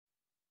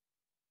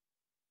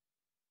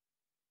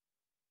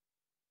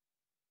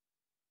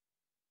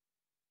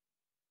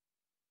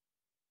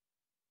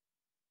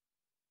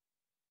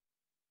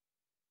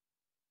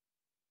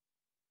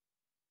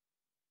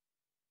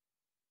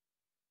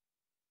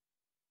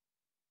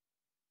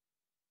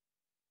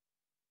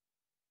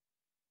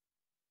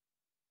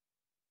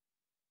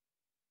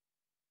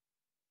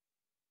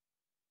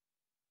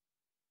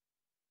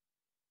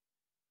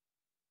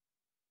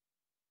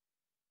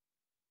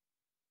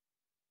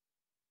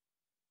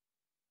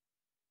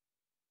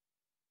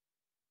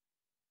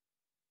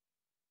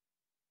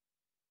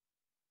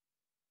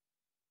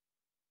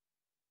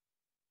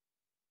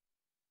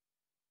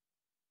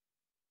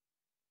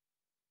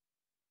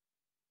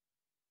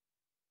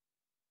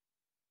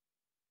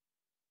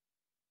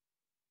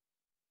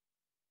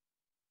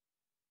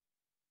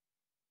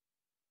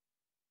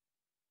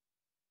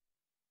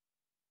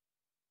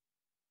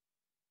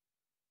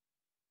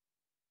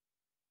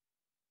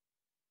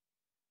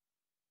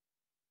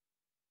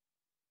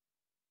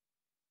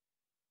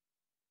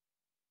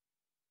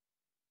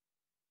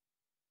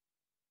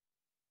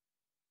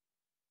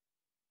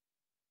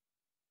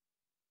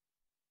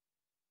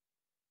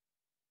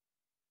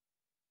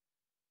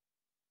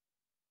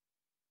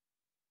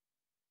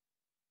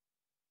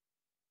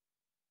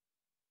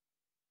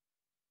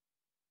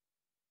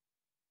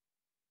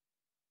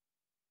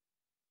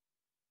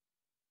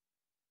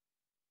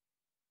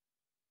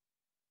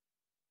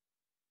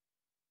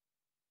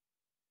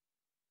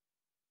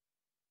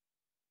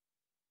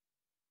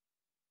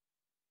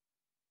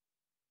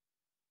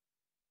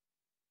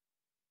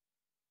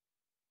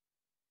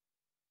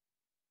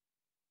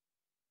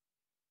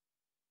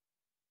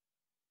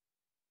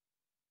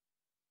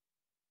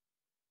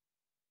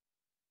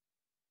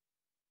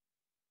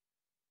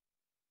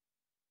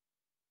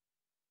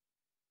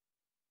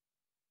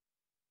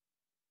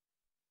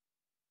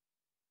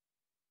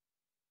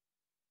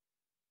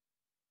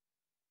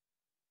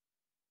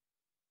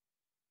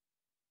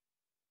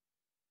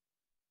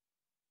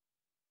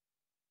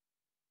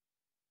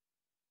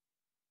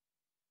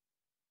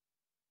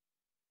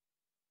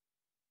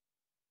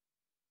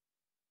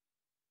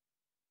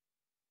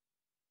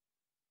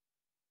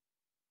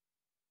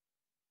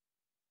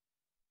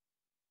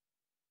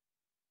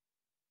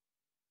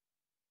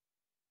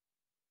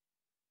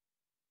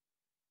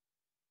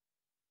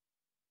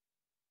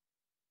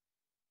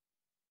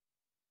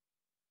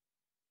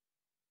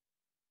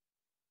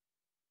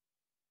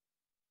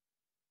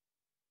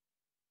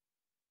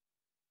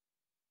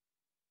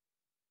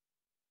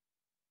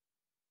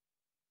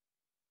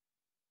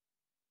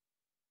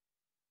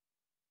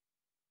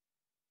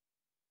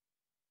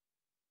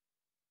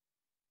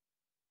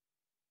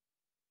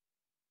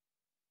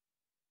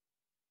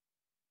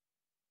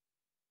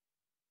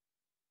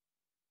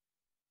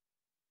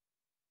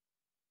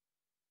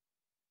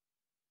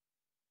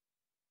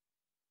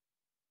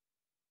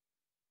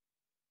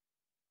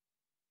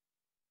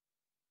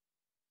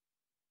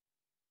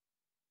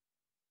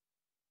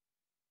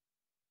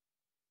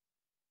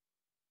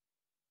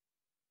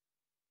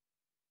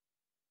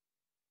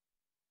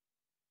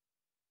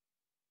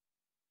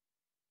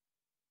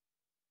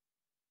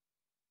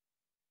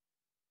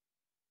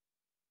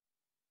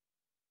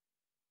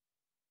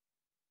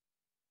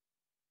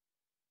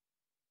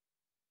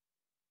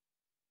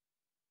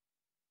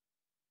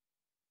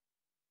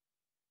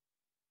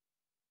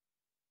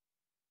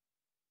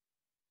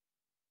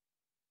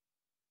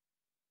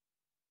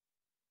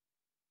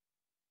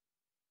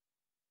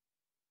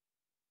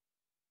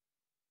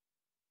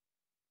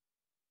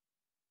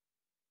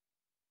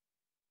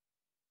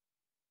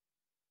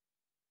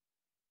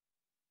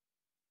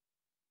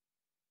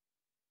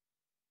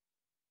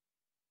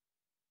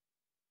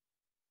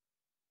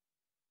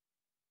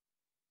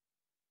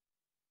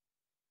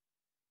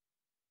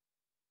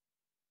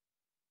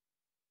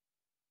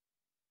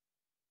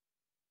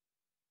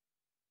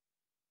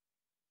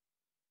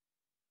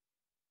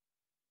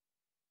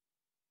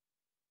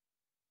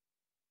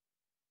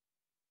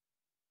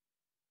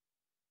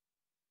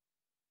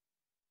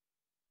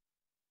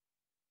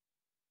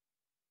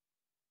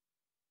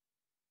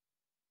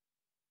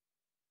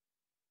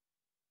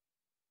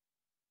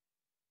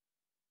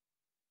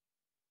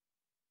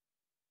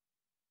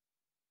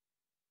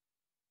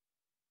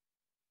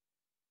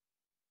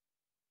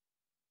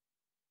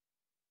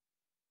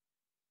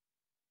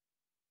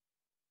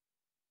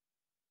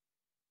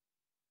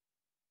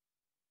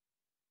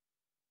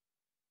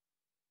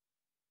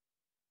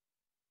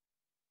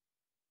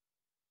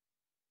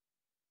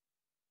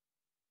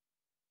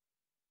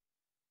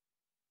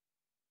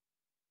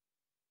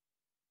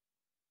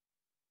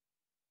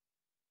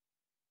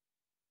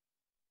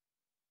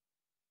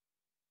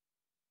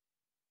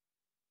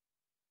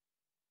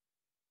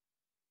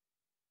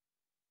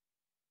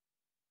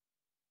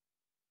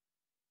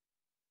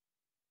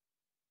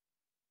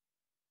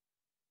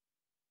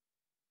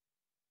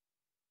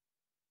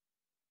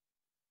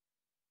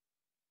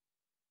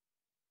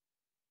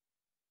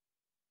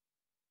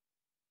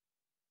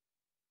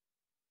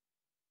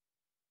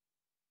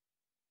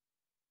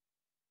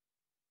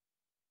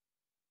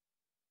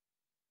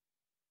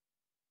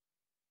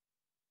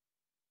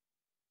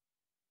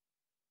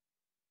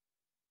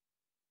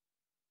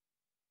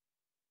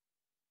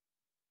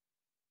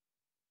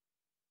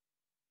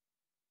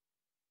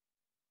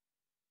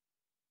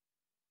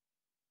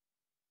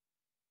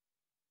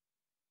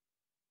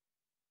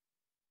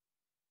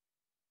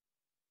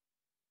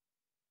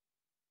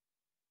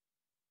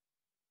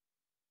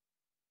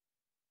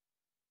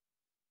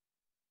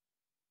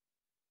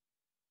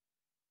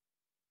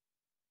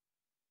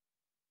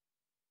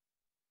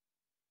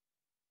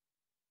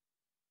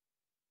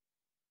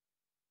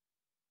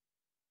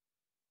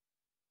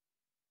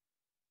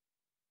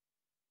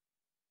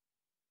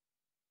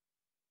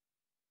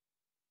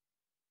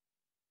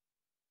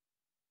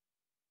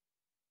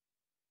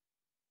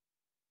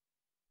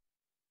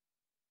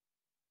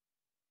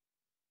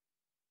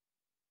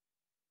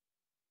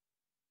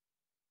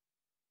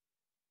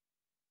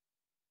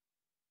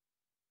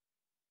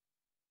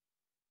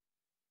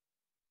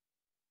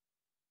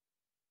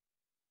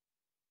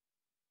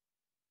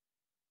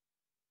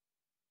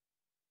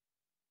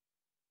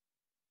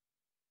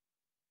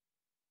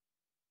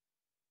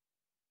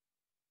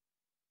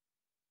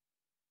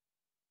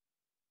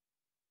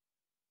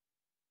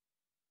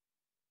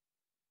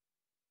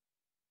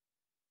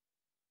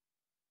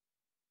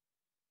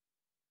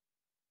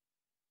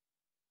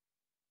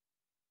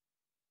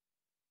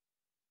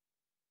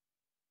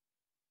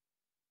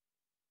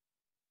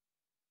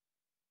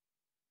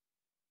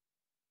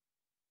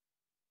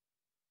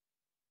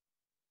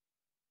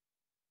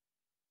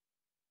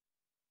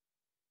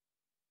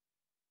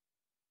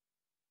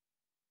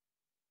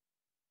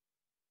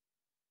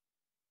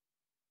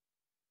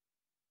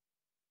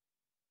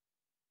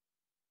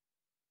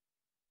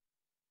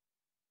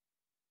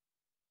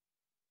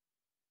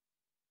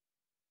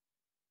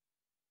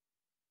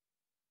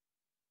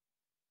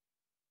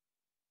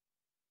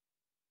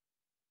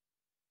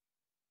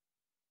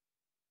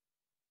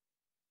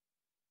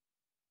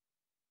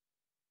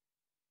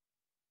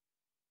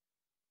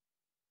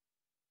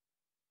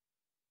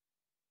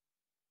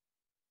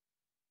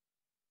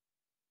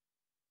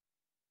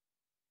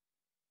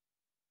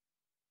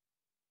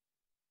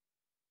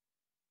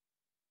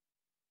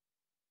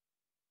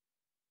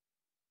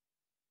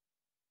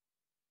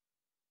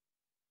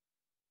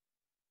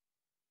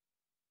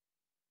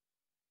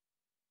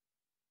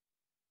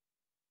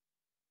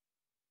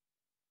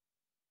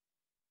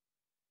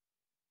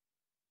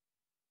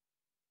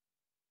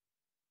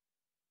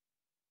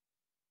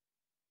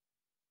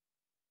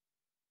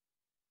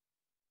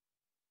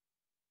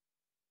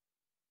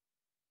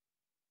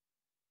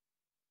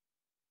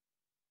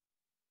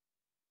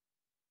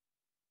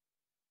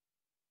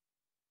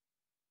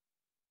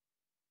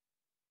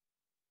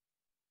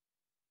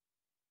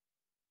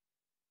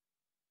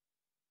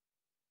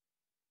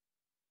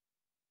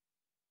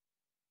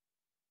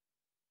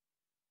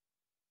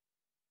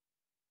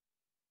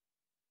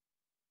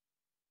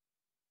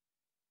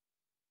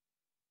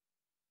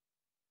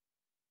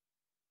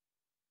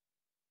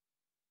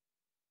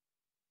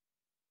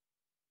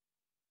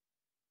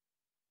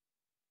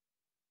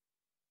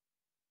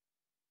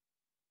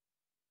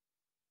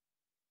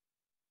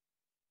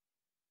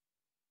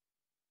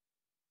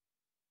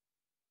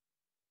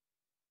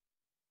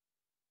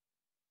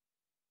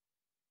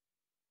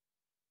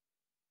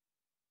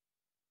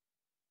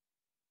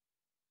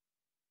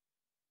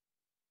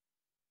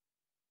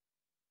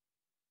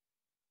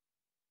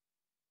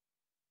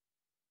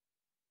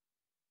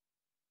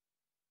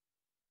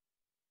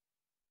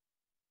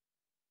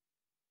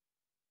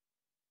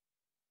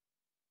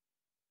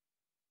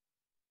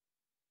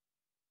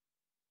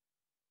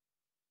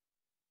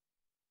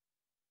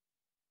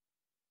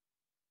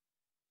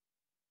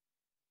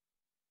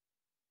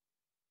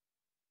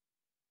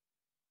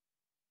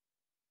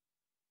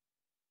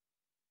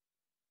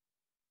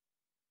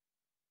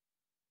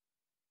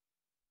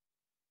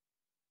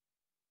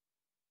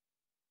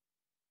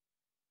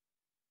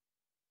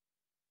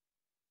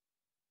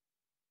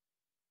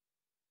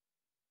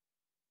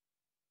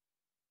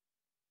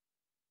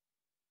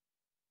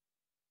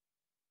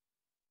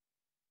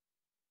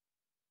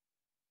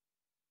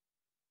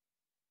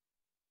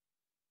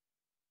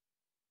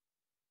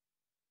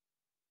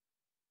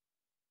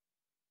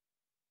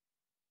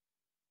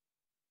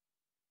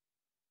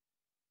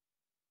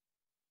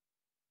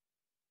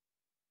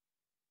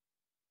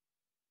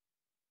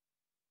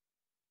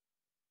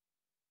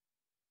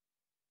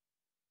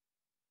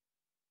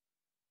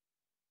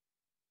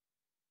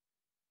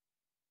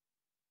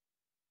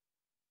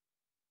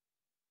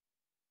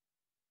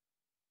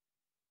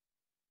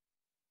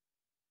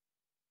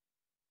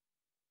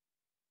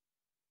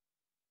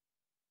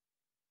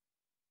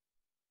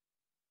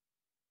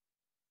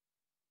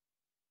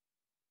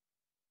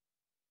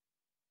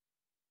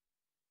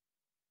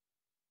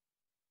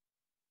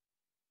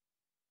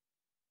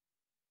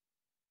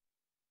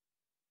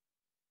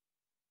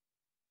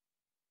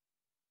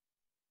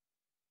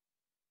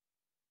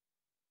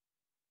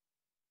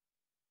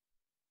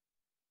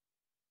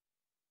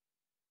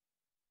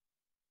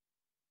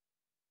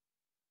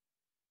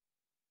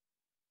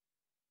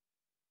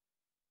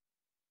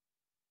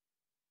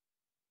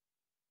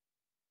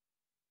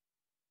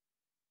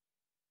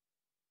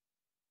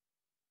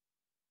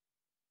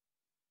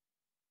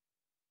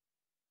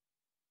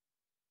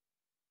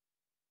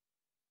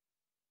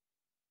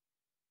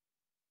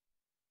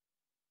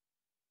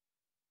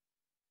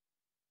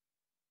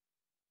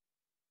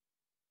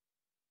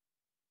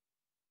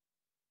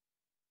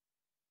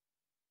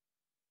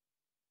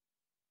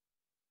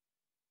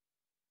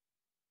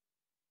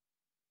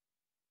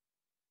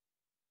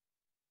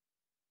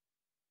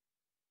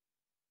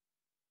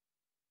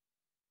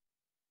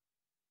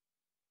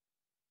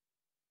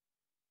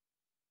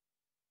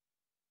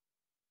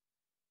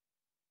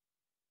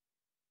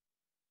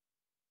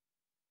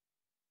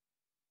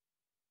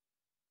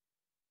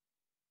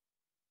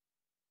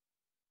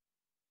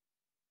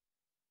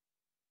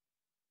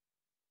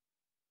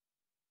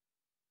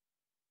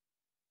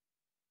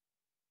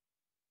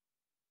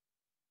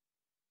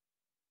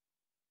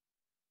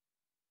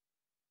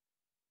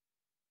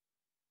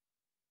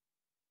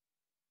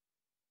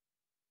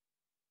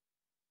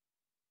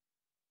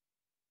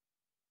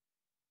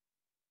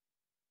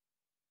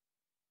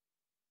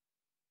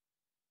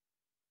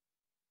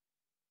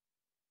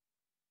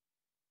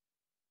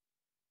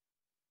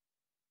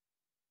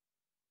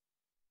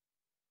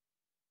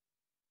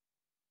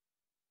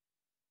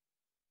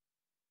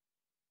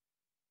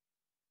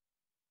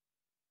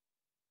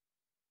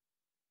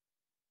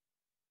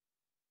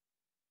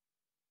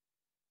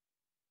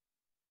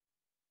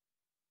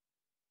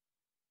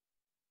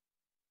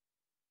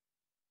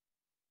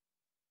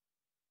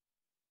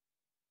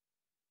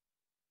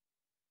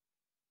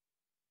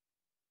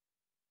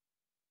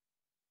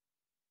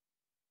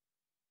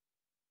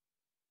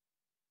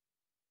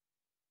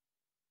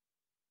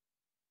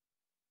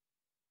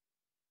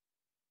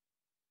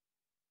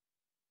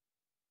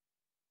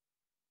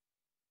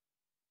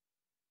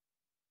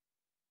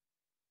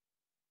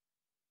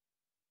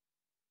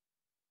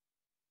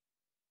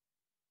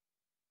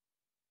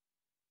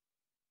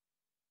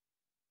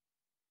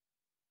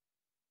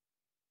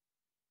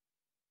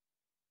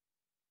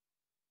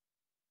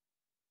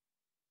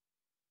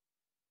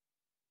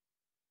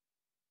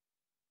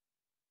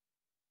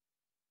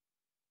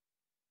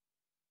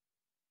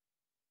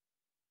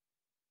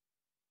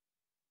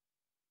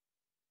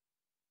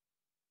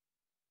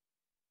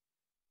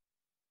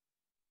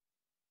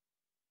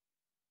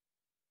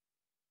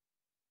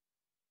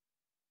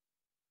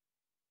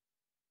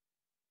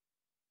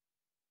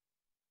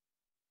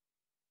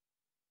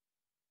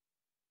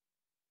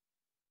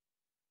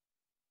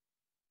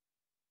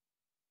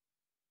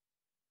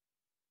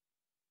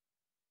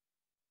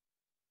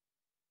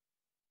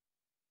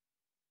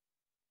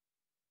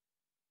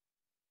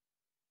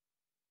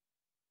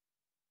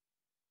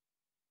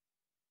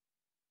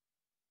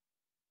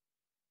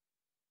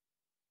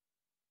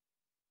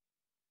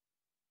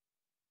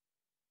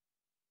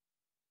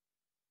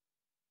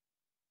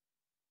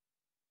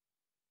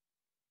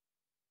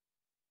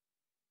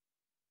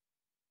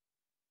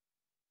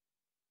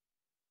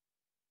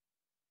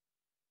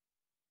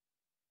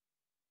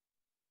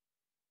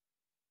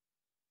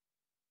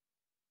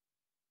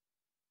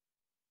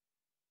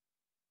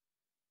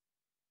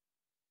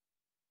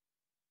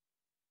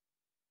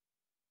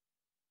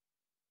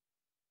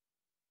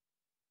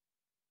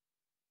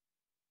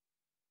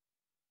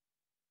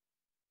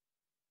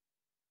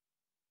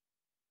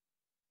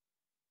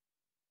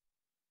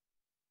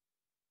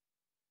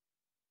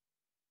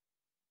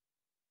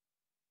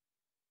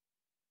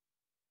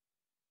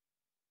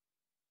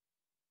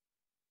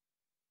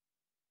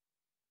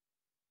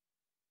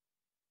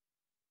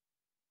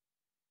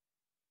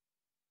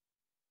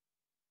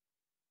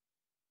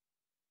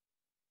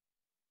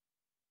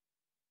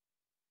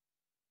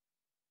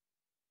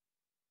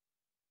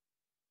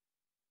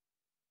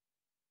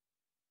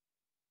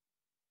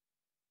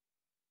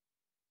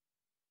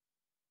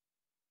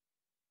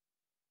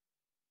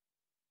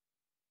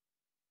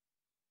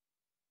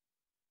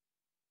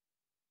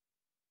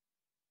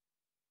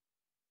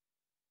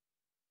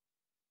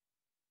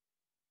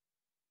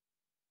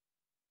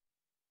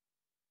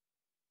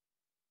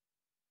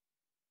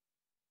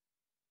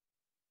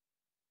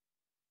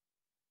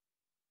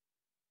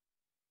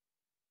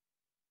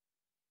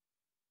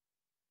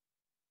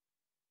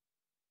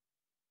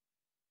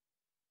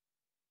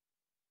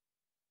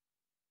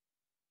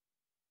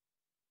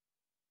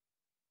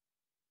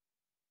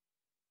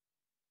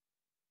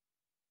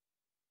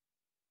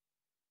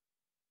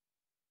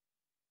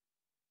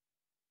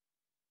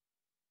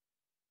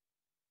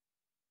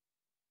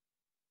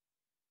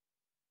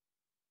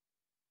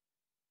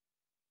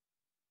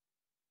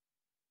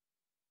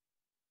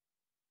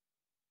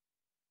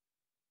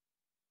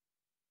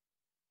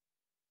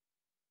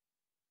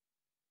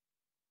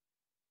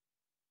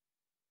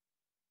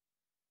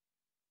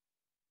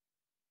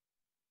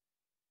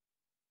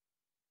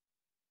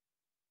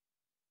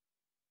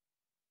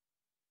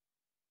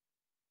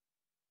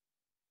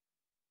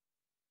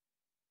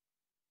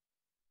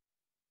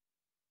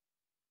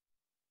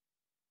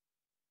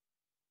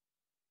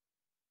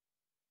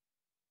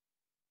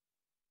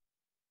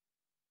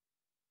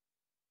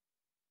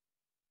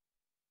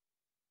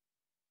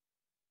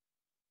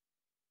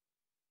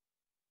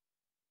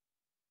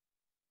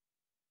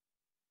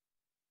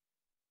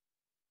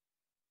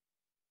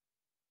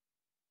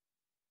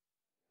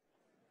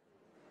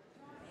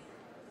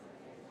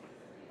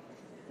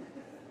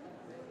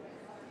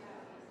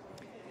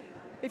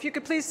If you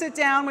could please sit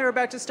down, we're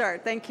about to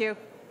start. Thank you.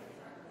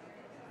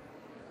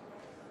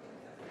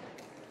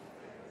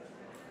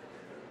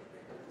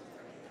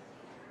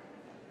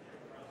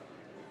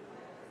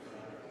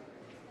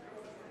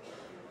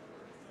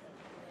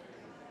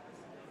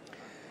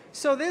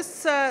 So this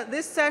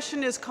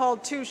session is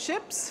called Two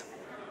Ships.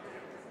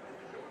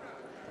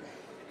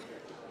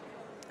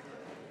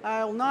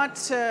 I'll not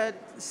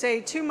say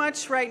too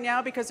much right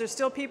now because there's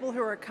still people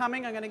who are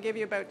coming. I'm going to give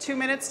you about 2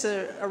 minutes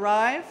to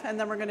arrive, and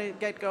then we're going to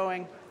get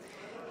going.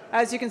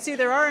 As you can see,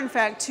 there are, in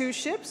fact, two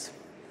ships,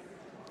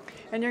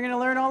 and you're going to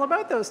learn all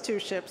about those two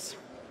ships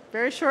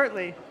very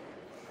shortly.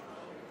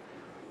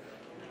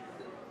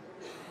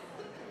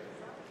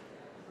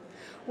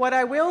 What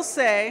I will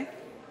say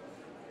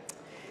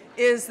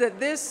is that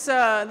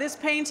this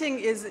painting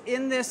is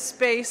in this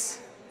space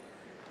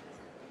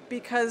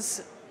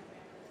because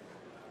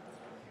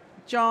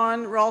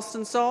John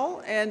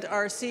Ralston-Saul and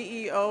our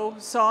CEO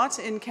saw it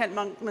in Kent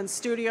Monkman's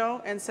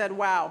studio and said,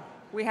 wow,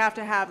 we have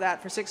to have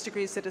that for 6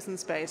 Degrees Citizen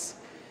Space.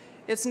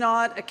 It's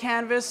not a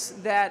canvas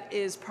that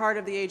is part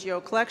of the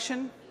AGO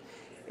collection.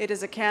 It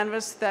is a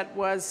canvas that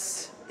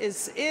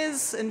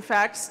is in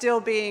fact still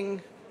being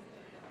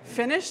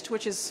finished,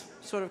 which is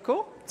sort of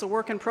cool. It's a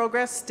work in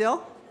progress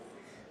still.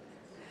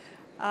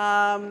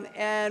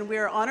 And we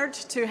are honored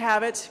to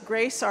have it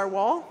grace our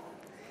wall.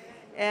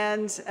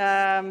 And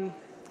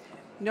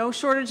no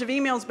shortage of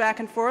emails back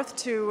and forth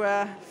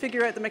to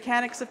figure out the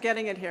mechanics of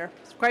getting it here.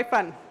 It's quite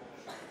fun.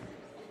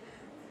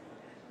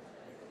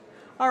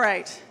 All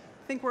right,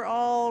 I think we're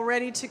all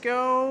ready to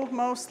go,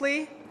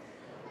 mostly.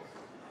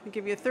 I'll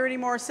give you 30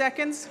 more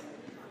seconds.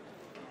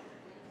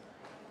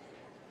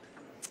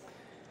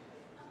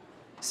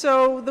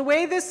 So the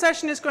way this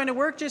session is going to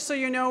work, just so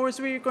you know, is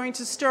we're going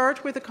to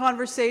start with a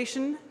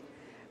conversation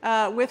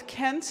with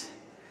Kent.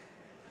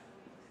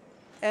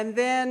 And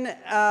then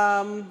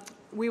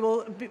we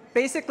will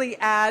basically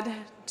add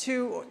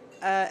two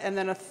and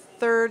then a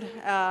third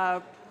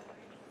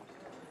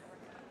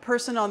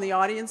person on the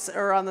audience,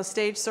 or on the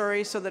stage,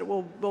 sorry, so that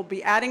we'll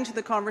be adding to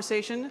the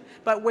conversation.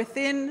 But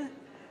within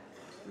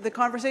the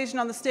conversation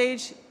on the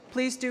stage,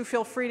 please do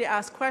feel free to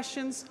ask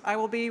questions. I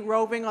will be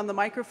roving on the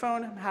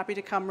microphone. I'm happy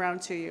to come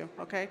round to you,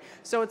 okay?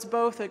 So it's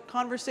both a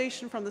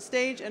conversation from the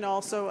stage and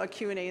also a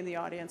Q&A in the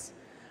audience.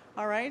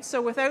 All right,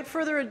 so without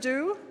further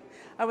ado,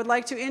 I would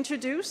like to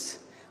introduce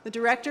the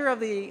director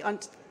of the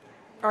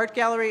Art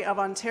Gallery of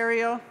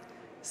Ontario,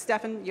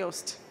 Stefan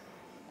Jost.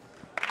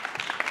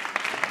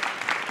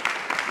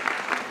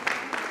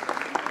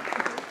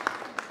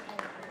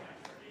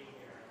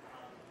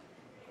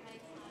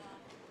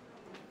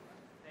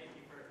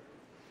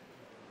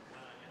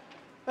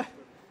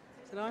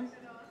 Is it on?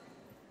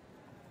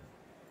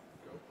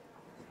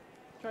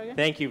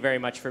 Thank you very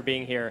much for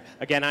being here.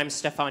 Again, I'm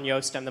Stefan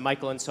Jost. I'm the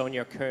Michael and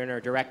Sonia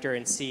Kerner Director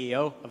and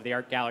CEO of the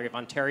Art Gallery of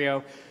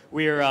Ontario.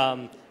 We're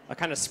a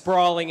kind of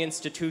sprawling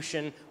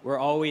institution. We're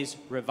always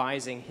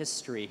revising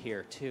history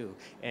here, too.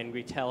 And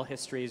we tell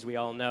histories we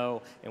all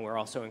know, and we're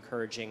also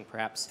encouraging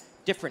perhaps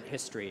different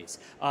histories.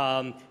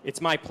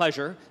 It's my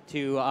pleasure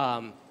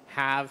to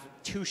have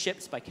Two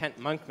Ships by Kent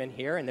Monkman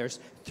here, and there's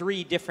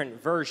 3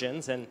 different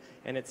versions, and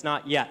it's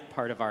not yet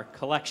part of our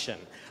collection.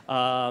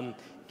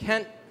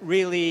 Kent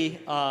really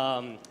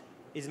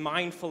is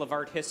mindful of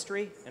art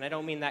history, and I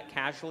don't mean that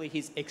casually.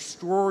 He's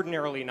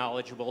extraordinarily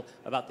knowledgeable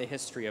about the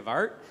history of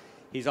art.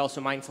 He's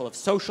also mindful of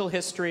social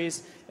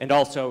histories and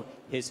also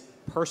his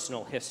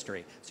personal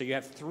history. So you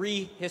have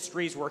 3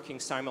 histories working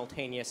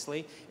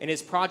simultaneously, and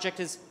his project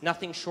is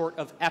nothing short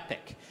of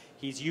epic.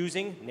 He's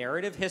using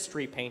narrative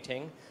history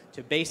painting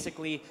to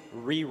basically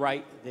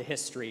rewrite the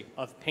history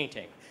of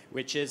painting,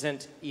 which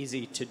isn't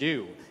easy to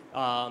do.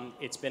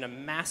 It's been a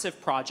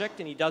massive project,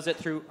 and he does it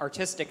through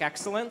artistic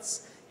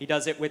excellence. He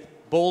does it with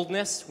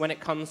boldness when it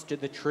comes to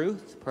the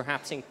truth,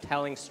 perhaps in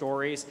telling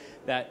stories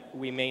that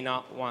we may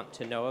not want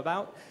to know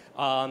about.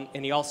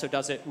 And he also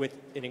does it with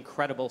an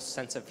incredible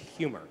sense of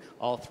humor,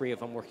 all 3 of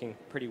them working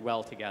pretty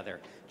well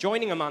together.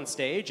 Joining him on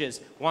stage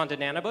is Wanda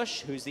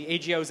Nanabush, who's the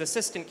AGO's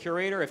Assistant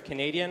Curator of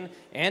Canadian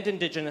and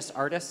Indigenous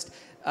art.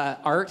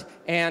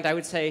 And I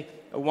would say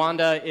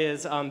Wanda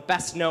is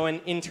best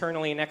known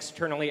internally and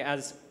externally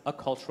as a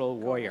cultural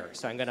warrior.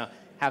 So I'm going to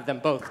have them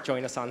both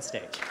join us on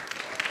stage.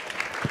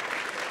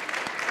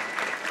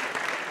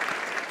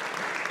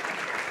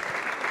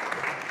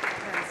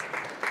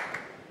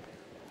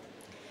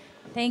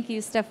 Thank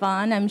you,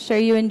 Stefan. I'm sure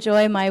you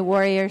enjoy my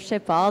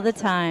warriorship all the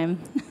time.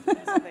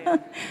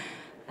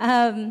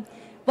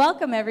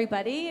 Welcome,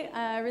 everybody.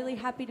 Really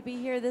happy to be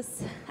here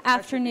this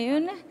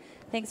afternoon.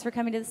 Thanks for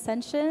coming to the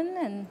session,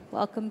 and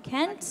welcome,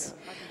 Kent.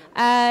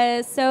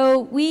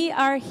 So we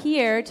are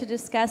here to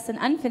discuss an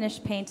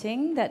unfinished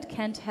painting that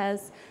Kent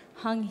has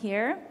hung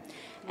here.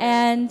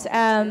 And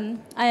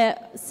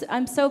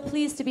I'm so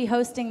pleased to be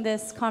hosting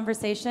this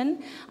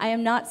conversation. I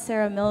am not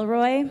Sarah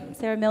Milroy.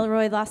 Sarah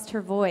Milroy lost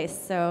her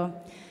voice, so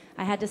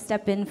I had to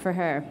step in for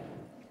her.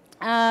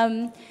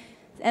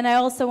 And I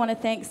also want to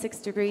thank 6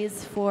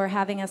 Degrees for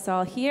having us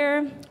all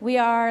here. We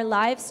are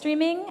live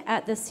streaming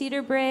at the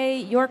Cedar Brae,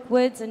 York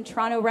Woods, and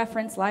Toronto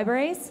Reference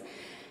Libraries.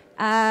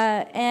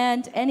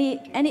 And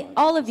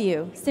all of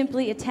you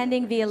simply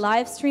attending via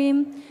live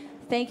stream,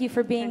 thank you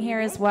for being here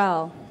as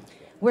well.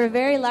 We're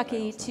very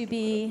lucky to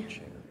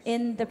be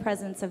in the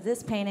presence of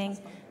this painting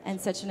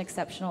and such an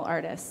exceptional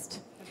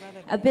artist.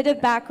 A bit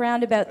of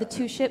background about the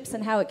 2 ships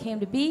and how it came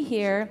to be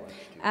here.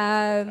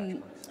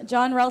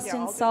 John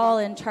Ralston Saul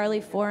and Charlie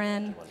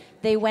Foran,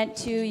 they went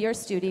to your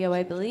studio,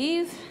 I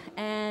believe,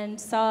 and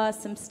saw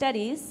some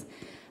studies.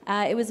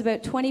 It was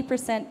about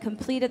 20%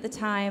 complete at the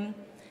time,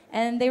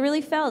 and they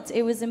really felt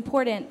it was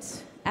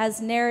important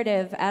as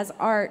narrative, as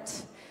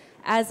art,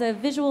 as a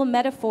visual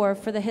metaphor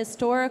for the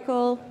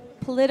historical,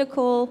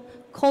 political,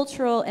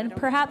 cultural, and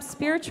perhaps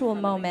spiritual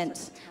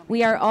moment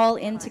we are all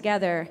in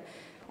together.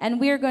 And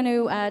we're going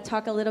to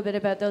talk a little bit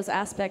about those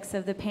aspects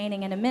of the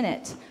painting in a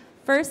minute.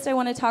 First, I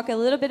want to talk a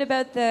little bit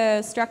about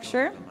the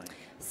structure.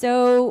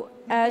 So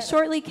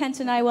shortly, Kent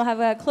and I will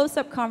have a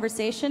close-up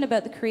conversation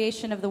about the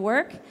creation of the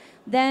work.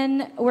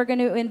 Then we're going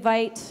to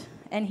invite,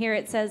 and here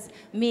it says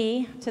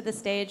me, to the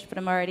stage, but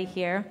I'm already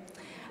here.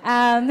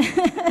 And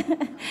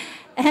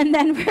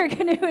then we're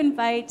going to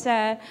invite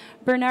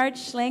Bernard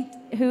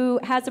Schlenk, who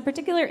has a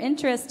particular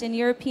interest in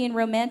European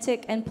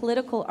romantic and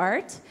political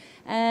art.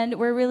 And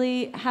we're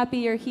really happy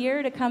you're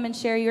here to come and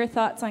share your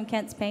thoughts on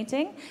Kent's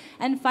painting.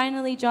 And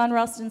finally, John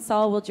Ralston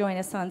Saul will join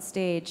us on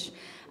stage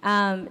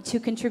to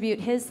contribute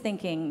his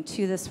thinking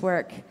to this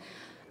work.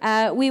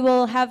 We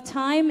will have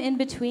time in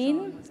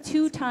between,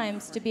 2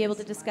 times, to be able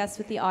to discuss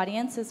with the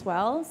audience as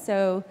well.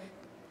 So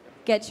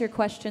get your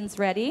questions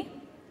ready.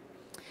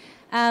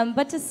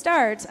 But to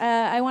start,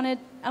 I want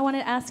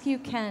to ask you,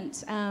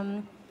 Kent,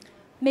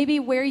 maybe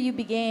where you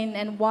began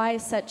and why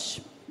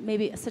such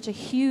a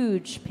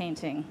huge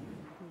painting.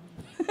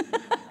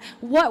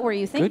 What were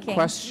you thinking? Good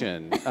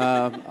question.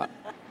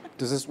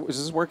 Is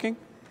this working?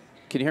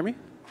 Can you hear me?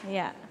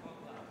 Yeah.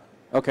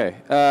 Okay.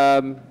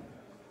 You're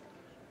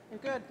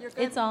good. You're good.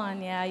 It's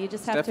on, yeah. You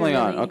just have Definitely to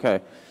really... on.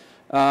 Okay.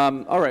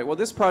 All right. Well,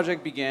 this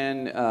project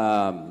began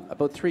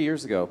about 3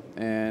 years ago,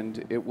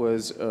 and it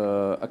was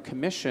a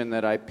commission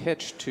that I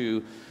pitched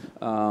to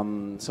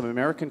some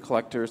American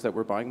collectors that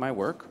were buying my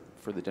work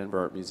for the Denver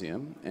Art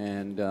Museum,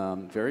 and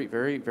very,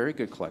 very, very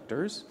good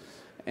collectors.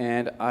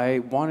 And I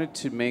wanted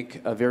to make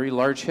a very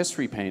large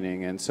history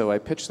painting, and so I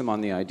pitched them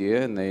on the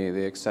idea, and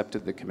they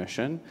accepted the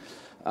commission.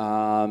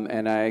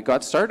 And I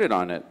got started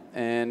on it.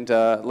 And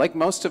like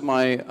most of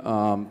my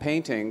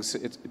paintings,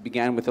 it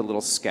began with a little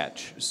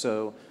sketch.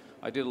 So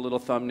I did a little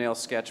thumbnail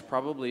sketch,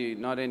 probably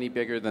not any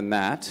bigger than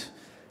that.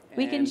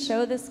 We can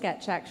show the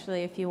sketch,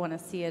 actually, if you want to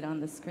see it on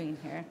the screen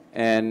here.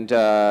 And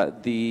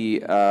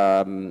the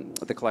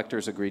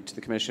collectors agreed to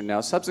the commission.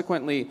 Now,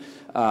 subsequently,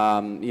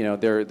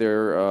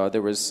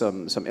 there was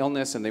some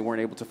illness, and they weren't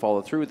able to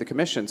follow through with the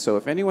commission. So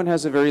if anyone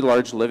has a very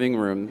large living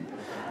room,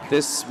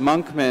 this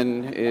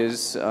Monkman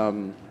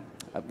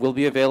will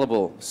be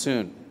available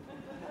soon.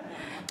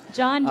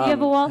 John, do you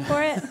have a wall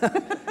for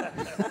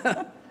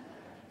it?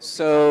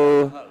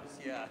 So...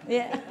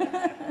 Yeah.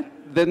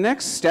 The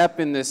next step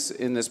in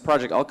this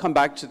project, I'll come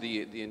back to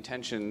the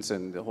intentions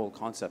and the whole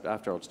concept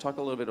after. I'll just talk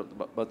a little bit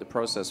about the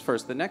process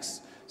first. The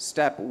next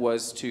step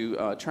was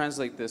to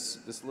translate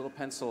this little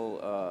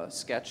pencil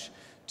sketch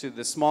to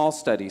the small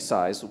study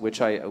size,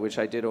 which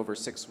I did over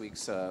 6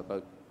 weeks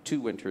about 2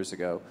 winters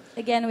ago.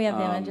 Again, we have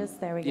the images.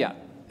 There we go. Yeah.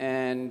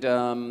 And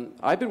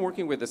I've been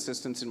working with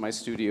assistants in my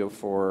studio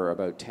for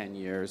about 10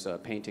 years,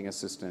 painting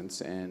assistants,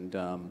 and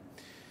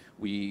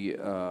we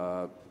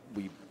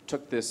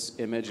took this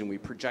image and we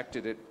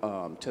projected it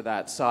to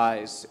that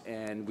size,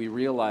 and we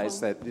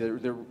realized that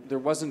there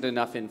wasn't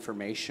enough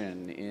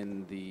information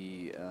in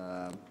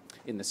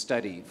the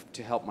study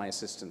to help my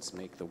assistants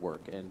make the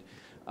work. And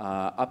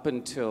up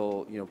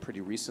until pretty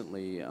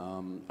recently,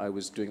 I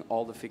was doing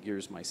all the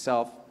figures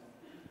myself,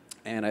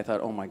 and I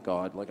thought, oh my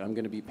God, like I'm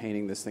going to be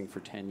painting this thing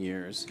for 10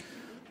 years.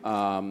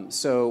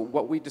 So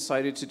what we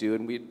decided to do,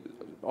 and we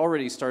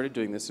already started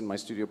doing this in my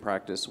studio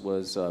practice,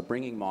 was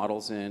bringing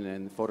models in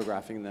and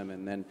photographing them,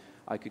 and then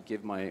I could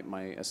give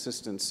my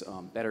assistants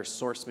better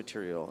source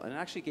material. And it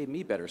actually gave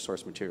me better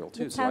source material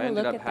too. So I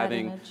ended up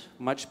having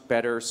much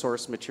better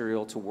source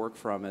material to work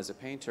from as a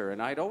painter.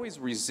 And I'd always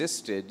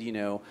resisted,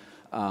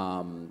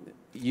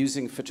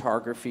 using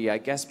photography, I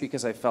guess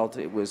because I felt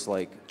it was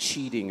like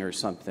cheating or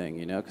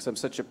something, because I'm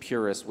such a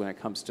purist when it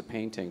comes to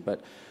painting.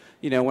 But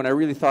when I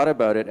really thought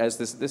about it, as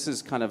this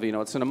is kind of,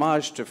 it's an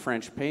homage to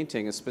French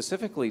painting, and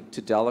specifically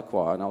to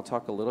Delacroix, and I'll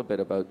talk a little bit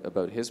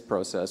about his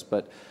process,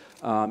 but,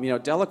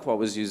 Delacroix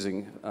was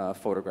using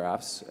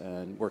photographs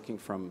and working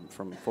from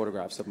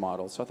photographs of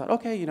models. So I thought,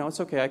 okay, it's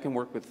okay, I can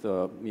work with,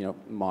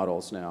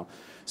 models now.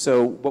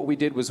 So what we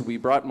did was we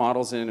brought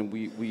models in, and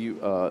we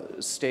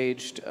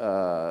staged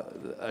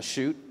a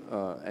shoot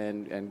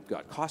and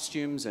got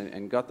costumes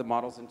and got the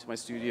models into my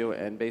studio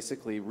and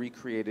basically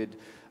recreated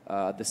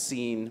the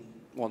scene.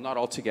 Well, not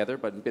all together,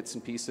 but in bits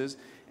and pieces,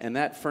 and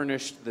that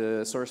furnished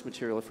the source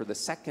material for the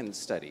second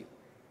study.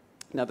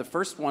 Now, the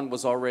first one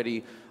was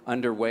already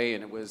underway,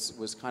 and it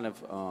was kind of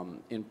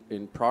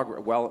in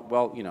progress,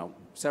 you know,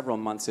 several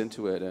months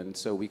into it, and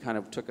so we kind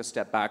of took a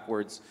step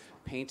backwards,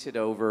 painted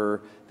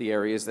over the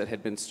areas that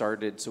had been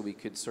started so we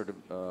could sort of,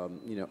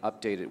 you know,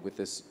 update it with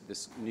this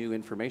new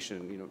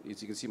information. You know,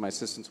 as you can see, my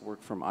assistants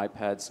work from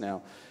iPads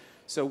now.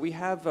 So we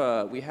have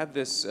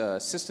this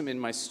system in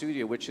my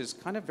studio, which is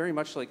kind of very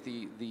much like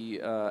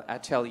the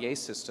atelier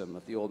system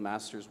that the old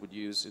masters would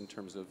use in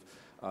terms of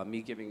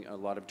me giving a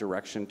lot of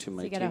direction to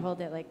my team. You gotta hold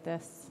it like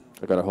this.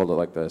 I gotta hold it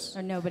like this.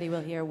 Or nobody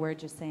will hear a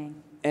word you're saying.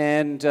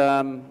 And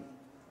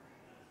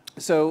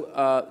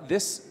so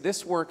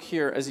this work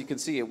here, as you can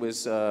see,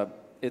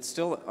 it's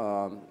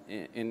still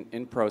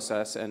in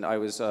process, and I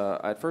was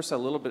at first a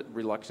little bit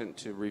reluctant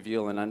to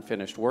reveal an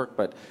unfinished work,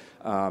 but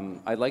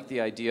I liked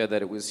the idea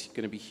that it was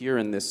going to be here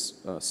in this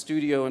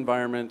studio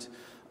environment,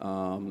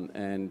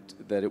 and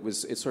that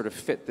it sort of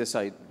fit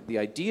the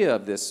idea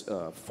of this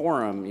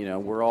forum. You know,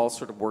 we're all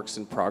sort of works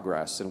in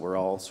progress, and we're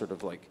all sort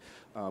of like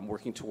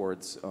working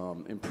towards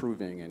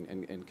improving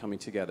and coming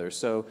together.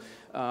 So.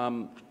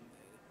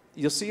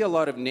 You'll see a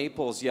lot of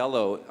Naples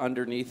yellow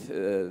underneath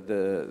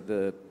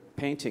the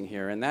painting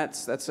here, and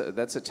that's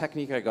a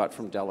technique I got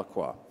from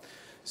Delacroix.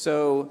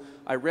 So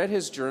I read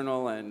his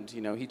journal, and you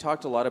know, he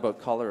talked a lot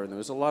about color, and there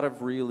was a lot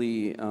of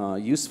really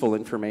useful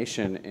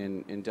information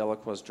in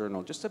Delacroix's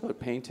journal just about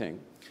painting.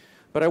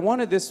 But I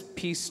wanted this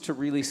piece to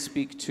really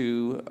speak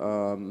to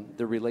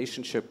the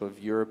relationship of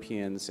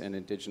Europeans and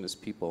Indigenous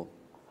people.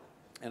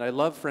 And I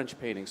love French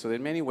painting, so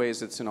in many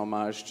ways it's an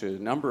homage to a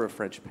number of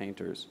French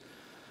painters.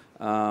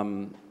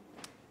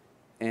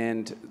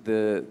 And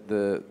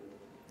the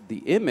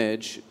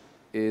image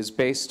is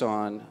based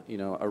on, you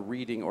know, a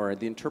reading or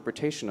the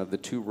interpretation of the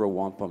Two-Row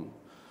Wampum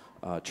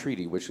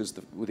Treaty, which is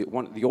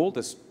the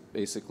oldest,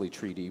 basically,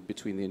 treaty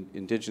between the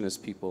indigenous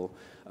people,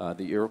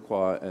 the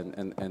Iroquois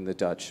and the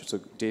Dutch, so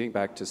dating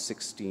back to the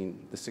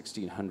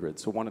 1600s,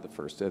 so one of the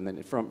first. And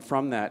then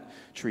from that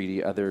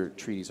treaty, other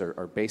treaties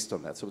are based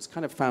on that. So it's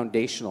kind of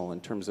foundational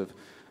in terms of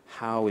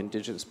how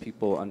indigenous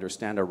people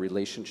understand our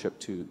relationship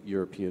to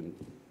European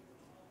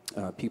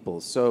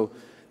peoples. So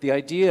the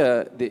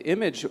idea, the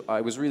image,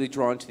 I was really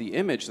drawn to the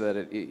image that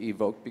it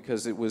evoked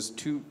because it was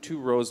two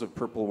rows of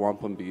purple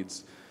wampum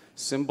beads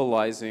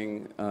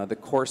symbolizing the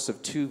course of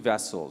two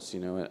vessels, you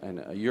know,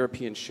 a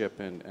European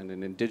ship and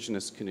an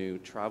indigenous canoe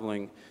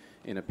traveling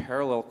in a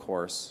parallel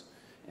course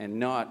and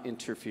not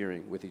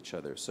interfering with each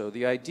other. So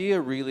the idea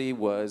really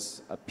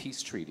was a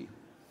peace treaty.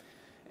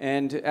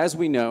 And as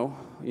we know,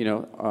 you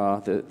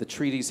know, the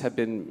treaties have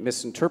been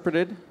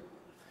misinterpreted.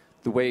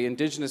 The way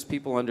indigenous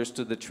people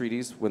understood the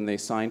treaties when they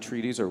signed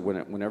treaties or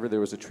whenever there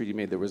was a treaty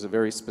made, there was a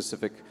very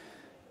specific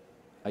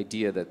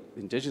idea that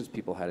indigenous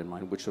people had in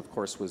mind, which of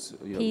course was,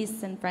 you know,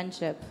 peace and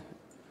friendship.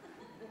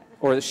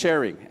 Or the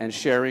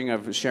sharing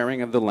of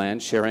the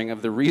land, sharing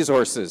of the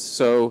resources.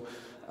 So,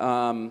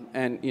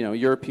 and you know,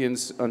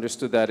 Europeans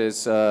understood that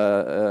as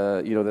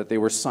you know, that they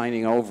were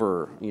signing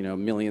over, you know,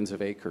 millions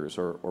of acres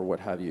or what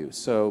have you.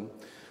 So,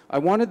 I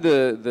wanted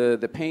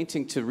the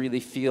painting to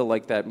really feel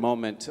like that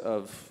moment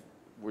of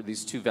where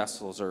these two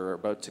vessels are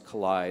about to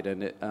collide,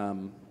 and it,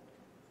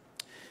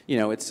 you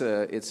know, it's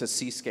a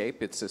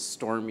seascape. It's a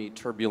stormy,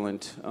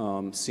 turbulent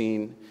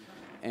scene,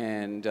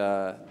 and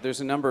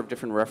there's a number of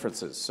different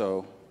references.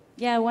 So,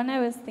 yeah, one I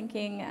was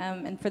thinking,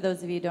 and for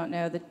those of you who don't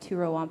know, the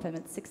Two-Row Wampum,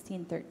 it's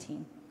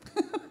 1613.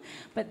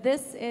 But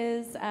this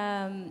is,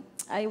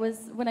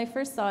 when I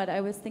first saw it, I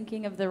was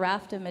thinking of the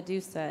Raft of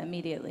Medusa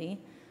immediately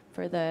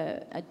for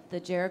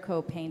the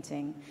Jericho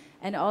painting.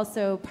 And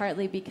also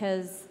partly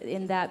because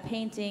in that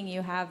painting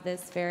you have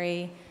this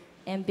very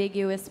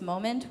ambiguous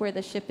moment where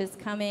the ship is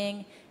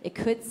coming. It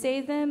could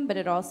save them, but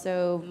it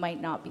also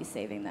might not be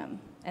saving them.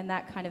 And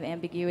that kind of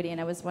ambiguity.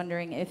 And I was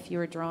wondering if you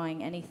were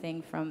drawing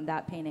anything from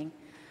that painting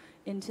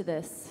into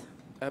this.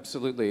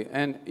 Absolutely.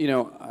 And, you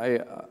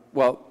know,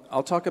 well,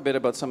 I'll talk a bit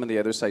about some of the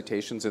other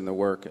citations in the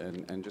work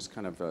and just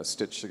kind of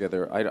stitch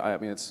together. I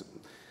mean,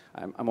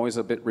 I'm always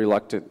a bit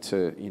reluctant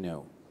to, you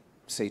know,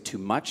 say too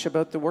much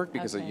about the work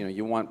because you know,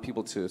 you want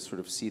people to sort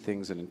of see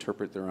things and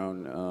interpret their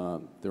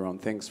own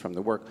things from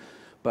the work,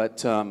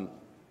 but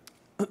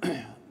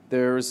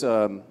there's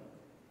a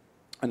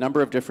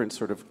number of different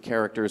sort of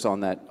characters on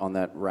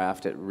that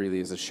raft. It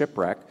really is a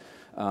shipwreck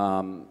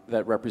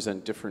that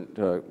represent different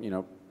you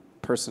know,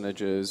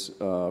 personages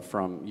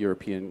from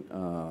European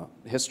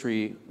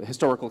history,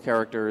 historical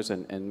characters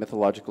and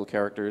mythological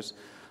characters.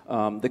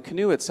 The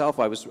canoe itself,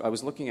 I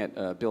was looking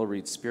at Bill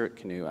Reed's Spirit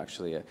Canoe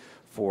actually.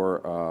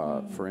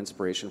 For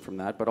inspiration from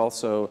that, but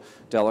also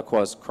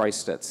Delacroix's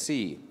Christ at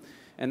Sea.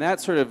 And that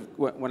sort of,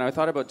 when I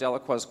thought about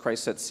Delacroix's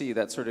Christ at Sea,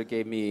 that sort of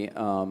gave me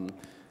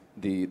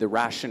the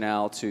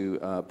rationale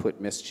to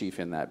put mischief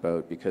in that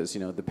boat, because,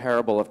 you know, the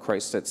parable of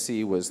Christ at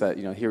Sea was that,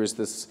 you know, here is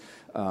this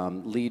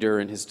leader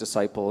and his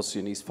disciples,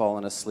 and he's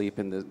fallen asleep,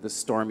 and the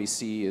stormy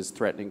sea is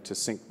threatening to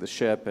sink the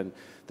ship, and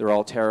they're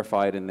all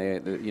terrified, and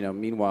you know,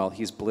 meanwhile,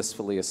 he's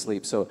blissfully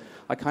asleep. So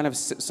I kind of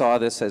saw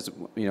this as,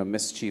 you know,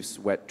 mischief's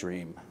wet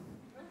dream.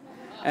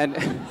 And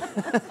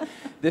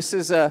this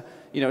is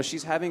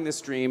she's having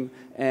this dream,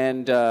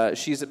 and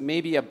she's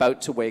maybe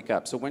about to wake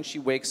up. So when she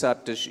wakes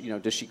up, does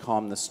she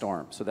calm the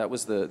storm? So that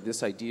was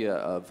this idea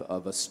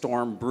of a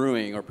storm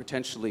brewing, or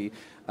potentially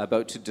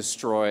about to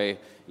destroy,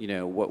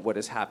 what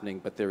is happening.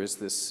 But there is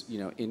this,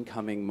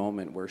 incoming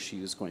moment where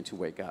she is going to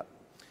wake up.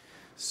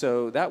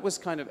 So that was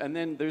kind of, and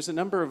then there's a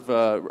number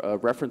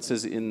of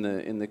references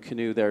in the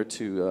canoe there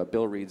to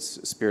Bill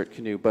Reed's Spirit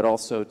Canoe, but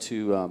also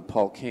to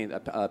Paul Kane,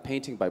 a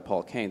painting by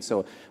Paul Kane.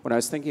 So when I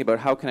was thinking about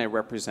how can I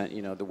represent,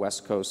 the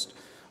West Coast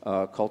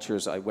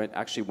cultures, I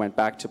went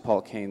back to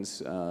Paul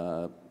Kane's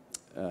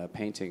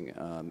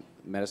painting,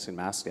 Medicine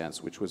Mask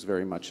Dance, which was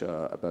very much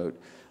about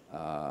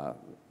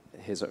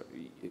his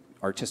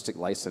artistic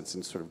license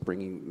and sort of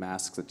bringing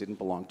masks that didn't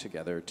belong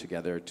together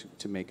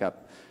to make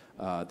up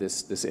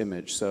this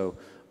image. So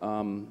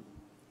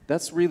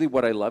that's really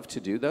what I love to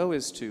do, though,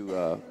 is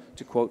to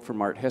quote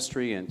from art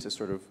history and to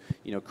sort of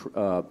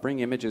bring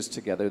images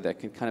together that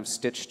can kind of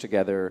stitch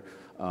together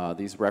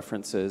these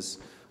references.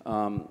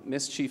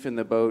 Mischief in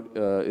the Boat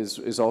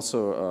is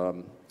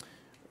also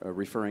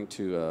referring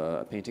to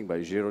a painting by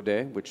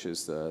Girodet, which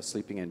is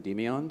Sleeping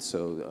Endymion.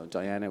 So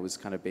Diana was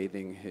kind of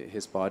bathing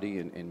his body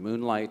in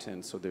moonlight,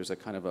 and so there's a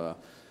kind of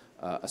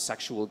a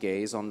sexual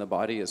gaze on the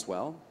body as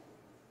well.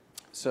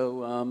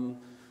 So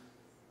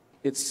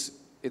it's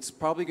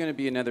probably going to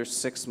be another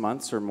 6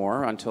 months or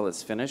more until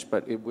it's finished,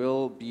 but it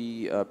will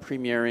be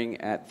premiering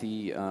at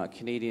the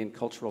Canadian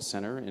Cultural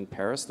Centre in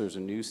Paris. There's a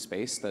new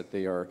space that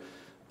they are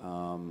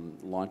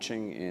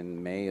launching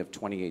in May of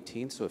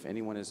 2018. So if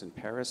anyone is in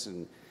Paris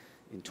in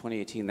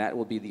 2018, that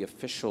will be the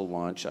official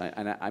launch.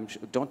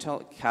 Don't tell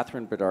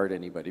Catherine Bedard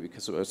anybody,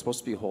 because I was supposed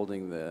to be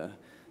holding the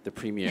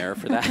premiere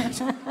for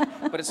that,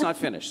 but it's not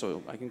finished,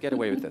 so I can get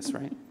away with this,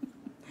 right?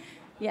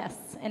 Yes,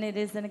 and it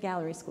is in a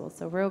gallery school,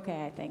 so we're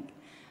okay, I think.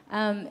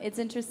 It's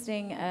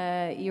interesting,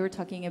 you were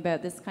talking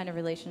about this kind of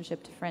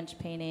relationship to French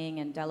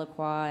painting and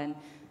Delacroix, and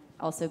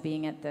also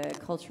being at the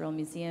Cultural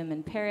Museum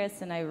in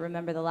Paris. And I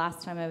remember the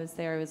last time I was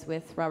there, I was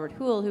with Robert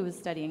Houle, who was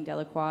studying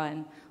Delacroix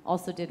and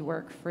also did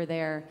work for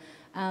there.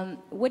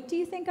 What do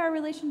you think our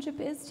relationship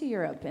is to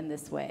Europe in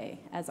this way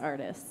as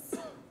artists?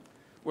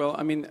 Well,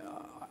 I mean,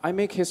 I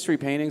make history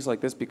paintings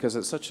like this because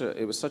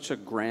it was such a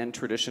grand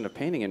tradition of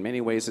painting. In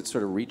many ways, it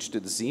sort of reached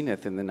its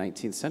zenith in the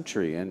 19th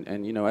century. And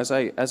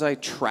as I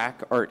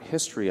track art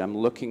history, I'm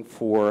looking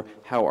for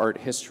how art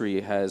history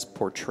has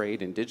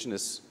portrayed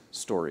Indigenous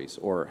stories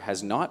or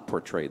has not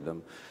portrayed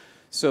them.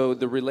 So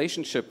the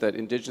relationship that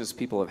Indigenous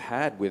people have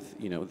had with,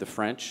 the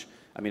French,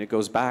 I mean, it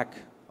goes back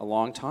a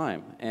long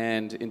time.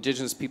 And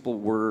Indigenous people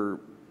were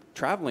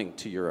traveling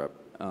to Europe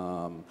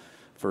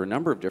for a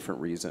number of different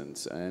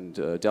reasons. And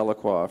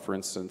Delacroix, for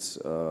instance,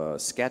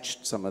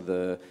 sketched some of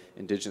the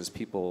Indigenous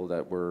people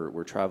that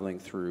were traveling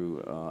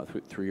through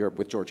Europe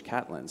with George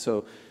Catlin.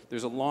 So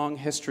there's a long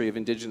history of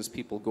Indigenous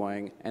people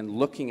going and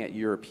looking at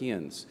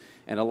Europeans.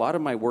 And a lot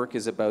of my work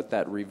is about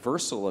that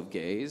reversal of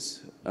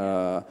gaze,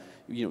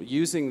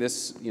 using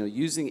this,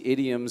 using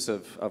idioms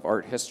of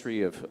art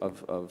history,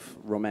 of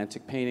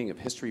romantic painting, of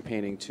history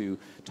painting to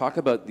talk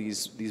about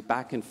these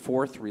back and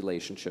forth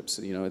relationships.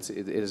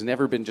 It has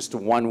never been just a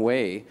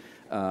one-way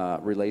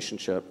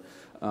relationship.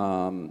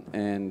 So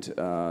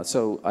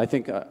I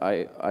think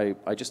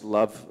I just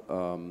love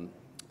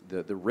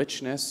the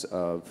richness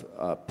of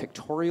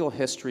pictorial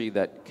history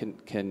that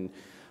can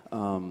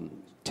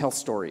tell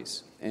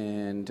stories.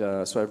 And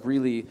so I've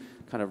really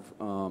kind of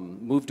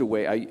moved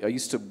away. I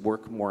used to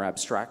work more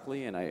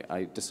abstractly, and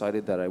I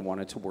decided that I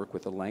wanted to work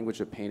with a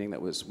language of painting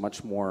that was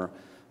much more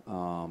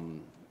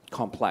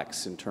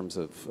complex in terms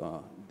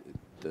of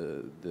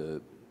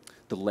the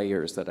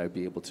layers that I'd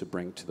be able to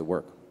bring to the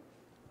work.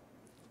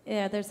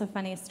 Yeah, there's a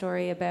funny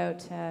story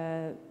about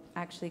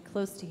actually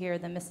close to here,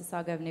 the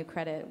Mississauga of New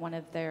Credit. One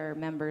of their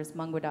members,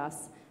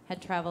 Mungwadas,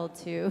 had traveled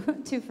to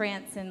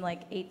France in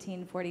like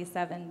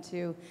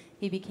 1847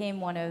 he became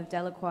one of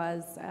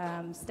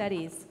Delacroix's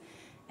studies.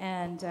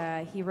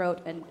 And he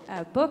wrote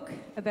a book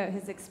about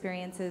his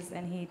experiences,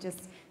 and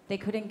they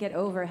couldn't get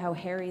over how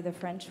hairy the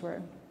French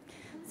were.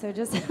 So it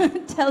just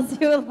tells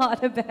you a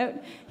lot about,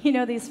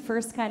 these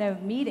first kind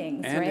of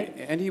meetings, right?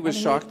 And he was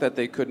shocked that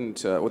they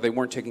couldn't, they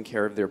weren't taking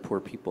care of their poor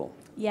people.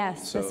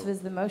 Yes, so this was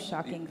the most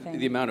shocking thing.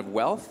 The amount of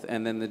wealth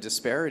and then the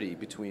disparity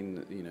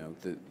between,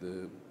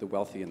 the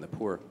wealthy and the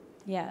poor.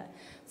 Yeah.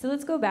 So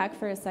let's go back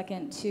for a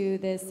second to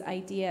this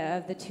idea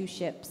of the two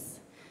ships.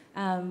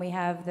 We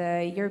have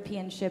the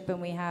European ship and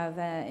we have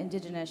an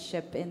indigenous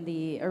ship in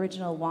the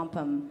original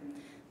wampum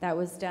that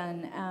was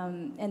done,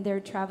 and they're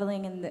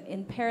traveling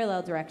in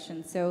parallel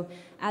directions. So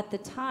at the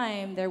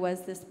time, there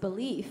was this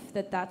belief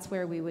that that's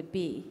where we would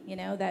be,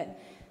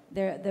 that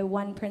the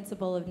one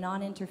principle of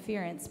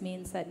non-interference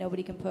means that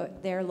nobody can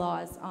put their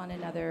laws on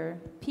another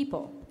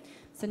people.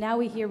 So now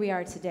here we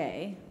are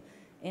today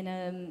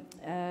in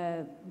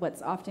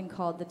what's often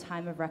called the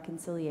time of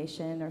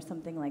reconciliation or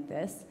something like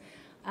this.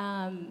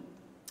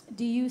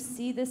 Do you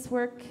see this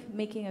work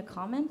making a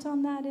comment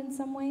on that in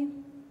some way?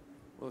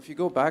 Well, if you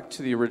go back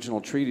to the original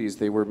treaties,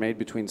 they were made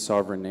between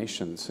sovereign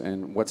nations,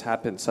 and what's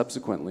happened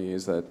subsequently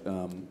is that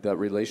that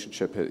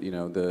relationship,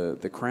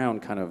 the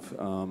Crown kind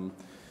of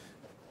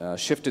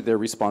shifted their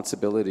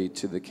responsibility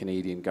to the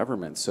Canadian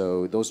government.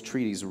 So those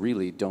treaties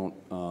really don't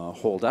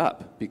hold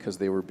up because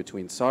they were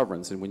between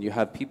sovereigns. And when you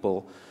have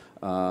people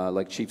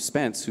like Chief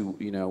Spence, who,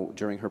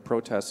 during her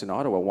protests in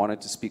Ottawa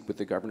wanted to speak with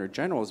the Governor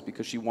General, is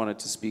because she wanted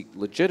to speak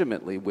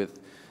legitimately with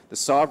the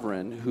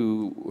sovereign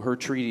who her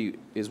treaty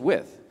is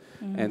with.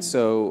 And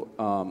so,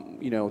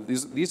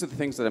 these are the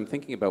things that I'm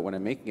thinking about when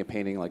I'm making a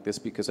painting like this,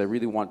 because I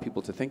really want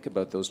people to think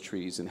about those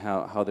treaties and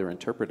how they're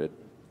interpreted.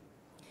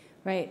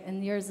 Right,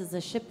 and yours is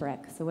a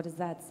shipwreck, so what does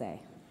that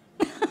say?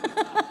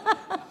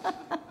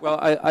 Well,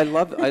 I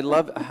love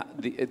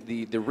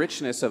the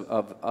richness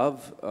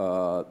of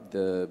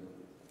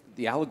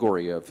the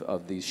allegory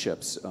of these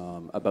ships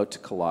about to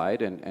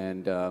collide,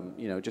 and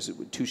just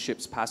two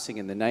ships passing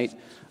in the night.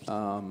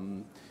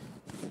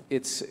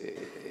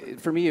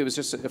 For me, it was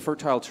just a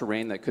fertile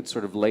terrain that could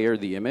sort of layer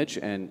the image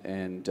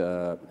and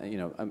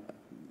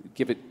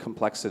give it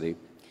complexity.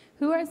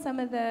 Who are some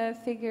of the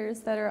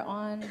figures that are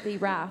on the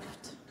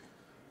raft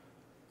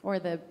or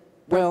the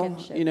Well,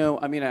 broken ship?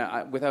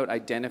 without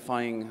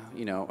identifying,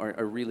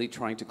 or really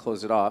trying to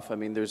close it off,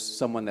 there's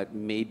someone that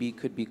maybe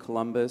could be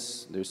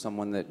Columbus. There's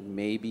someone that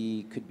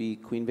maybe could be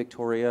Queen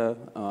Victoria.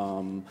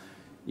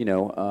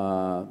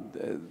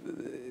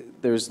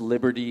 There's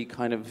Liberty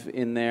kind of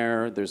in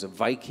there. There's a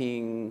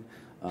Viking.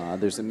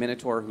 There's a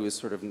Minotaur who is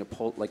sort of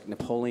like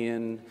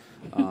Napoleon.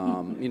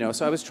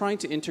 So I was trying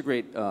to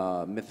integrate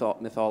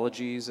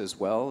mythologies as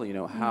well.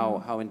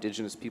 How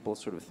Indigenous people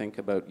sort of think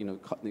about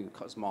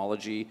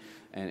cosmology,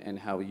 and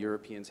how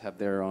Europeans have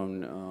their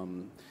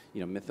own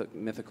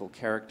mythical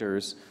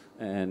characters,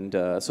 and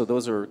so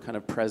those are kind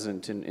of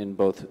present in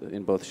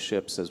both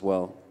ships as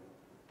well.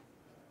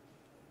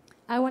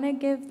 I want to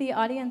give the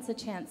audience a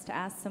chance to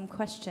ask some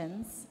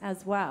questions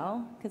as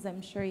well, because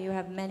I'm sure you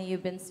have many.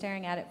 You've been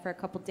staring at it for a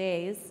couple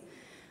days.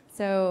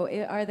 So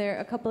are there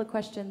a couple of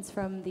questions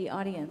from the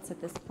audience at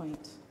this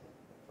point?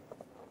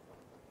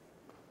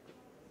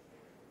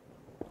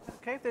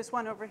 Okay, there's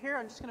one over here.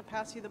 I'm just going to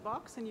pass you the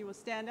box, and you will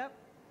stand up.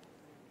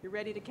 You're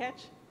ready to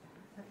catch?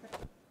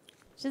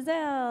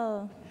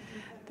 Giselle.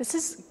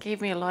 This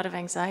gave me a lot of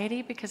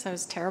anxiety because I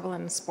was terrible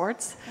in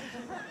sports.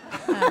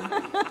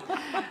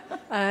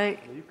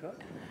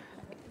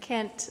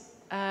 Kent,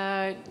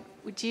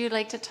 would you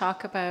like to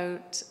talk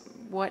about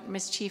what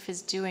Miss Chief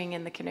is doing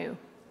in the canoe?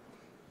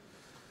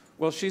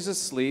 Well, she's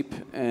asleep,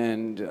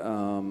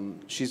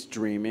 and she's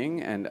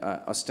dreaming, and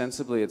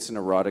ostensibly it's an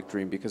erotic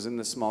dream, because in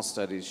the small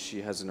studies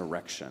she has an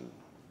erection.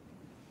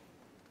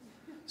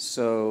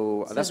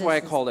 So that's why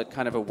I called it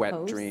kind of a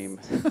wet dream.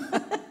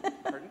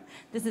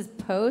 This is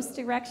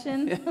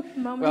post-erection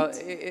moment? Well,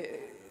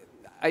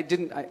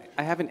 I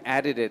haven't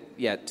added it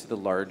yet to the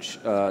large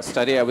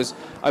study. I was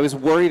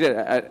worried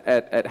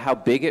at how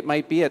big it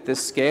might be at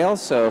this scale,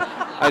 so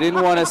I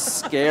didn't want to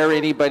scare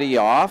anybody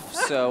off.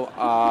 So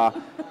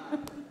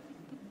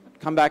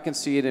come back and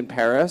see it in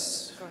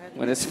Paris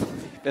when it's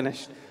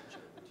finished.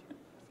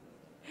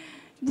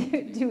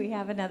 Do we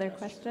have another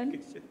question?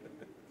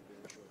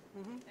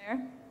 There.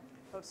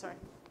 Oh, sorry.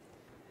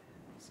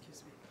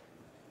 Excuse me.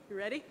 You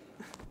ready?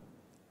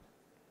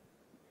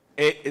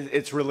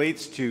 It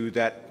relates to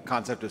that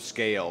concept of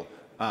scale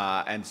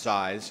and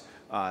size.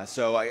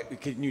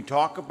 Can you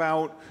talk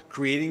about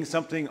creating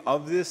something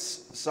of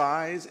this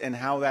size and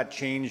how that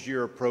changed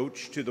your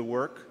approach to the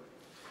work?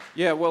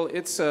 Yeah, well,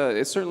 it's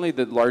certainly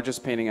the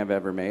largest painting I've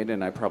ever made,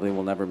 and I probably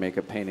will never make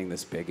a painting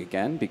this big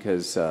again,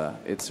 because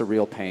it's a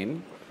real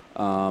pain.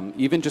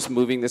 Even just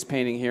moving this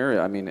painting here,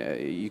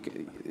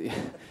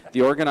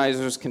 the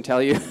organizers can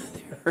tell you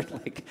there are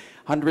like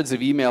hundreds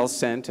of emails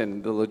sent,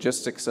 and the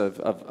logistics of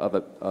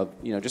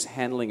just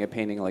handling a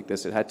painting like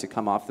this. It had to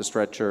come off the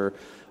stretcher,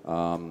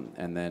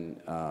 and then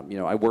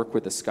I work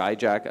with the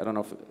skyjack. I don't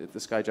know if the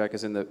skyjack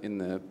is in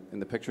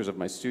the pictures of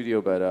my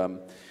studio, but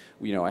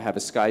I have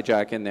a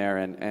skyjack in there,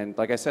 and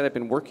like I said, I've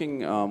been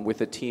working with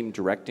a team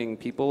directing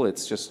people.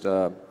 It's just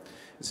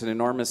it's an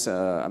enormous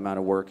amount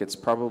of work. It's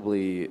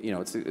probably,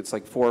 it's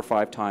like 4 or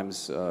 5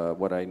 times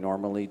what I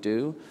normally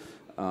do.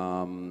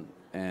 But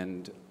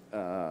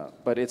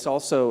it's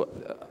also,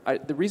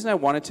 the reason I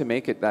wanted to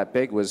make it that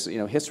big was,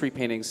 history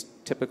paintings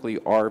typically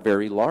are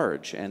very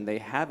large, and they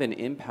have an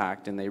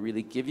impact, and they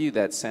really give you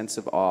that sense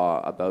of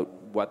awe about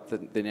what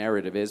the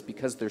narrative is,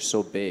 because they're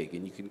so big,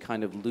 and you can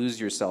kind of lose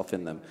yourself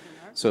in them.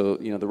 So,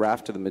 the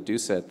raft of the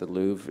Medusa at the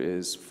Louvre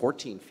is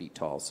 14 feet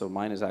tall, so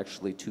mine is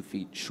actually 2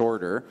 feet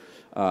shorter.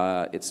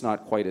 It's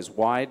not quite as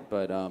wide,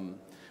 but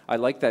I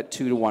like that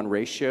 2-to-1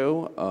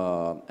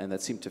 ratio, and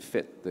that seemed to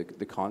fit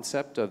the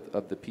concept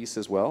of the piece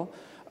as well.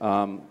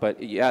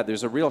 But yeah,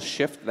 there's a real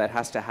shift that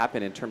has to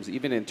happen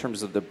even in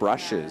terms of the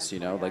brushes,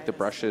 like the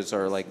brushes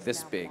are like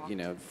this big,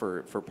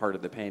 for part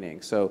of the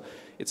painting. So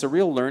it's a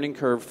real learning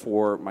curve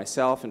for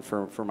myself and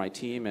for my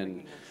team,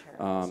 and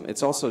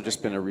it's also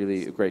just been a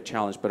really great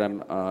challenge, but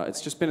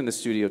it's just been in the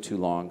studio too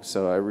long,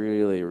 so I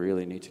really,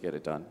 really need to get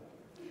it done.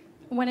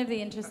 one of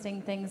the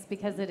interesting things,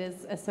 because it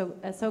is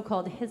a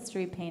so-called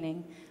history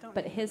painting,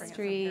 but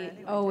history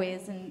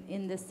always,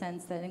 in this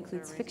sense, that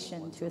includes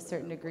fiction to a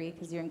certain degree,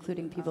 because you're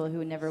including people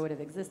who never would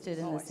have existed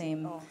in the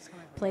same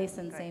place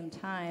and same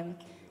time.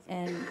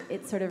 And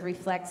it sort of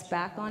reflects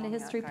back onto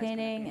history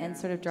painting and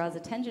sort of draws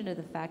attention to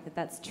the fact that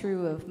that's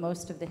true of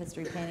most of the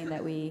history painting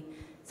that we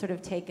sort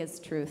of take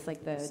as truth,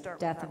 like the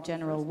death of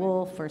General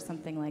Wolfe or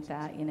something like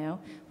that, you know,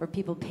 where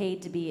people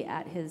paid to be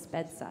at his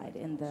bedside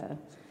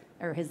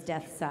or his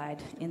death side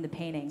in the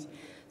painting.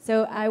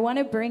 So I want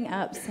to bring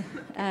up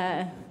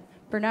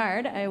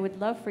Bernard. I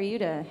would love for you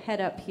to head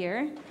up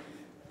here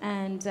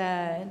and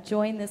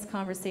join this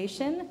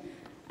conversation.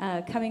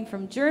 Coming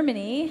from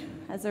Germany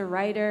as a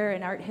writer,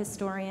 an art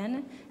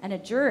historian, and a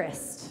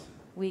jurist,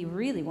 we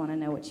really want to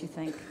know what you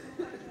think.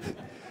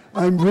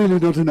 I'm really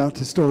not an art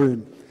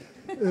historian.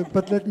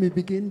 But let me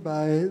begin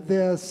by,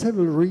 there are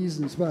several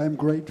reasons why I'm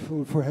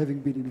grateful for having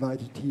been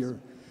invited here.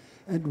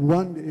 And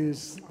one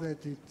is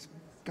that it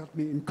got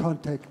me in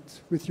contact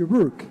with your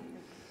work.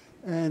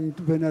 And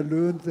when I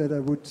learned that I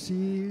would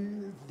see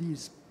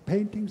these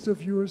paintings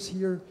of yours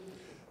here,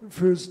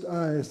 first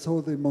I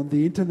saw them on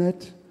the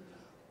internet.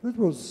 That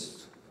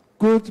was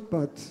good,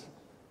 but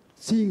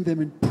seeing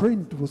them in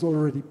print was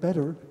already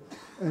better.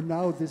 And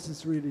now this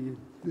is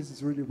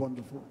really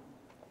wonderful.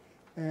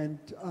 And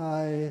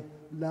I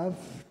love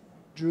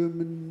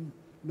German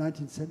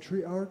 19th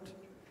century art.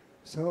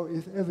 So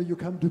if ever you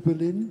come to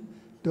Berlin,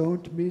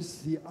 don't miss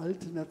the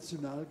Alte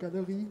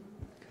Nationalgalerie,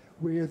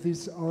 where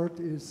this art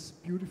is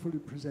beautifully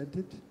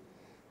presented.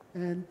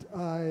 And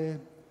I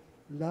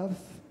love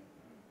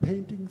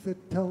paintings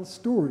that tell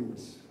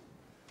stories,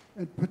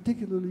 and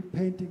particularly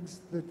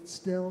paintings that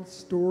tell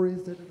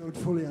stories that I don't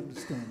fully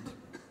understand.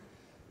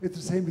 It's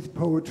the same with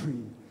poetry.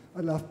 I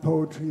love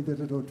poetry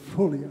that I don't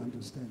fully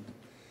understand.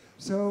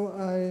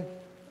 So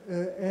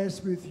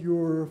as with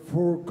your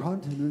 4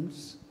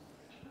 continents,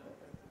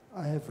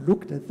 I have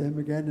looked at them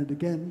again and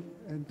again,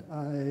 and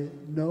I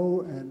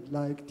know and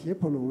like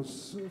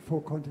Tiepolo's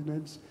 4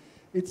 continents.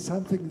 It's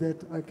something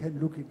that I can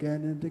look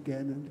again and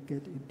again and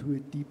get into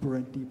it deeper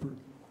and deeper.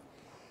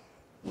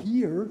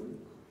 Here,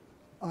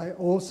 I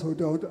also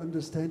don't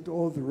understand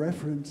all the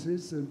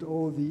references and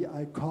all the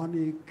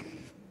iconic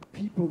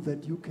people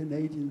that you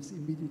Canadians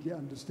immediately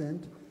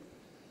understand.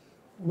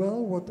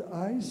 Well, what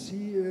I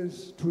see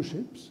is 2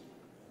 ships,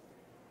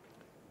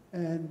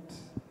 and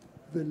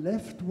the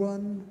left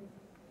one,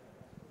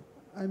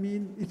 I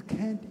mean, it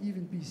can't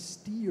even be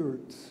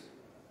steered,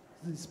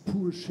 this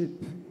poor ship.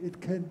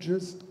 It can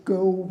just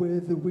go where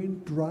the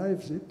wind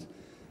drives it,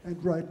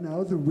 and right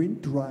now the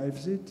wind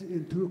drives it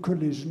into a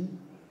collision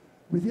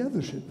with the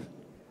other ship.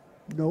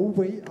 No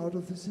way out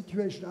of the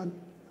situation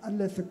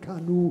unless the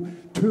canoe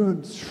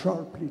turns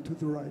sharply to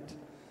the right,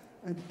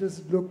 and it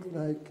doesn't look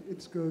like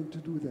it's going to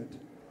do that.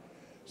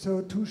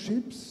 So 2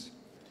 ships,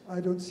 I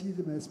don't see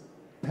them as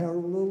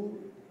parallel,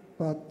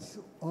 but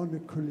on a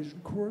collision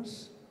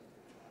course.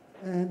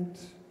 And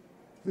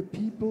the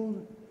people,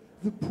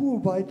 the poor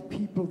white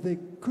people, they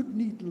could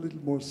need a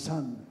little more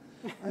sun.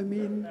 I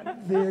mean,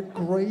 their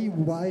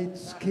gray-white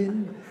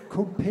skin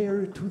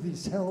compared to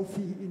these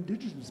healthy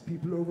indigenous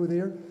people over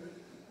there.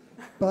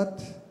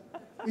 But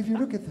if you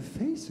look at the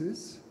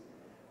faces,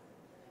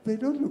 they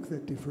don't look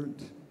that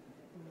different.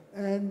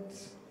 And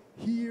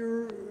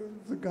here,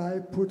 the guy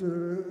put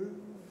a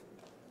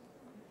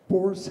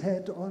boar's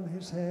head on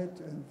his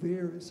head, and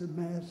there is a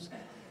mask.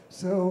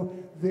 So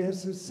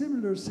there's a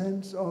similar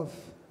sense of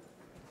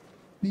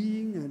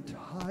being and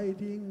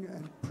hiding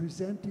and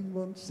presenting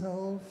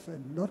oneself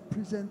and not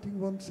presenting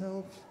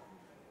oneself.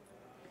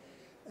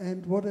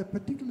 And what I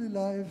particularly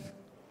like,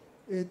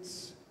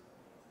 it's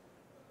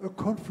a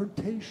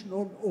confrontation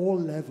on all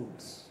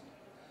levels.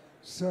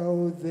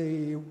 So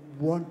they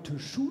want to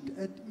shoot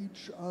at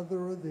each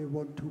other, they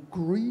want to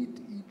greet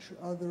each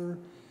other,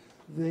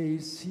 they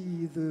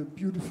see the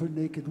beautiful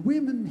naked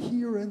women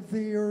here and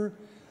there,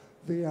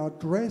 they are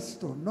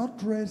dressed or not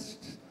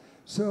dressed,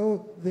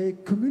 so they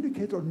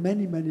communicate on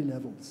many, many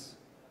levels.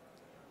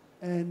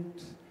 And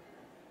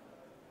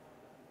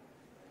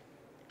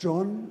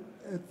John,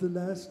 at the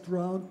last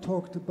round,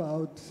 talked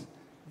about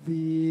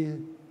the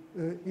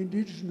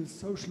indigenous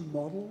social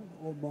model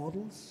or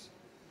models,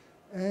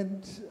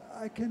 and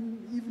I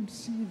can even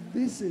see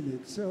this in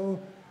it. So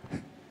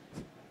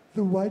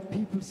the white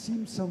people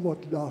seem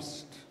somewhat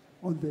lost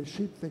on their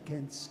ship. They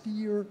can't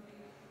steer.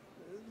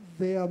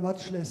 They are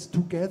much less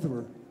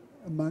together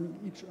among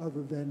each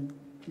other than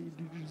the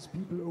indigenous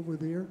people over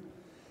there.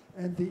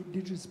 And the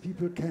indigenous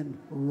people can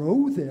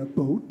row their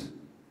boat.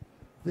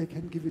 They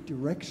can give it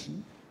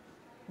direction,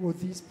 what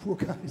these poor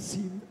guys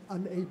seem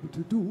unable to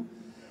do.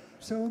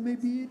 So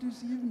maybe it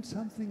is even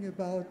something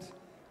about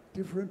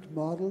different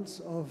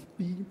models of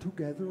being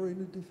together in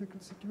a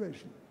difficult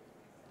situation.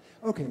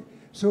 Okay,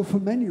 so for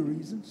many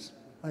reasons,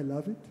 I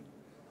love it.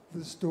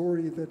 The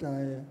story that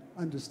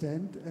I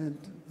understand and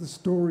the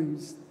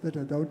stories that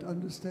I don't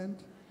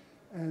understand,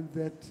 and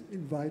that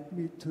invite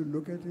me to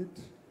look at it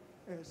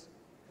as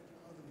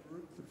other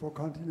work, the 4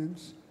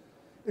 continents,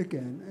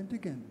 again and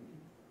again.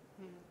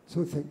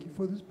 So thank you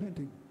for this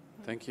painting.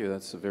 Thank you.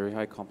 That's a very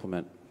high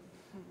compliment.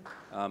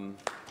 I'll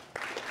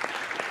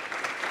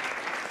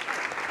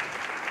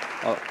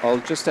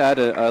just add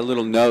a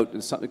little note,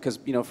 because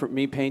for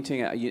me,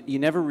 painting, you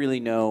never really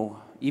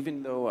know.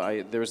 Even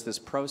though there's this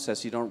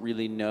process, you don't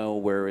really know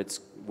where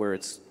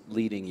it's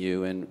leading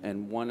you.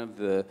 And one of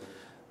the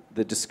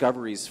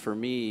discoveries for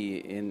me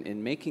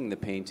in making the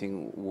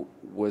painting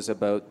was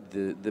about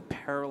the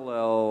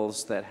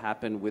parallels that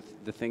happened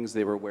with the things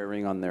they were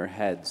wearing on their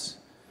heads.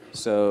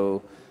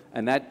 So,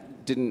 and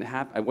that didn't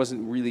happen. I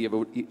wasn't really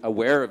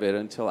aware of it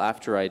until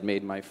after I'd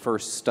made my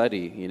first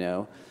study,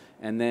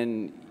 And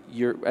then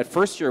at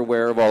first you're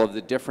aware of all of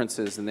the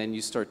differences, and then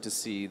you start to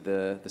see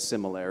the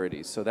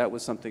similarities. So that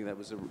was something that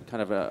was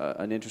kind of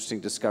an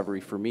interesting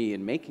discovery for me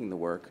in making the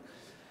work.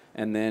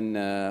 And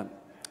then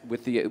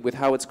with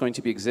how it's going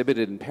to be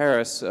exhibited in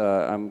Paris,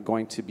 I'm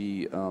going to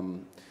be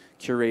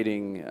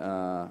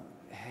curating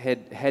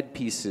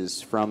headpieces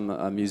from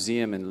a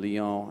museum in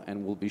Lyon,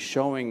 and we'll be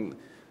showing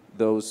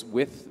those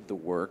with the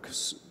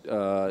works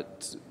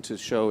to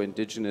show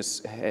indigenous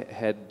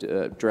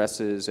head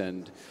dresses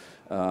and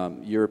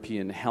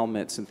European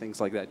helmets and things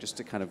like that, just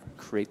to kind of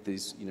create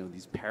these,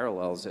 these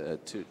parallels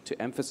to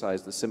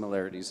emphasize the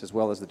similarities as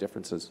well as the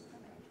differences.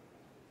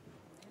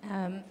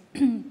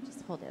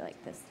 Just hold it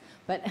like this.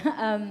 But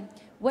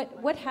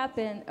what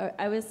happened?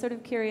 I was sort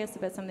of curious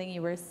about something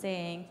you were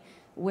saying,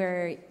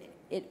 where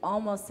it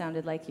almost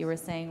sounded like you were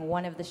saying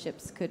one of the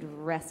ships could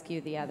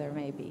rescue the other,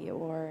 maybe,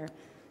 or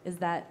is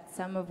that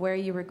some of where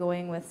you were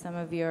going with some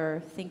of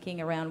your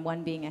thinking around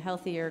one being a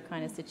healthier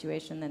kind of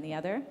situation than the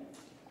other?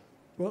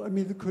 Well, I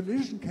mean, the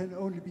collision can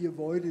only be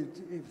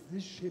avoided if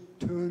this ship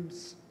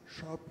turns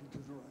sharply to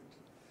the right.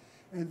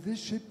 And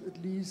this ship,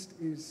 at least,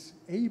 is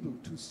able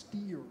to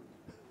steer.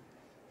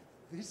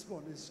 This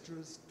one is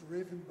just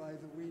driven by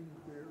the wind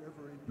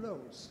wherever it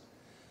blows.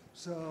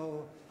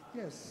 So,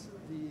 yes,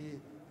 the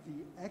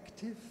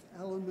active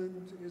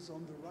element is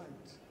on the right.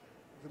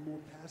 The more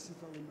passive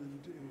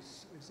element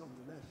is on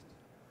the left.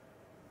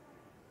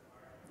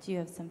 Do you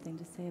have something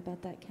to say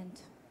about that,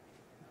 Kent?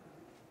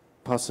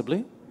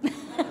 Possibly.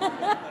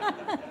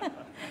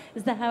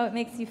 Is that how it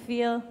makes you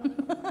feel?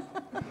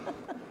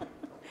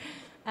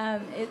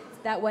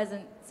 That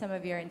wasn't some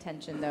of your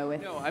intention, though.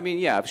 No, I mean,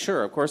 yeah,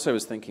 sure. Of course, I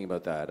was thinking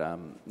about that.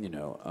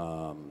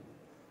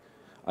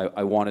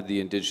 I wanted the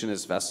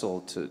indigenous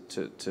vessel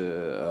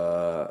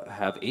to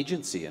have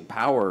agency and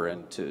power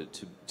and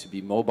to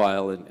be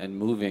mobile and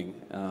moving.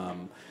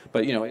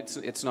 But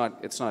it's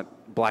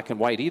not black and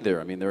white either.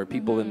 I mean, there are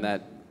people in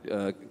that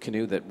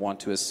canoe that want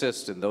to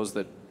assist and those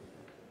that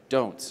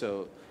don't.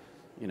 So,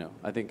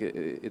 I think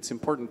it's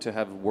important to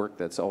have work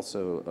that's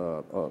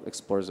also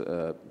explores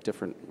a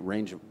different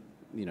range of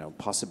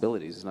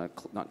possibilities,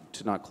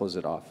 not close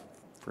it off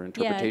for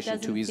interpretation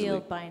too easily. Yeah, it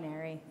doesn't feel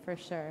binary, for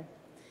sure.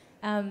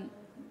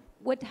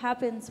 What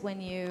happens what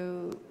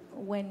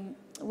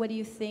do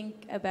you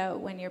think about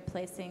when you're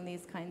placing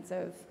these kinds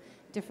of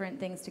different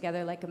things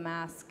together, like a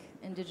mask,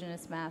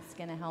 indigenous mask,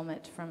 and a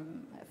helmet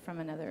from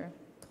another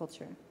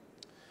culture?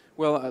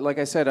 Well, like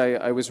I said,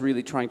 I was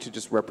really trying to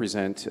just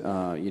represent,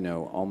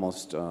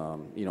 almost,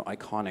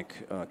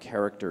 iconic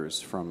characters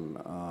from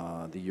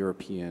the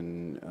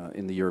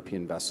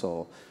European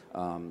vessel.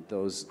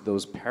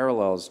 Those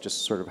parallels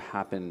just sort of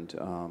happened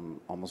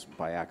almost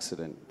by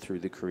accident through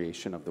the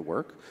creation of the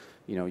work.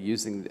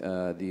 Using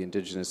the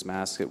indigenous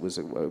mask,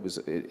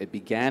 it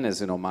began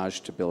as an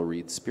homage to Bill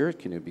Reed's Spirit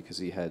Canoe, because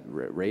he had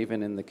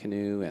Raven in the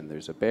canoe, and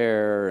there's a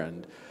bear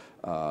and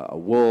a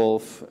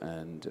wolf,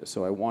 and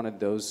so I wanted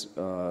those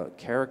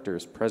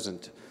characters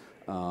present,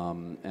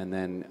 and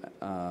then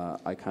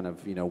I kind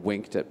of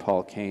winked at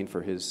Paul Kane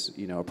for his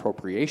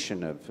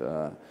appropriation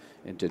of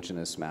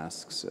indigenous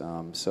masks.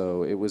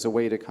 So it was a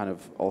way to kind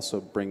of also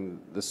bring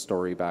the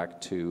story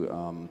back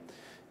to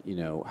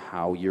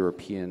how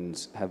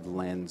Europeans have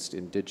lensed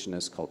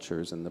indigenous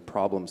cultures and the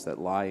problems that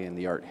lie in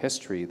the art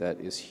history that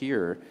is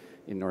here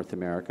in North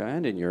America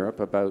and in Europe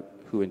about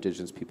who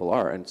indigenous people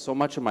are. And so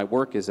much of my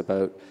work is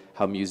about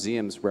how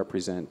museums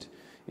represent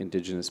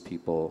indigenous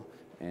people.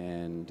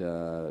 And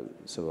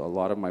so a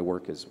lot of my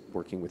work is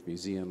working with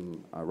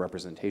museum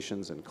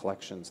representations and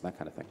collections and that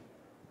kind of thing.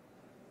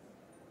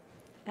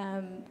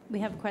 We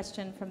have a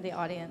question from the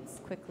audience,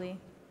 quickly.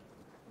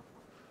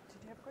 Did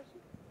you have a question?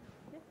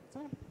 Yeah,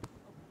 sorry.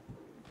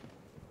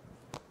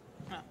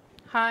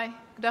 Hi,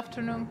 good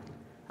afternoon,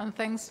 and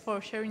thanks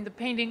for sharing the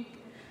painting.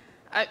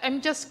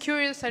 I'm just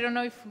curious, I don't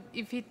know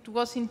if it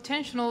was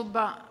intentional,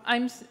 but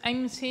I'm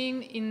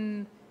seeing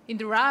in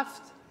the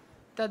raft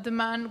that the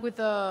man with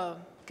a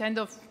kind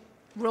of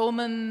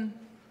Roman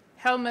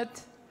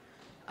helmet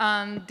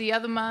and the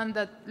other man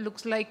that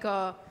looks like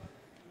a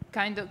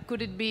kind of,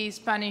 could it be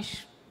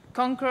Spanish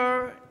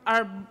conqueror,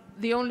 are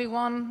the only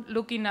one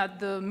looking at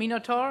the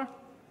Minotaur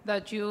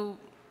that you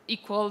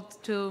equaled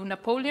to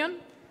Napoleon,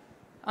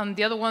 and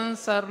the other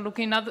ones are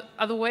looking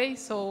other way.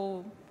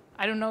 So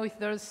I don't know if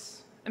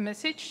there's a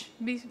message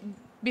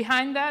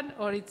behind that,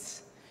 or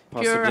it's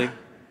possibly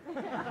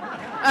pure.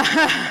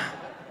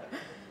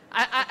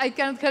 I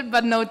can't help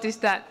but notice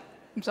that.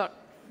 I'm sorry.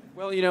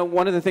 Well, you know,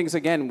 one of the things,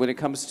 again, when it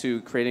comes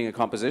to creating a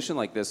composition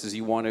like this is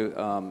you want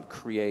to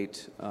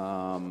create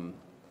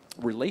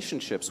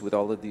relationships with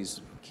all of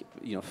these,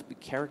 you know,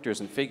 characters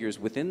and figures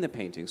within the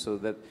painting, so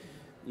that,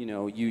 you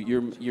know,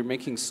 you're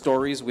making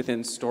stories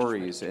within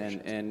stories.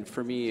 And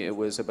for me, it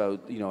was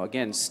about, you know,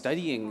 again,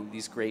 studying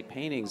these great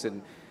paintings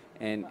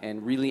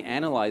and really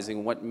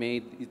analyzing what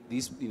made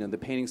these, you know, the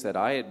paintings that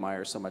I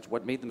admire so much,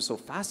 what made them so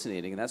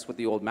fascinating. And that's what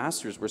the old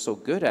masters were so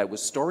good at,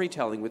 was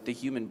storytelling with the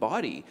human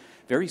body.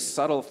 Very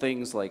subtle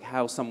things like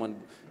how someone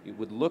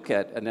would look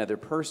at another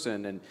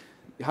person and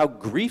how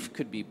grief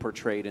could be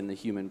portrayed in the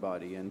human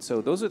body. And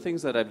so those are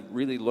things that I've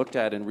really looked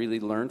at and really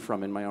learned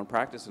from in my own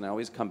practice, and I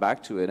always come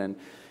back to it. And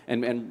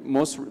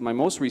my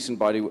most recent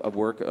body of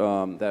work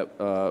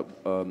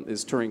that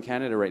is touring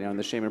Canada right now in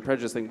the Shame and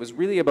Prejudice thing was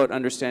really about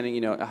understanding,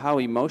 you know, how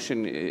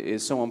emotion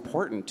is so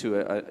important to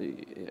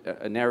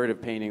a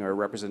narrative painting or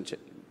a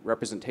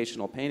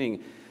representational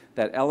painting.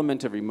 That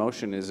element of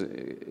emotion is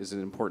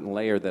an important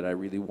layer that I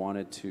really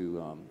wanted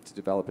to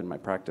develop in my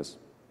practice.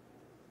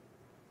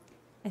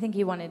 I think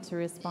you wanted to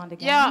respond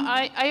again.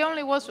 Yeah, I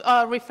only was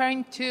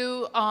referring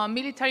to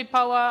military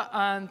power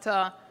and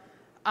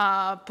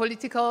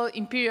political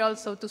imperial,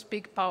 so to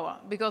speak, power,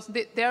 because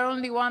they're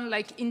only one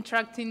like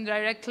interacting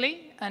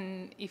directly,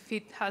 and if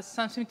it has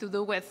something to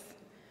do with,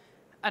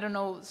 I don't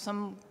know,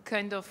 some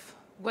kind of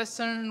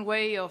Western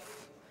way of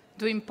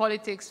doing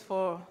politics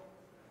for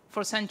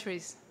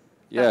centuries.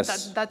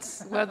 Yes.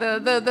 That's where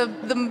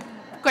the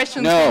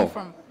questions came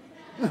from.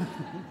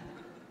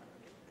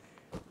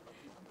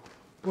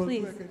 Well,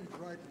 Please. do I get it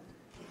right?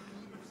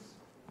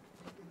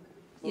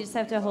 You just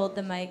have to hold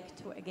the mic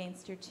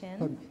against your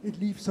chin. It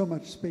leaves so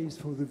much space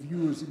for the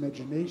viewer's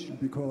imagination,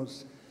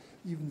 because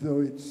even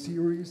though it's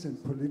serious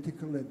and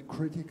political and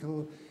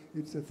critical,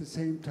 it's at the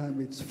same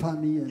time it's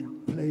funny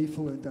and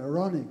playful and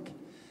ironic.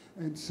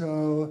 And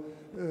so,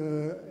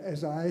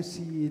 as I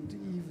see it,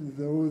 even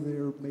though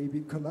there may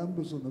be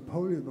Columbus or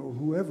Napoleon or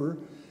whoever,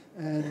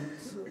 and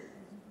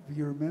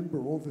we remember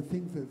all the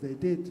things that they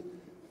did,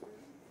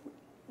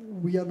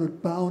 we are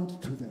not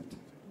bound to that.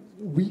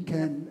 We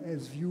can,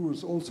 as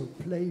viewers, also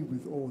play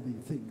with all the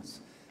things,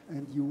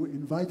 and you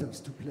invite us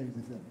to play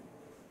with them.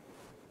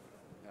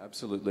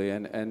 Absolutely,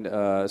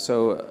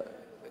 So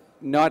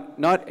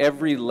not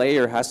every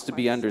layer has to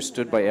be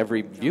understood by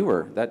every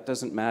viewer. That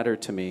doesn't matter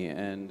to me.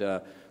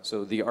 And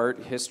so the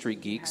art history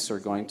geeks are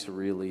going to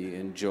really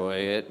enjoy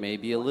it,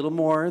 maybe a little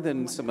more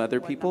than some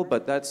other people,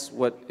 but that's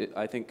what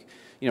I think,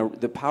 you know,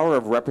 the power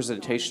of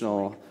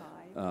representational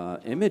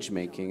image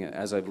making,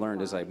 as I've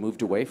learned as I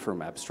moved away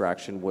from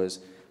abstraction, was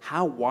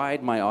how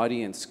wide my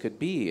audience could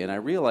be. And I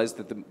realized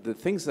that the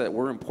things that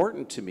were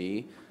important to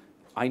me,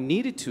 I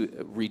needed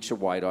to reach a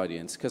wide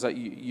audience, because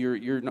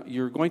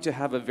you're going to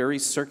have a very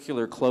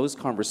circular, closed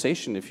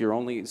conversation if you're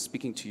only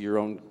speaking to your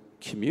own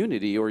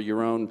community or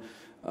your own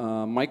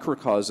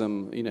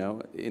microcosm, you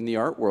know, in the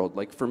art world.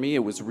 Like for me,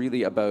 it was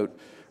really about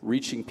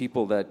reaching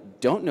people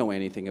that don't know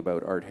anything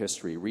about art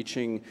history,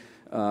 reaching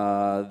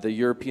the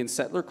European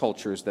settler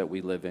cultures that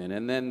we live in,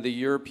 and then the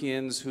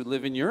Europeans who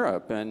live in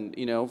Europe, and,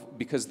 you know,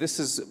 because this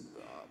is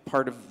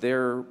part of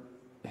their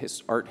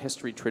art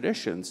history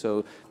tradition,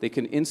 so they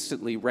can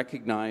instantly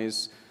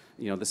recognize,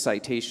 you know, the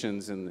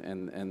citations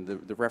and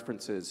the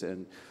references.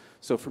 And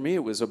so for me,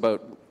 it was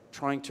about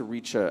trying to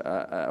reach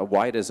a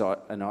wide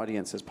an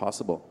audience as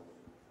possible.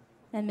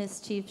 And Miss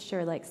Chief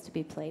sure likes to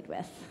be played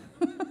with.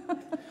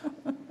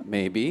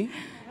 Maybe.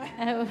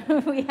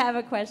 We have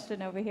a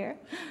question over here.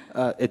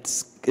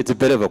 It's a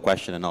bit of a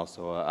question and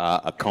also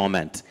a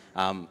comment.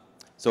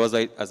 So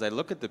as I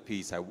look at the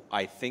piece,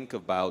 I think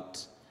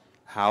about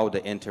how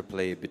the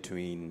interplay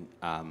between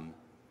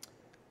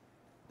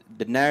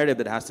the narrative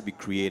that has to be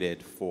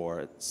created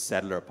for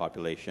settler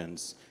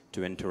populations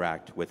to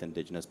interact with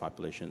indigenous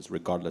populations,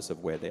 regardless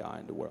of where they are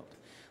in the world.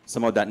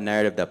 Some of that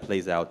narrative that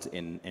plays out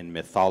in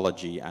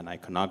mythology and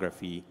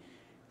iconography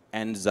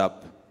ends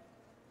up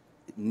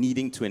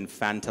needing to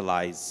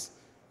infantilize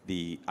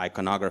the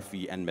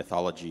iconography and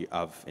mythology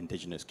of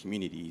indigenous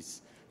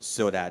communities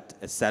so that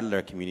a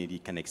settler community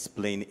can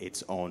explain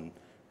its own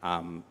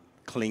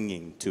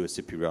clinging to a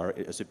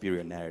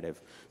superior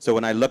narrative. So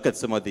when I look at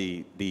some of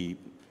the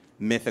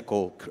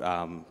mythical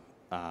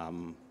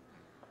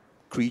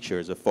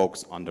creatures or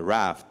folks on the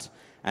raft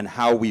and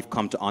how we've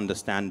come to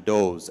understand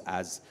those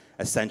as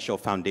essential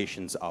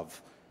foundations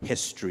of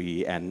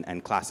history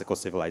and classical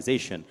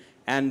civilization,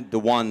 and the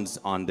ones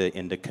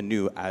in the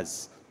canoe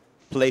as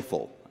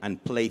playful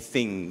and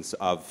playthings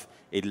of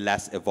a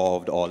less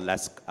evolved or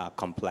less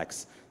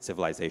complex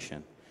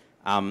civilization.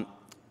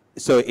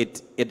 So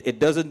it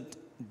doesn't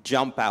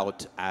jump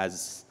out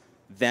as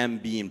them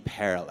being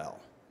parallel.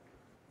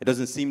 It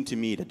doesn't seem to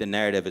me that the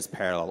narrative is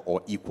parallel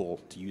or equal,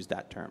 to use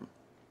that term.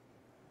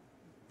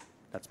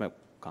 That's my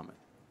comment.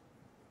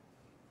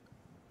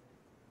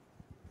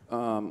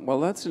 Well,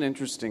 that's an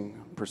interesting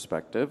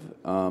perspective.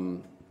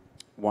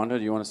 Wanda,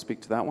 do you want to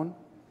speak to that one?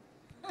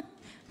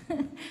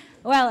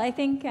 Well, I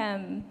think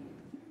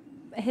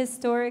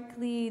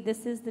historically,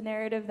 this is the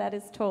narrative that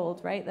is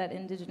told, right? That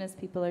indigenous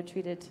people are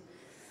treated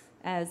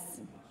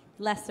as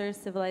lesser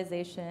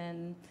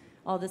civilization,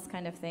 all this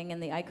kind of thing.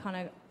 And the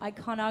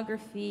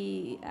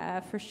iconography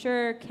for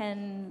sure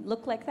can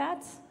look like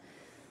that.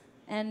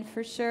 And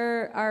for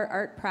sure, our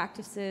art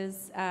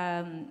practices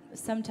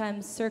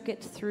sometimes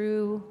circuit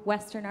through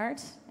Western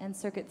art and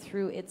circuit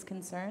through its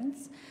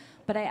concerns.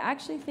 But I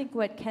actually think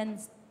what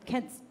Ken's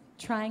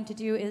trying to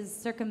do is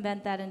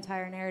circumvent that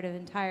entire narrative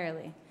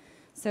entirely.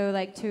 So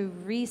like to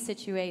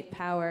resituate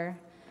power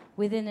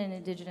within an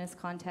indigenous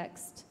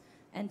context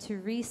and to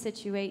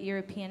resituate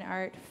European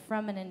art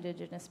from an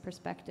indigenous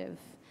perspective,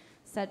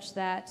 such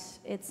that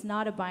it's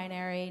not a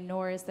binary,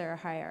 nor is there a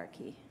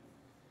hierarchy.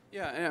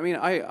 Yeah, I mean,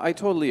 I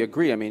totally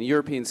agree. I mean,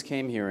 Europeans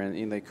came here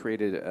and they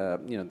created,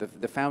 you know,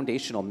 the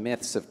foundational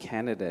myths of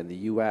Canada and the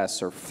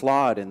U.S. are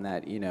flawed in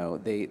that, you know,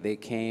 they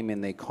came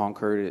and they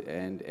conquered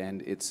and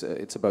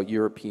it's about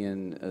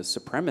European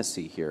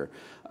supremacy here.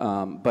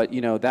 But,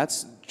 you know,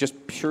 that's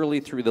just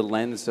purely through the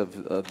lens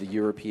of the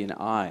European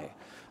eye.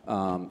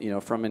 You know,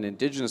 from an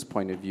indigenous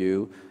point of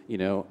view, you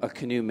know, a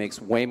canoe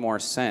makes way more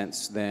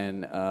sense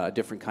than a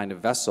different kind of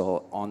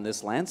vessel on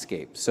this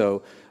landscape.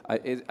 So,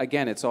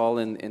 again, it's all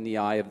in the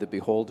eye of the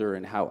beholder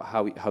and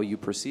how you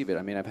perceive it.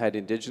 I mean, I've had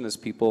indigenous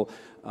people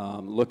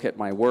look at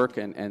my work,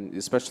 and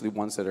especially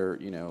ones that are,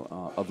 you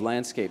know, of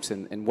landscapes,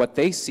 and what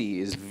they see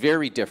is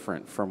very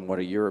different from what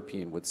a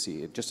European would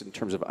see, just in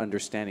terms of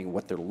understanding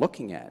what they're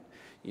looking at.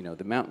 You know,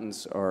 the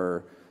mountains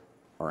are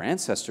our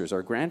ancestors,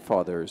 our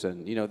grandfathers,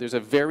 and you know, there's a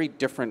very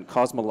different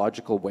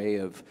cosmological way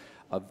of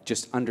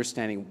just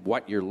understanding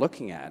what you're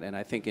looking at. And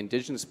I think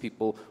indigenous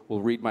people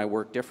will read my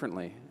work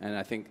differently. And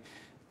I think,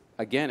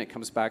 again, it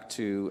comes back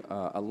to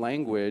a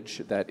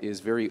language that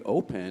is very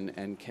open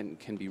and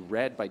can be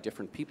read by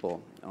different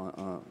people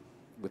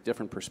with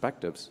different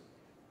perspectives.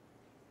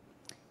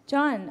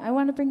 John, I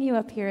want to bring you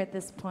up here at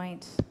this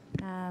point.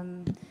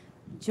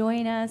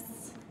 Join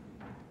us.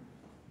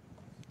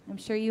 I'm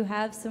sure you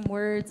have some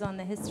words on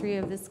the history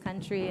of this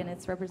country and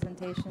its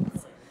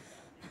representations.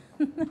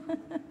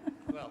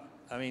 Well,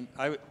 I mean,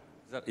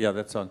 yeah,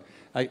 that's on.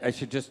 I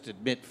should just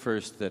admit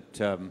first that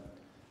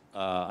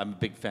I'm a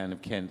big fan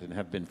of Kent and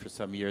have been for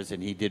some years,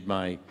 and he did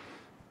my,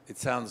 it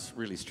sounds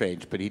really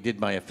strange, but he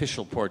did my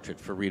official portrait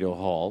for Rideau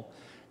Hall.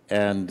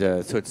 And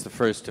so it's the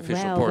first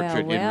official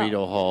portrait in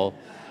Rideau Hall.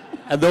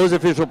 And those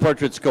official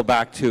portraits go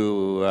back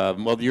to,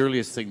 well, the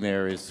earliest thing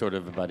there is sort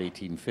of about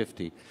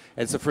 1850.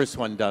 And it's the first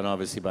one done,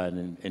 obviously, by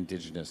an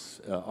indigenous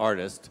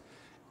artist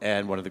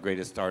and one of the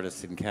greatest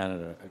artists in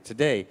Canada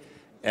today.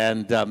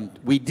 And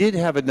we did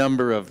have a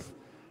number of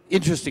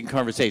interesting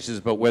conversations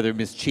about whether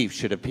Miss Chief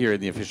should appear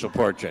in the official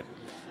portrait.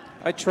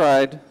 I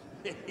tried.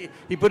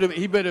 He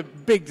made a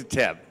big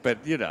attempt,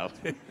 but, you know,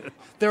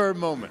 there are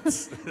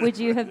moments. Would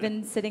you have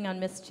been sitting on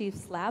Miss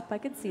Chief's lap? I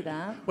could see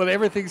that. Well,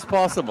 everything's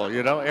possible,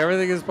 you know?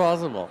 Everything is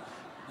possible.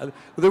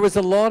 There was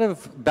a lot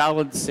of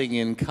balancing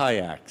in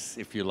kayaks,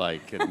 if you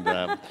like, and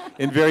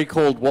in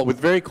with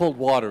very cold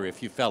water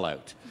if you fell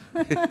out,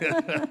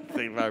 if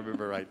I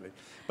remember rightly.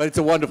 But it's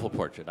a wonderful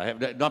portrait. I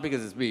have, not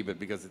because it's me, but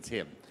because it's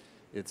him.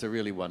 It's a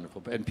really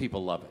wonderful, and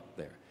people love it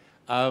there.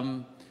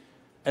 And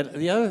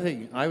the other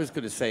thing I was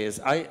going to say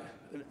is I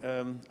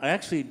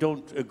actually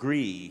don't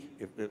agree,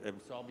 so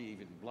I'll be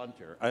even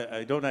blunter,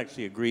 I don't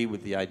actually agree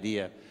with the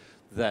idea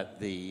that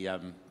the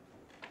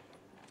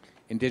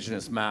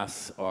indigenous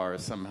masks are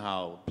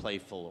somehow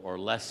playful or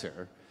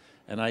lesser.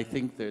 And I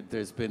think that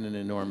there's been an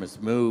enormous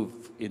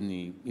move in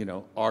the, you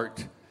know,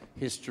 art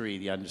history,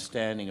 the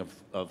understanding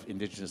of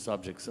indigenous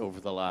objects over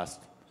the last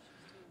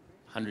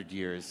 100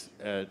 years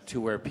to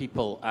where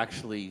people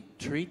actually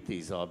treat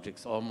these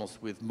objects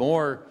almost with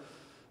more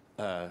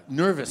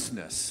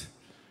nervousness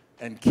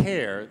and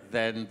care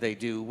than they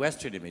do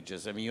Western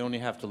images. I mean, you only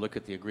have to look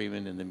at the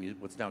agreement in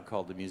what's now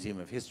called the Museum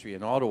of History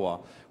in Ottawa,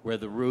 where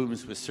the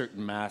rooms with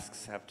certain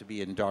masks have to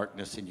be in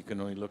darkness and you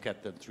can only look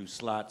at them through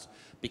slats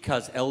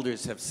because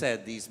elders have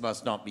said these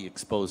must not be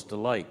exposed to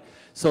light.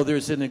 So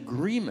there's an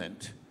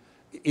agreement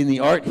in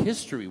the art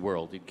history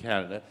world in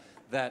Canada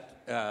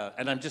that,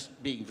 and I'm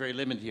just being very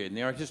limited here, in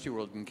the art history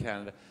world in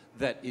Canada,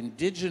 that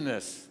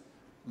Indigenous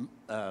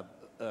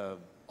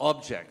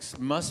objects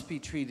must be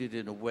treated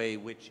in a way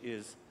which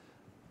is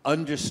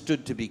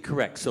understood to be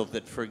correct. So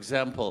that, for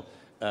example,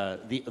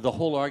 the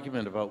whole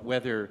argument about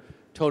whether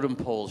totem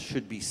poles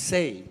should be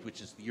saved,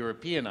 which is the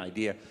European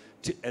idea,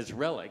 as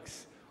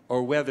relics,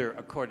 or whether,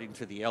 according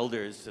to the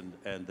elders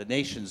and the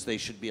nations, they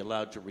should be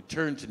allowed to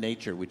return to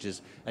nature, which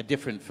is a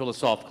different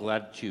philosophical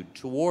attitude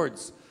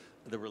towards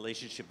the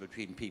relationship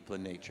between people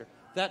and nature.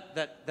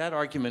 That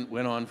argument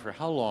went on for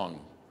how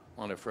long?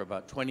 For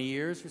about 20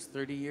 years or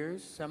 30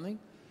 years, something?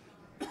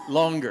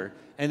 Longer.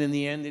 And in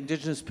the end,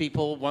 Indigenous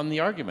people won the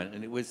argument,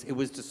 and it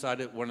was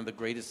decided one of the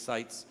greatest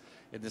sites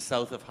in the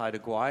south of Haida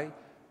Gwaii.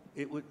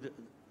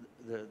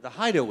 The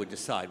Haida would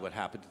decide what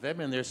happened to them,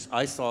 and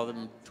I saw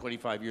them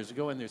 25 years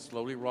ago, and they're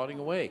slowly rotting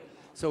away.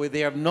 So they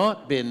have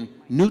not been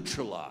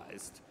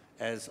neutralized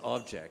as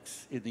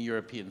objects in the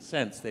European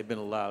sense. They've been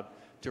allowed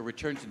to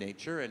return to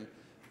nature, and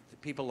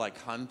people like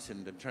Hunt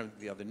and in terms of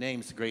the other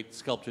names, the great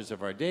sculptors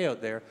of our day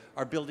out there,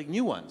 are building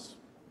new ones,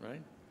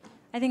 right?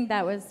 I think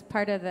that was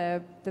part of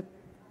the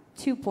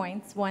 2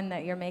 points. One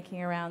that you're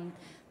making around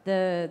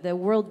the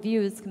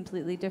worldview is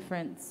completely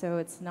different. So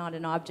it's not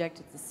an object,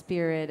 it's a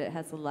spirit, it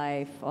has a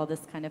life, all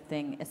this kind of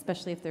thing,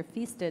 especially if they're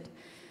feasted.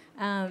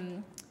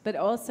 But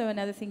also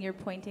another thing you're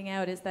pointing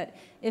out is that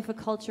if a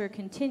culture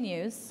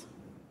continues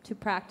to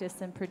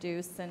practice and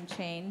produce and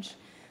change,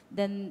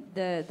 then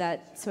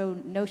that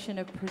notion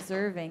of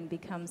preserving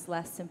becomes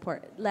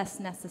less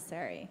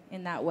necessary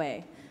in that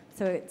way.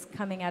 So it's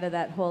coming out of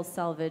that whole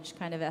salvage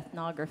kind of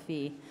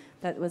ethnography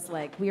that was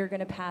like, we are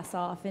going to pass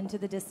off into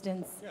the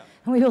distance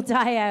and we will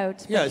die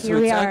out. Yeah, but so here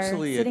it's we are,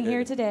 actually sitting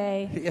here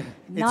today, yeah,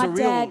 not it's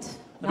a real, dead,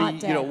 I not mean,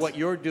 dead. you know, what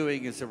you're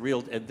doing is a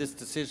real, and this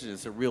decision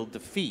is a real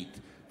defeat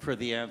for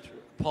the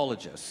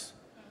anthropologists,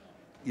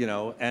 you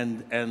know,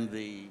 and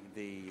the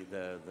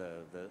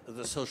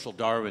social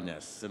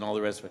Darwinists and all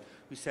the rest of it,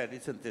 who said,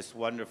 isn't this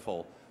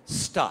wonderful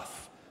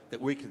stuff that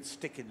we can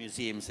stick in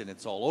museums and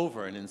it's all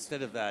over, and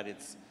instead of that,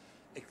 it's,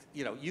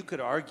 you know, you could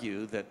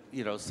argue that,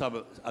 you know,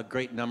 a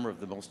great number of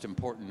the most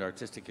important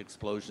artistic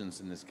explosions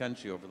in this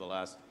country over the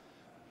last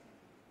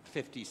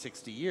 50,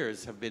 60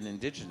 years have been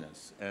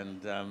indigenous,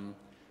 and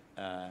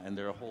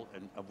there are a whole,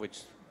 and of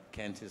which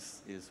Kent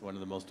is one of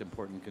the most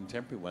important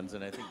contemporary ones,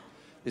 and I think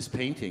this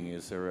painting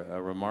is a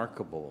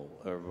remarkable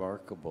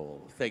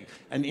thing.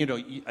 And you know,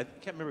 I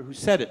can't remember who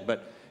said it,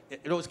 but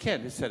it was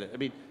Kent who said it. I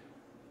mean,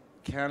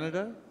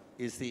 Canada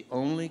is the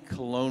only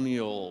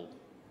colonial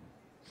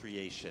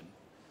creation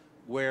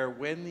where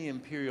when the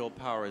imperial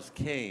powers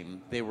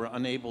came, they were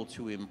unable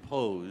to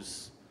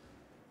impose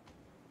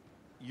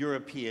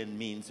European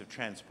means of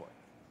transport.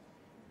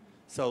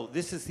 So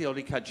this is the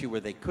only country where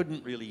they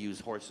couldn't really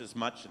use horses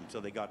much until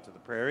they got to the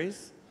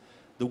prairies.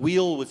 The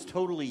wheel was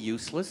totally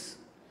useless.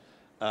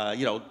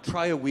 You know,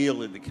 try a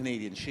wheel in the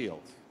Canadian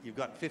Shield. You've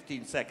got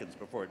 15 seconds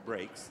before it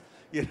breaks,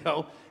 you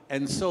know.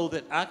 And so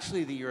that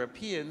actually the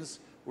Europeans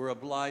were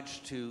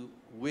obliged to,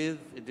 with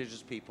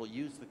indigenous people,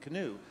 use the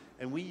canoe.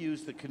 And we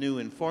used the canoe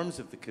in forms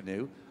of the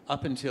canoe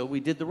up until we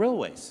did the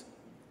railways.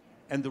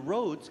 And the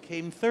roads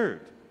came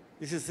third.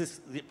 This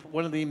is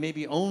one of the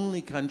maybe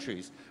only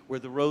countries where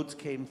the roads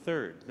came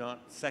third,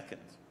 not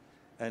second.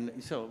 And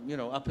so, you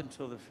know, up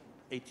until the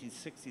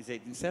 1860s,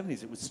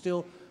 1870s, it was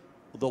still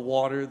the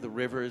water, the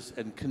rivers,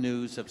 and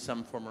canoes of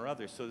some form or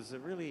other. So there's a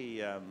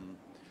really,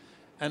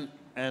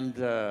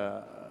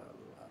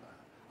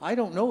 I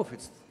don't know if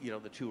it's, you know,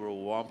 the two or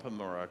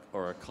wampum or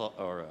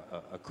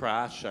a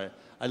crash.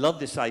 I love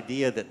this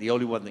idea that the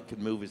only one that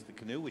can move is the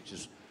canoe, which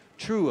is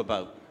true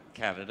about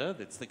Canada.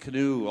 It's the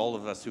canoe. All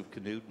of us who've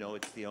canoed know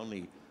it's the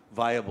only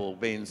viable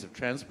means of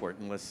transport,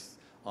 unless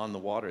on the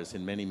waters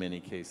in many,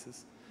 many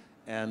cases.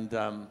 And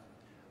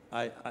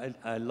I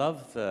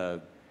love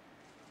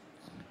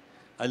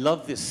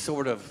this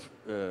sort of.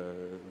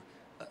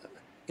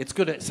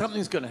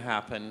 Something's going to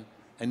happen,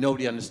 and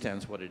nobody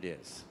understands what it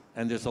is.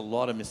 And there's a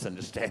lot of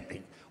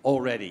misunderstanding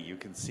already. You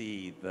can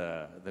see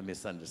the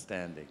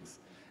misunderstandings.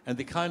 And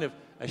the kind of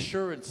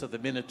assurance of the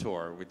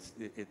Minotaur, which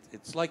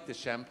it's like the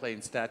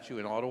Champlain statue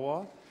in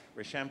Ottawa,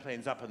 where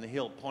Champlain's up on the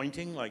hill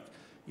pointing, like,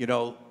 you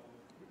know,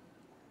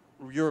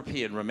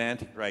 European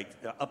romantic, right,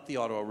 up the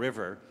Ottawa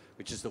River,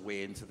 which is the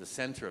way into the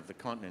center of the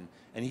continent.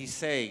 And he's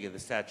saying in the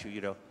statue, you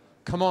know,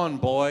 come on,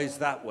 boys,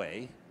 that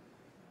way.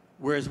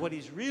 Whereas what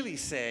he's really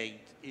saying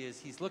is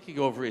he's looking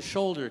over his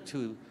shoulder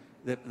to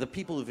the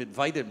people who've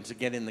invited him to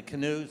get in the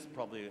canoes,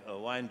 probably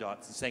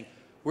Wyandots, and saying,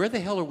 where the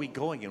hell are we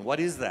going and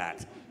what is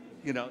that?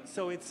 You know,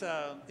 so it's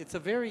a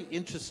very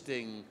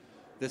interesting,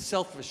 the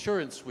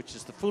self-assurance, which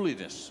is the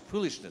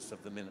foolishness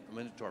of the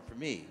Minotaur for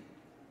me.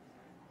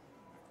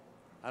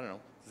 I don't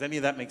know. Does any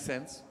of that make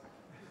sense?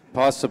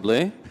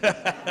 Possibly.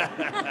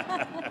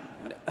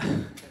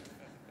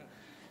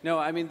 No,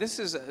 I mean,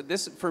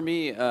 this for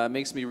me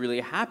makes me really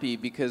happy,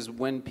 because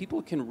when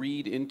people can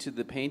read into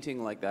the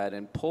painting like that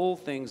and pull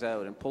things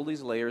out and pull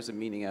these layers of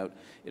meaning out,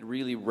 it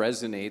really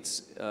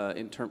resonates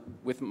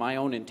with my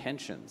own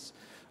intentions.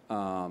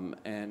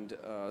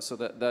 So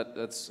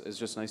that's it's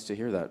just nice to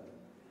hear that.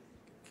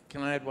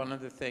 Can I add one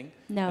other thing?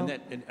 No.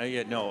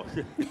 Yeah, no.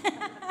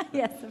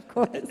 Yes, of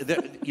course.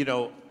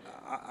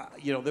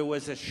 You know, there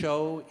was a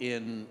show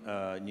in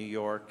New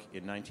York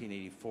in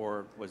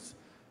 1984.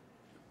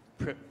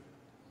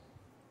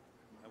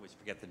 I always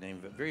forget the name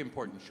of it. Very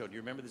important show. Do you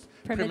remember this?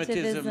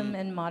 Primitivism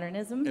and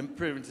Modernism.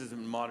 Primitivism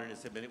and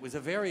Modernism. And it was a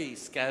very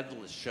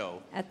scandalous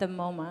show. At the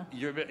MoMA.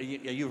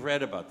 You've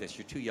read about this.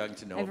 You're too young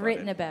to know about it. I've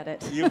written about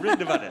it. You've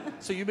written about it.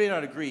 So you may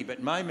not agree,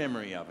 but my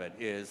memory of it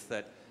is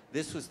that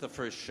this was the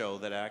first show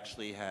that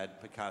actually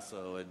had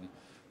Picasso and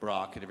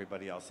Braque and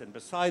everybody else. And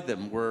beside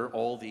them were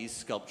all these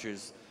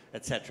sculptures,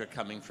 etc.,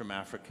 coming from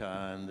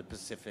Africa and the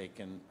Pacific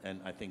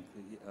and I think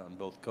on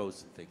both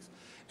coasts and things.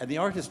 And the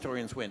art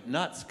historians went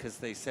nuts because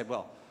they said,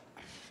 well,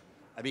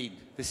 I mean,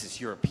 this is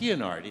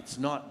European art. It's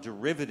not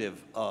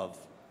derivative of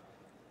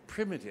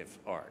primitive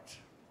art,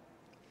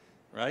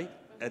 right?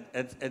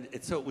 And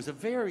so it was a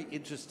very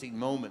interesting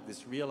moment,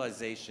 this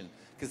realization,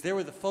 because there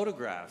were the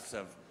photographs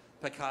of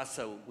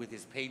Picasso with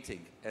his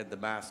painting and the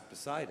mask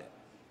beside it,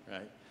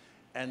 right?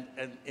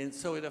 And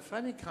so in a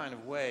funny kind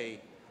of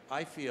way,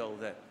 I feel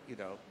that, you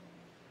know,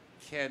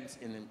 Kent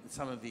in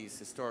some of these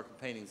historical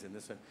paintings in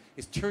this one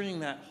is turning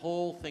that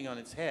whole thing on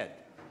its head.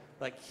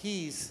 Like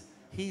he's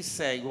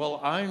saying,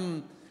 well,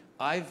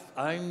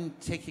 I'm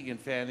taking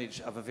advantage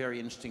of a very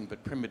interesting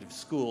but primitive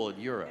school in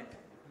Europe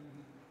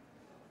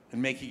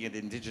and making it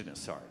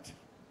indigenous art.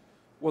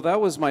 Well, that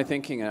was my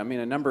thinking. I mean,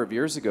 a number of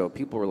years ago,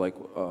 people were like,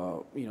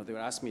 you know, they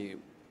would ask me,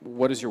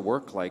 what is your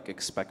work like,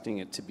 expecting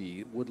it to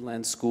be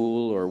woodland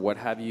school or what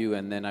have you,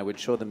 and then I would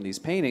show them these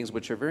paintings,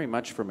 which are very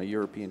much from a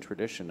European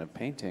tradition of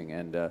painting.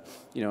 And,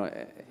 you know,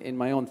 in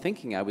my own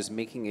thinking, I was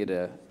making it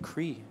a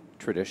Cree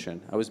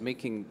tradition. I was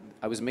making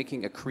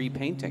a Cree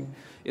painting.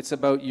 It's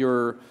about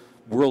your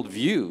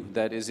worldview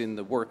that is in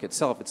the work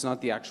itself. It's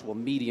not the actual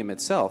medium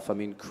itself. I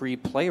mean, Cree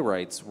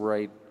playwrights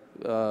write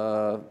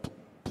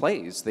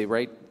plays. They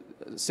write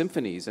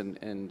symphonies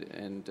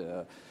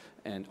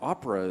and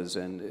operas,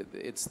 and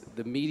it's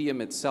the medium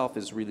itself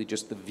is really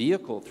just the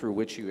vehicle through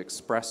which you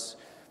express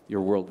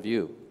your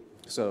worldview.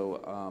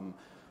 So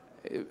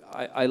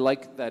I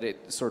like that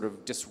it sort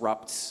of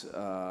disrupts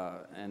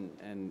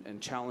and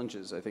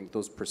challenges, I think,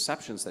 those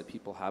perceptions that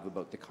people have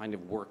about the kind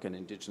of work an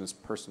Indigenous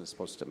person is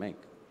supposed to make.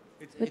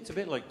 It's a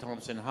bit like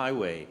Thompson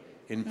Highway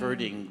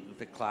inverting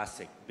the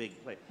classic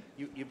big play.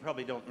 You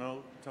probably don't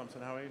know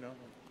Thompson Highway, no?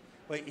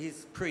 Well,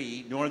 he's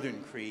Cree,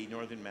 Northern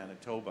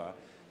Manitoba,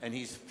 and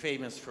he's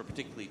famous for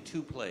particularly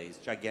two plays,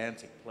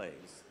 gigantic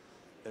plays.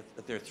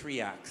 There are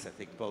 3 acts, I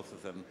think, both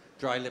of them.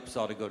 Dry Lips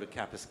Ought to Go to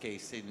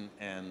Kapuskasing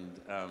and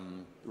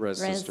Res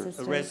Sisters.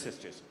 Res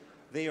Sisters.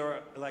 They are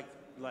like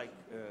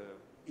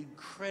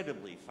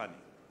incredibly funny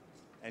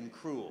and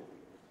cruel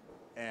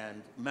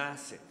and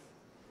massive.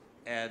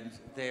 And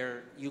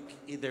they're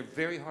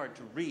very hard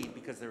to read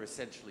because they're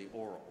essentially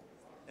oral.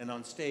 And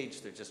on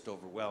stage, they're just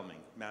overwhelming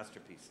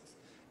masterpieces.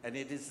 And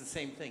it is the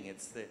same thing.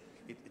 It's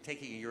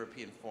taking a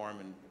European form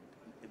and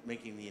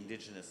making the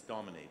Indigenous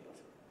dominate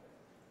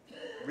it.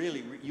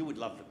 Really, you would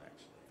love them,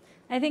 actually.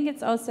 I think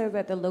it's also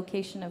about the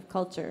location of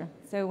culture.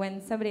 So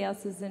when somebody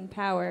else is in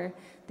power,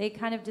 they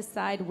kind of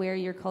decide where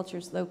your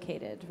culture's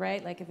located,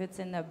 right? Like if it's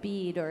in a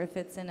bead or if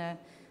it's in a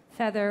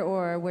feather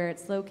or where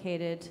it's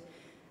located.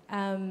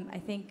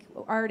 I think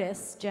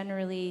artists,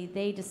 generally,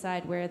 they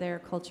decide where their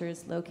culture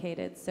is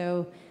located.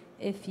 So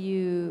if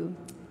you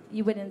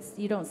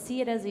don't see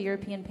it as a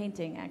European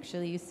painting,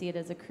 actually, you see it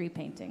as a Cree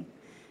painting,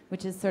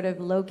 which is sort of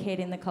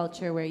locating the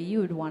culture where you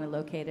would want to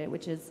locate it,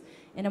 which is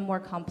in a more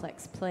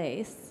complex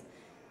place,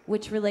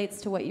 which relates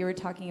to what you were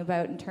talking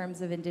about in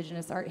terms of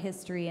Indigenous art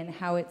history and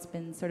how it's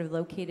been sort of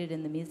located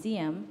in the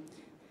museum.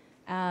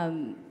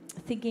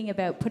 Thinking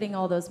about putting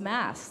all those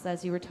masks,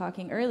 as you were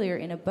talking earlier,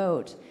 in a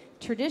boat,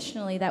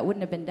 traditionally that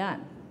wouldn't have been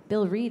done.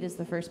 Bill Reed is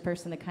the first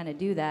person to kind of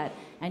do that,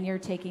 and you're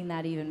taking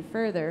that even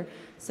further.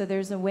 So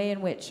there's a way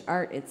in which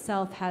art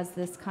itself has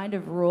this kind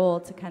of role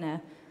to kind of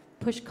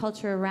push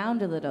culture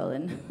around a little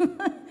and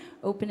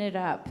open it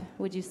up.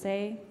 Would you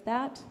say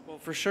that? Well,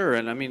 for sure.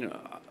 And I mean,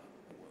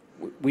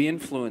 we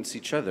influence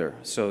each other.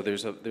 So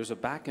there's a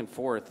back and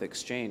forth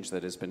exchange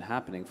that has been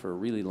happening for a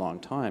really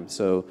long time.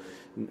 So,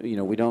 you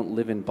know, we don't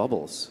live in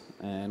bubbles,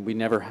 and we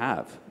never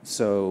have.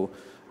 So,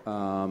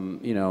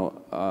 you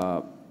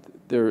know,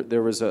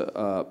 there was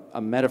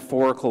a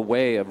metaphorical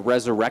way of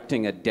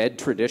resurrecting a dead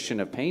tradition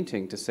of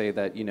painting to say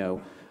that, you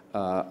know,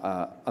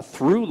 a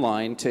through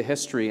line to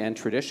history and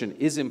tradition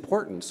is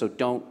important, so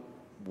don't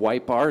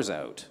wipe ours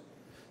out.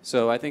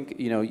 So I think,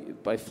 you know,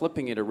 by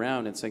flipping it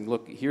around and saying,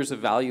 look, here's a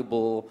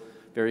valuable,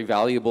 very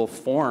valuable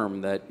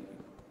form that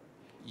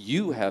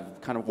you have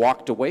kind of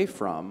walked away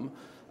from.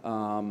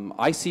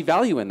 I see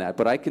value in that,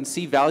 but I can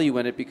see value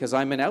in it because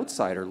I'm an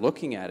outsider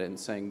looking at it and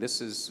saying,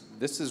 this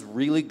is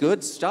really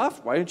good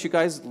stuff. Why aren't you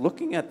guys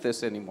looking at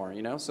this anymore?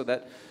 You know, so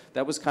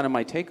that was kind of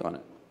my take on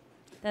it.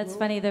 That's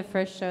funny. The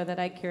first show that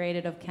I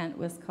curated of Kent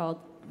was called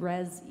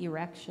Res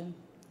Erection.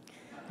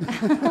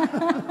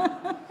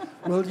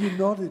 Well, you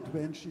nodded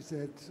when she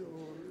said,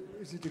 oh,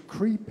 is it a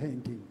Cree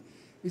painting?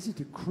 Is it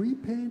a Cree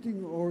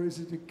painting or is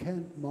it a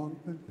Kent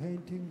Monkman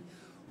painting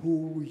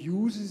who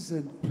uses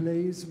and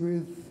plays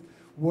with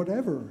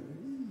whatever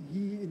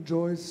he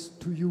enjoys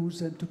to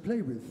use and to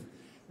play with?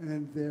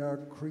 And there are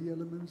Cree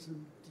elements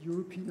and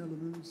European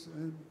elements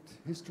and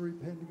history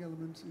painting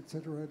elements,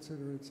 etc.,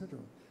 etc., etc.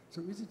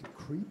 So is it a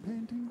Cree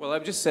painting? Well,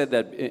 I've just said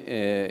that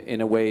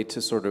in a way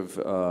to sort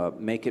of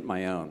make it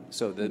my own.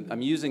 So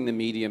I'm using the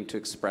medium to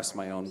express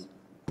my own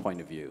point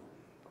of view.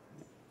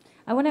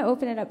 I want to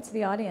open it up to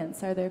the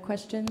audience. Are there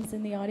questions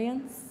in the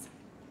audience?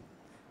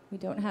 We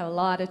don't have a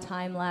lot of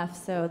time left,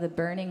 so the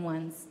burning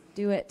ones,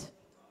 do it.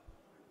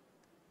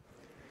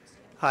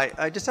 Hi,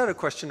 I just had a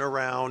question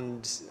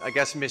around, I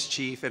guess,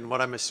 mischief and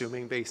what I'm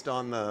assuming based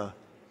on the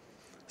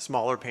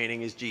smaller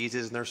painting is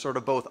Jesus, and they're sort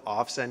of both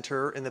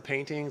off-center in the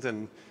paintings,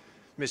 and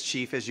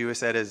mischief, as you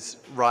said, is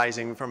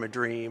rising from a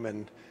dream,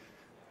 and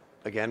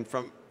again,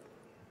 from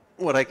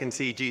what I can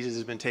see, Jesus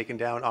has been taken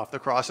down off the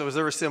cross. So is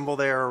there a symbol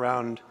there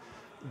around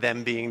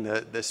them being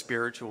the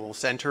spiritual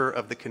center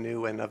of the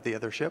canoe and of the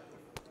other ship?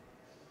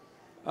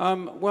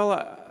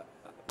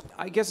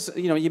 I guess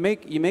you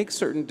make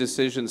certain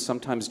decisions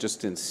sometimes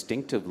just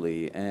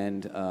instinctively,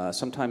 and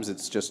sometimes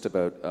it's just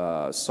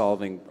about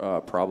solving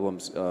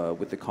problems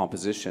with the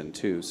composition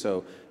too.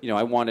 So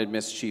I wanted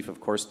Miss Chief, of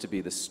course, to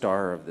be the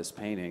star of this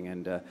painting,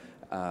 and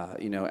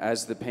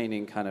as the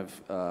painting kind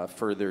of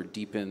further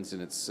deepens in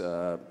its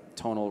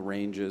tonal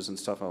ranges and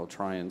stuff, I'll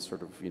try and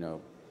sort of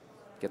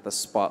get the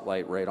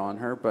spotlight right on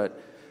her,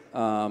 but.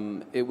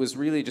 It was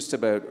really just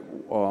about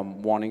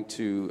wanting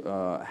to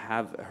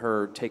have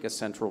her take a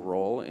central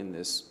role in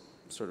this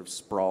sort of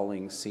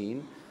sprawling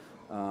scene.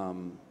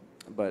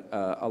 But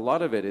a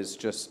lot of it is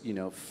just,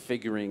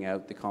 figuring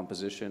out the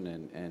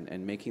composition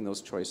and making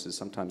those choices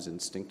sometimes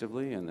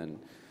instinctively and then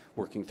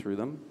working through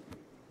them.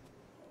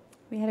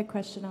 We had a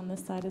question on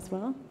this side as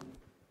well.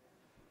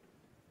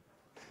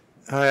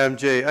 Hi, I'm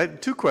Jay. I have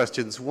two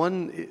questions.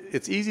 One,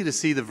 it's easy to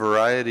see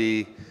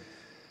the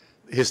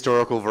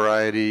historical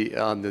variety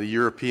on the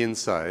European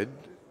side.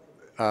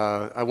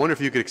 I wonder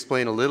if you could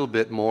explain a little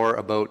bit more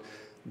about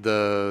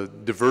the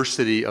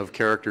diversity of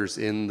characters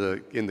in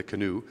the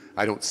canoe.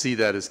 I don't see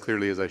that as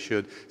clearly as I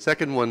should.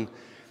 Second one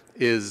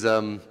is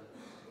I'm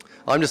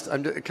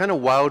kind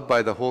of wowed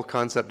by the whole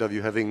concept of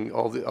you having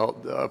all the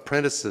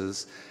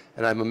apprentices,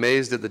 and I'm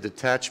amazed at the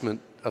detachment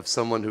of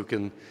someone who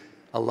can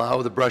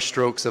allow the brush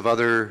strokes of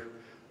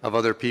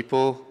other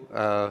people.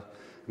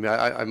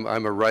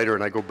 I'm a writer,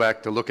 and I go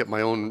back to look at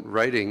my own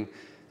writing,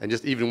 and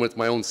just even with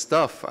my own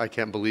stuff, I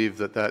can't believe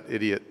that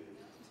idiot,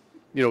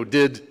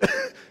 did,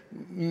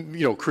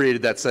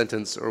 created that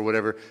sentence or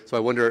whatever. So I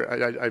wonder,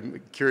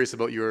 I'm curious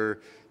about your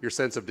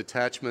sense of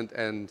detachment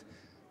and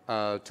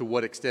to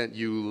what extent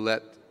you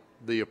let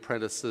the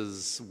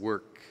apprentices'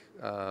 work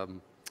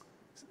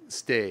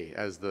stay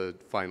as the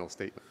final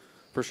statement.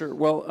 For sure.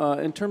 Well,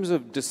 in terms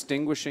of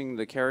distinguishing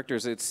the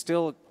characters, it's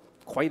still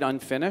quite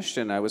unfinished,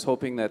 and I was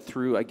hoping that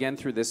through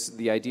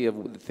the idea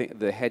of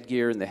the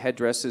headgear and the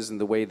headdresses and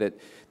the way that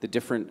the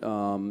different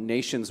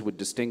nations would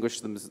distinguish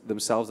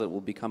themselves, that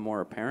will become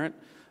more apparent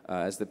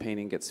as the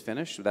painting gets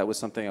finished. That was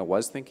something I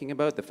was thinking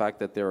about, the fact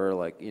that there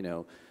are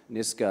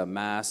Niska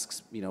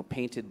masks,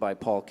 painted by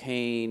Paul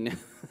Kane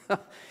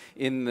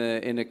in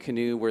a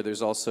canoe where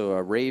there's also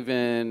a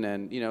raven,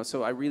 and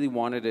so I really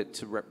wanted it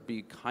to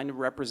be kind of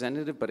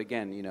representative, but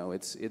again,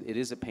 it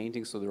is a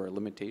painting, so there are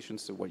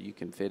limitations to what you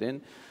can fit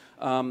in.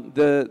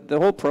 The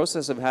whole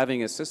process of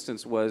having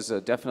assistants was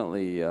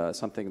definitely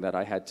something that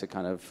I had to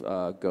kind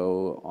of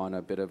go on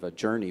a bit of a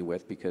journey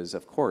with, because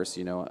of course,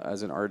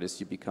 as an artist,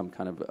 you become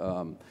kind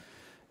of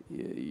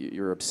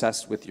you're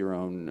obsessed with your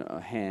own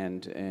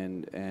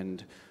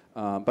hand,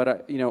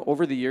 but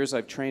over the years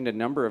I've trained a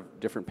number of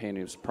different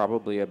painters,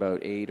 probably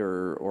about 8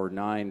 or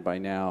 9 by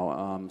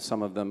now.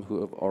 Some of them who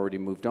have already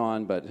moved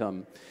on, but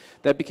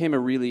that became a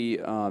really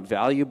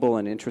valuable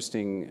and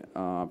interesting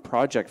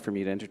project for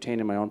me to entertain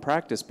in my own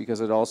practice, because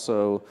it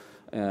also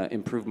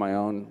improved my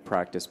own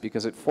practice,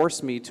 because it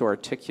forced me to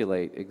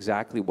articulate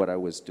exactly what I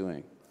was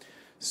doing.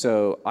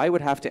 So I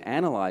would have to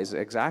analyze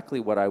exactly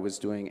what I was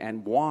doing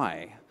and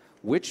why.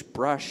 Which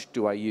brush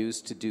do I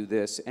use to do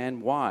this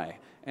and why?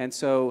 And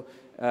so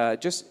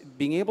just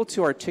being able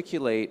to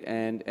articulate,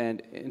 and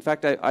in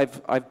fact,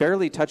 I've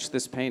barely touched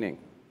this painting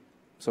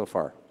so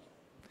far.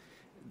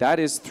 That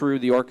is through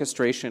the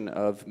orchestration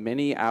of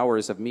many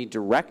hours of me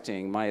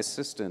directing my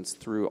assistants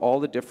through all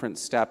the different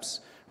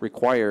steps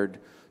required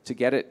to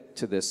get it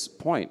to this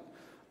point.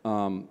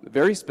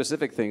 Very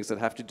specific things that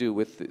have to do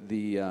with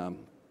the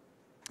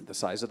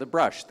size of the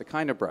brush, the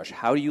kind of brush,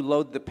 how you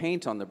load the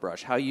paint on the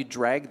brush, how you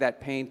drag that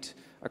paint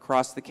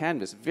across the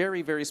canvas.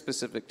 Very, very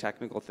specific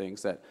technical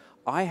things that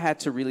I had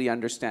to really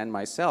understand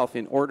myself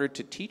in order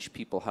to teach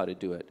people how to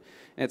do it.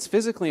 And it's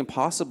physically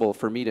impossible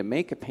for me to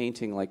make a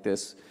painting like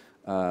this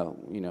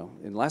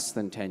in less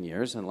than 10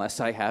 years, unless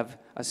I have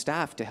a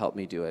staff to help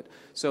me do it.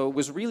 So it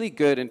was really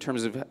good in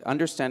terms of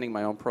understanding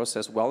my own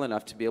process well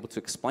enough to be able to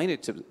explain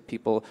it to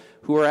people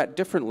who are at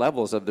different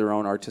levels of their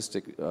own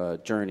artistic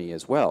journey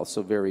as well.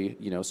 So very,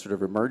 sort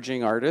of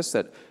emerging artists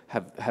that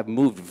have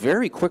moved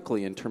very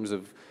quickly in terms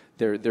of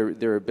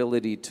their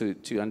ability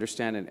to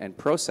understand and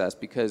process,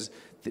 because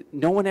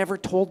no one ever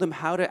told them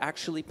how to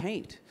actually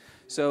paint.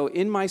 So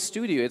in my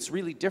studio, it's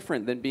really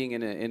different than being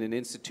in an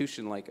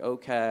institution like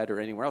OCAD or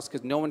anywhere else,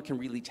 because no one can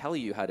really tell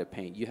you how to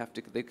paint.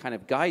 They kind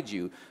of guide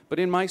you. But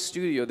in my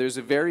studio, there's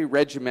a very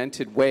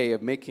regimented way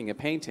of making a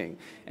painting,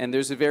 and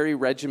there's a very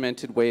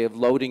regimented way of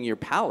loading your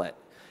palette.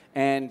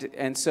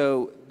 And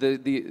so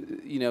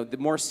the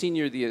more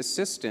senior the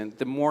assistant,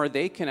 the more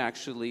they can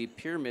actually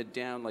pyramid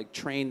down, like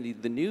train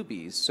the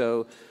newbies.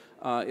 So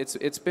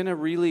it's been a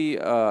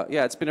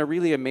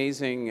really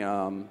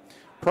amazing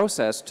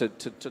process to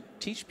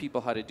teach people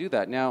how to do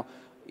that. Now,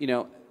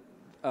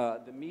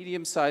 the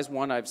medium-sized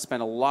one, I've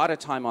spent a lot of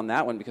time on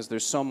that one, because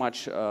there's so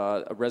much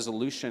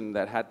resolution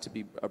that had to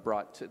be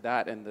brought to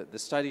that, and the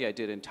study I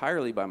did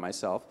entirely by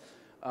myself.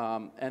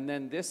 And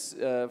then this,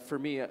 for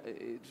me,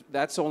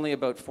 that's only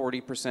about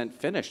 40%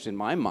 finished in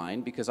my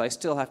mind, because I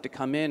still have to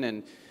come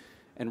in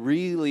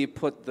really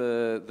put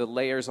the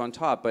layers on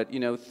top. But,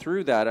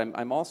 through that,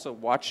 I'm also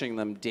watching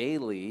them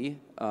daily.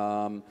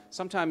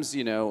 Sometimes,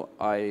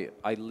 I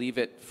leave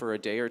it for a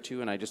day or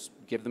two and I just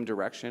give them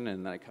direction,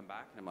 and then I come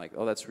back and I'm like,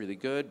 oh, that's really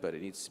good, but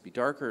it needs to be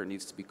darker, it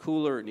needs to be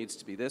cooler, it needs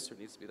to be this, or it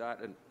needs to be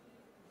that. And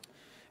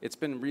it's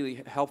been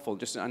really helpful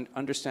just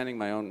understanding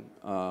my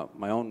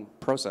own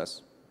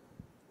process.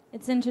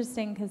 It's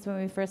interesting because when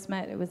we first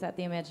met, it was at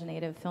the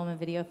Imaginative Film and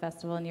Video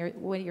Festival, and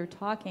when you're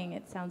talking,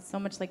 it sounds so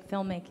much like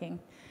filmmaking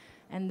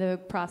and the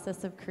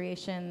process of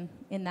creation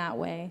in that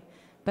way.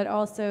 But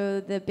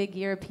also the big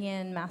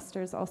European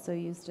masters also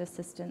used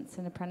assistants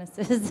and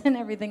apprentices and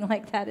everything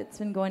like that. It's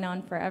been going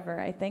on forever,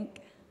 I think.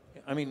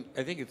 I mean,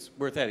 I think it's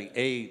worth adding,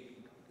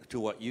 to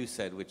what you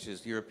said, which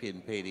is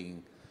European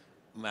painting,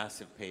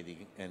 massive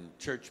painting, and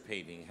church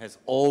painting has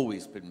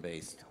always been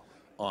based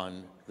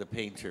on the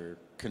painter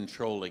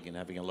controlling and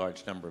having a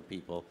large number of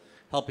people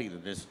helping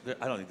them.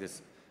 I don't think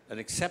there's an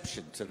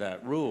exception to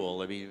that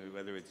rule. I mean,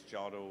 whether it's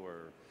Giotto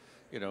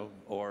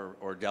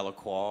or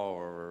Delacroix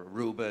or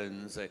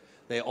Rubens,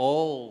 they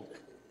all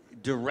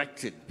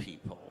directed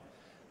people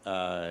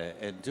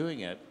and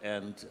doing it.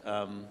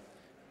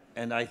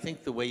 And I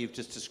think the way you've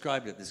just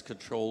described it, this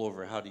control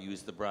over how to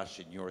use the brush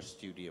in your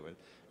studio,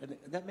 and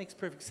that makes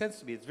perfect sense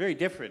to me. It's very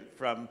different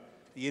from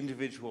the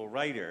individual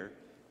writer,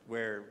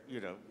 where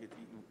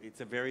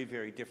it's a very,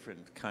 very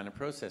different kind of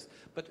process.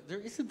 But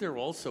isn't there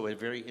also a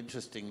very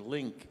interesting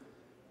link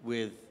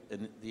with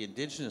the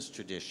indigenous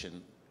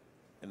tradition?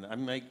 And I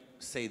might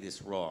say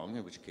this wrong,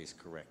 in which case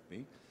correct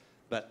me,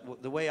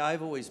 but the way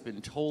I've always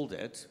been told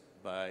it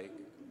by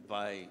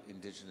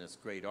indigenous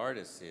great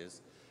artists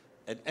is,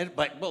 and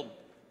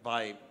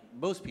by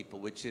most people,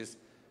 which is,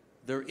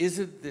 there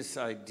isn't this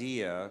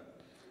idea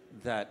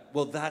that,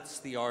 well, that's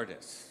the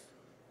artist,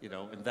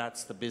 and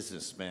that's the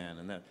businessman,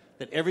 and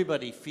that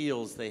everybody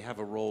feels they have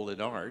a role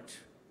in art,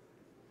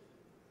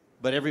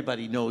 but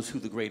everybody knows who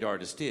the great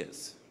artist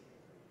is.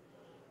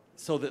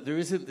 So that there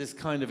isn't this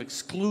kind of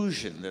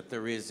exclusion that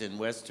there is in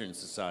Western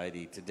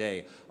society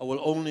today. Oh, well,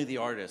 only the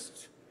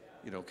artist,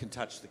 can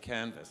touch the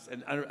canvas.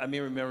 And I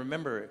mean,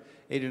 remember,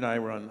 Ada and I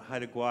were on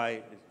Haida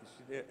Gwaii,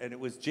 and it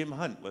was Jim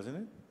Hunt, wasn't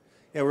it?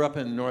 Yeah, we're up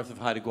in the north of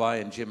Haida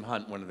Gwaii, and Jim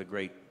Hunt, one of the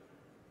great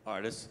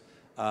artists,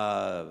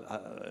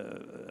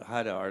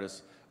 Haida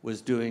artists,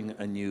 was doing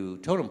a new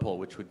totem pole,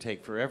 which would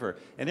take forever.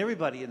 And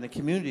everybody in the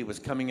community was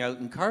coming out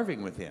and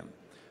carving with him.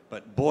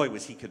 But boy,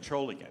 was he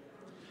controlling it.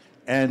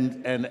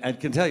 And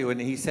can tell you,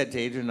 and he said to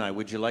Adrian and I,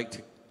 would you like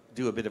to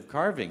do a bit of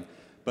carving?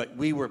 But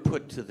we were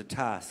put to the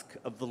task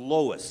of the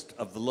lowest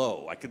of the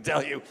low, I can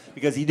tell you,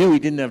 because he knew he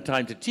didn't have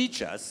time to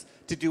teach us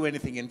to do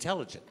anything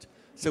intelligent.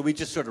 So we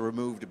just sort of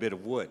removed a bit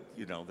of wood,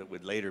 that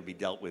would later be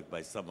dealt with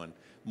by someone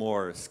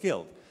more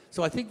skilled.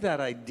 So I think that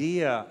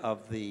idea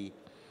of the,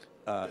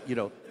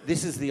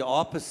 this is the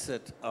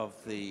opposite of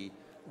the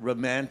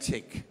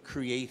romantic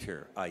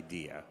creator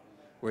idea,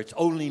 where it's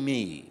only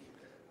me.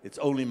 It's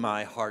only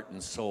my heart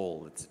and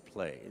soul that's at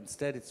play.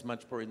 Instead, it's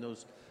much more in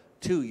those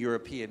two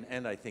European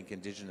and, I think,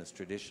 indigenous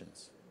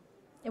traditions.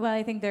 Well,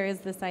 I think there is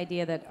this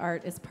idea that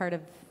art is part of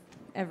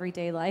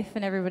everyday life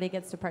and everybody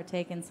gets to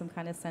partake in some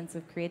kind of sense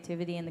of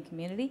creativity in the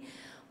community.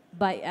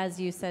 But as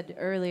you said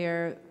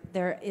earlier,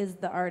 there is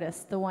the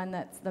artist, the one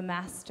that's the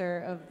master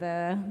of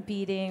the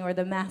beading, or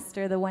the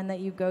master, the one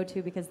that you go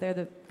to because they're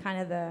the kind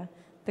of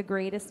the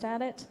greatest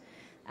at it.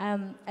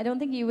 I don't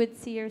think you would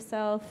see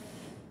yourself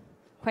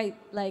quite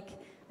like,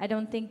 I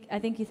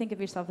think you think of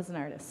yourself as an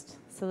artist.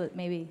 So that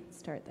maybe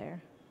start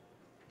there.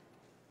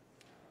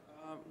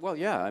 Well,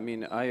 yeah, I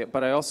mean,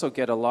 but I also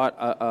get a lot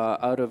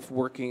out of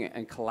working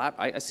and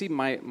I see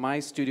my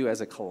studio as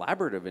a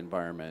collaborative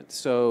environment.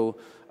 So,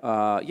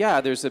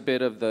 yeah, there's a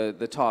bit of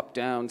the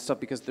top-down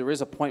stuff because there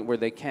is a point where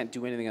they can't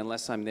do anything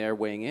unless I'm there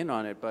weighing in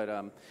on it. But,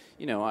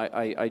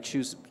 I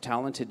choose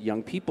talented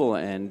young people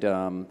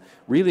and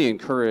really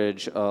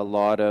encourage a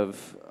lot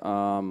of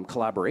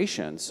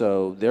collaboration.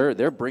 So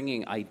they're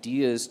bringing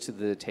ideas to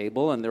the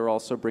table, and they're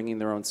also bringing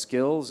their own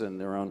skills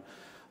and their own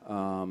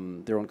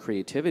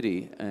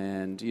creativity.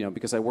 And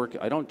because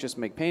I don't just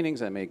make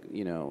paintings, I make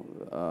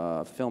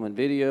film and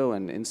video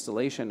and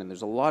installation, and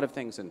there's a lot of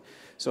things. And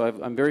so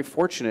I'm very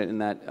fortunate in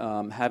that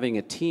having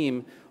a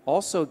team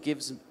also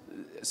gives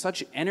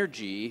such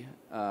energy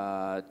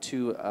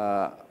to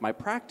my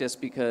practice,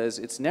 because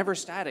it's never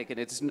static and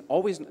it's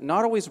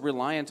not always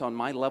reliant on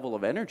my level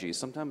of energy.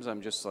 Sometimes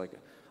I'm just like,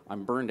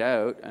 I'm burned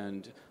out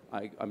and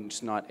I'm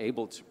just not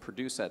able to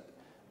produce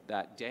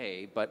that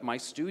day, but my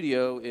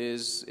studio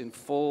is in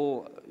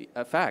full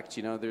effect.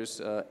 There's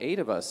 8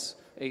 of us,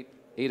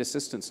 eight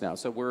assistants now.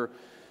 So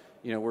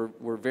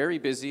we're very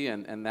busy,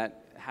 and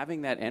that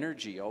having that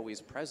energy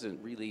always present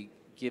really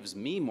gives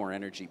me more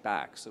energy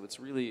back. So it's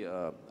really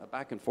a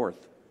back and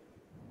forth.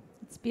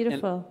 It's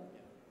beautiful.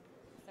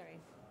 Sorry,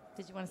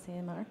 did you want to say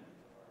any more?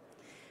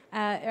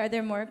 Are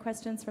there more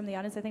questions from the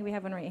audience? I think we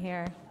have one right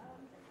here.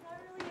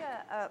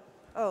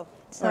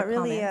 It's not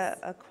really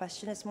a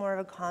question. It's more of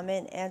a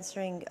comment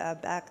answering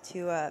back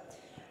to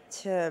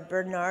to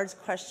Bernard's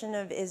question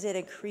of is it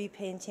a Cree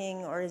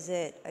painting or is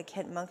it a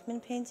Kent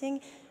Monkman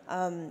painting?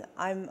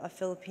 I'm a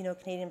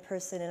Filipino-Canadian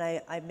person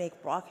and I make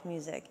rock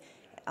music.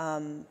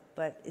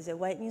 But is it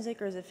white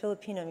music or is it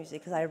Filipino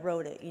music? Because I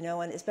wrote it, you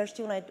know, and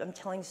especially when I'm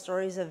telling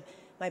stories of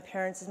my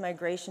parents'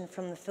 migration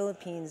from the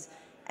Philippines,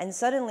 and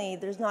suddenly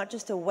there's not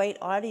just a white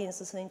audience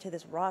listening to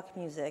this rock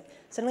music.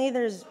 Suddenly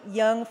there's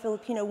young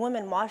Filipino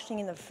women washing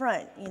in the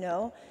front, you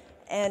know,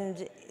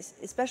 and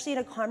especially in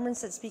a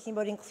conference that's speaking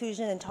about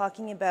inclusion and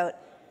talking about,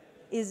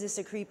 is this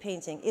a Cree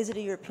painting? Is it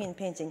a European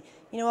painting?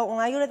 You know what, when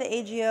I go to the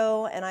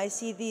AGO and I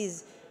see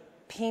these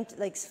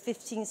like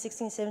 15th,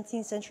 16th,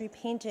 17th century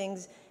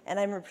paintings, and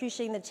I'm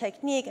appreciating the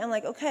technique, I'm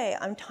like, okay,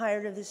 I'm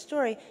tired of this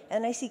story.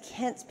 And I see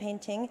Kent's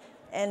painting,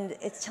 and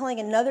it's telling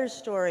another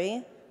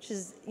story, which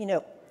is, you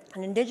know,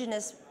 an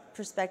indigenous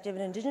perspective,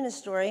 an indigenous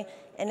story,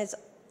 and it's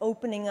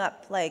opening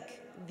up like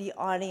the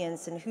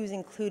audience and who's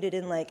included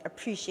in like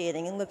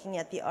appreciating and looking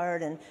at the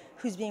art and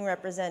who's being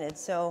represented.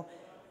 So,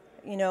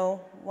 you know,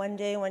 one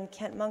day when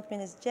Kent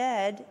Monkman is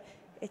dead,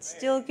 it's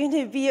still going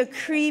to be a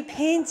Cree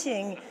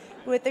painting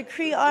with a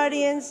Cree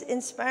audience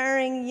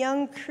inspiring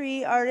young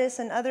Cree artists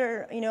and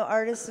other, you know,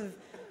 artists of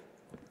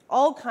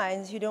all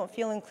kinds who don't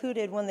feel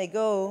included when they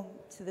go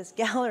to this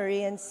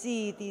gallery and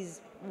see these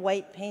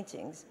white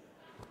paintings.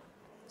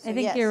 So, I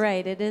think yes. you're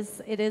right. It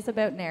is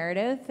about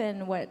narrative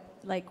and what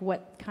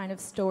kind of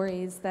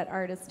stories that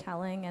art is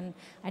telling. And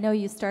I know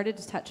you started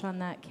to touch on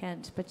that,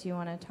 Kent, but do you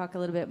want to talk a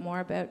little bit more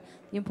about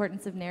the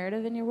importance of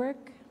narrative in your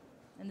work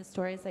and the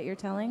stories that you're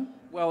telling?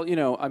 Well, you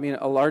know, I mean,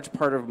 a large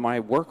part of my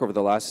work over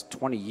the last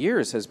 20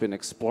 years has been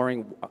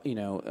exploring, you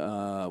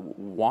know,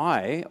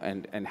 why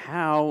and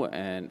how,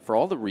 and for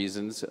all the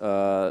reasons,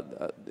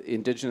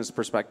 indigenous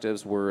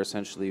perspectives were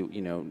essentially,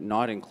 you know,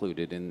 not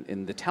included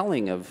in the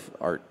telling of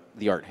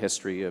the art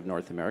history of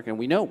North America. And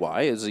we know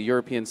why. It's a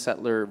European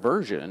settler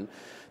version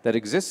that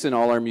exists in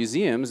all our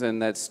museums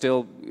and that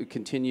still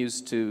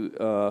continues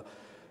to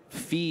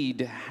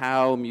feed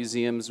how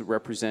museums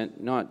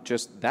represent not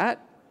just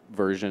that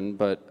version,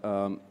 but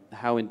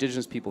how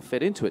Indigenous people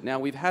fit into it. Now,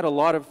 we've had a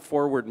lot of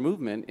forward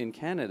movement in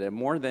Canada,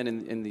 more than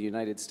in the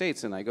United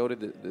States, and I go to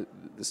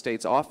the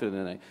States often,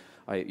 and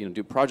I you know,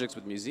 do projects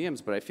with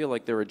museums, but I feel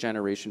like they're a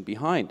generation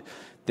behind.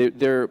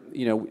 They're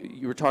you know,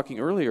 you were talking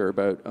earlier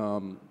about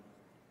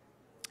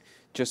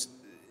just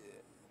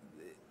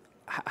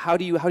how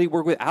do you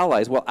work with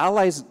allies? Well,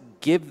 allies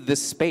give the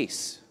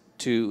space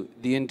to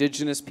the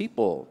Indigenous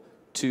people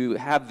to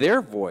have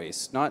their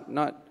voice, not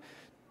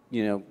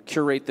you know,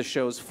 curate the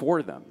shows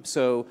for them.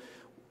 So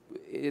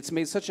it's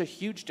made such a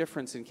huge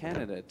difference in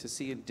Canada to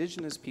see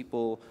Indigenous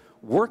people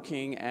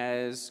working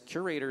as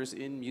curators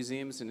in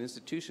museums and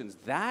institutions.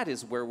 That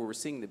is where we're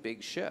seeing the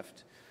big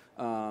shift.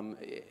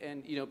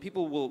 And you know,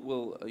 people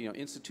will you know,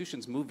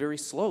 institutions move very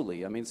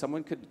slowly. I mean,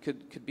 someone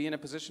could be in a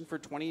position for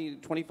 20,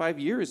 25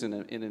 years in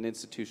an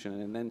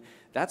institution, and then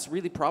that's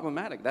really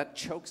problematic. That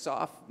chokes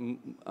off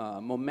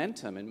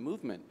momentum and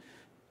movement.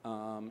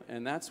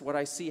 And that's what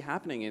I see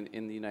happening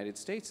in the United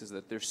States, is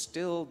that they're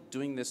still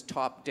doing this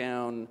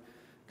top-down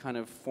kind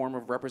of form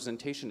of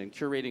representation and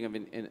curating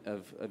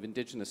of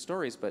Indigenous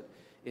stories, but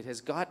it has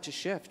got to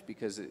shift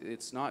because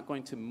it's not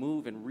going to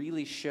move and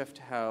really shift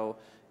how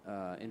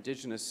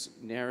Indigenous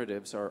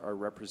narratives are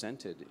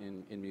represented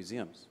in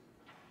museums.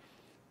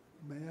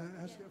 May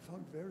I ask, I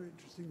found very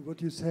interesting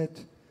what you said,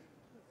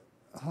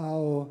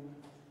 how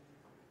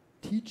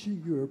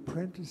teaching your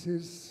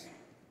apprentices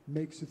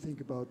makes you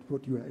think about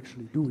what you're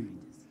actually doing,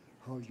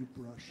 how you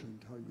brush and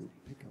how you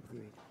pick up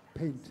the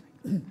paint.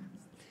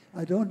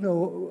 I don't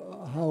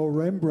know how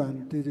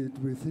Rembrandt did it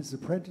with his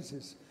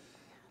apprentices.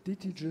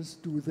 Did he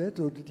just do that,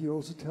 or did he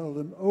also tell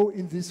them, oh,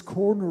 in this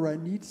corner I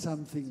need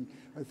something,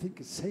 I think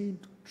a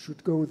saint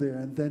should go there,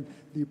 and then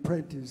the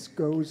apprentice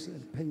goes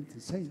and paints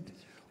the saint,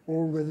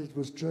 or whether it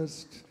was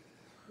just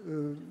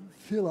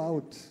fill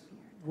out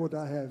what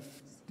I have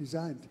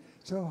designed.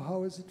 So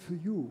how is it for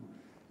you?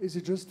 Is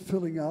it just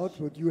filling out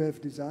what you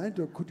have designed,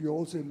 or could you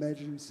also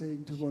imagine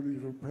saying to one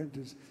of your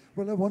apprentices,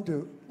 well, I want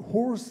a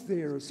horse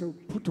there, so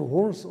put a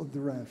horse on the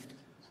raft?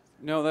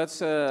 No,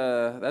 that's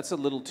a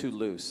little too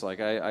loose. Like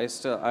I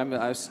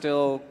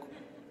still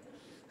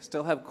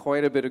have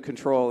quite a bit of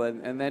control,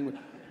 and then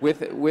with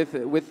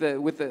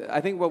the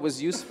I think what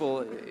was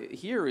useful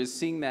here is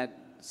seeing that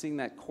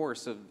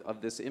course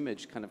of this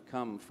image kind of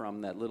come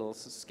from that little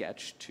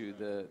sketch to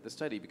the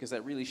study, because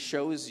that really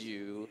shows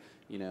you,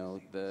 you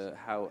know,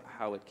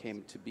 how it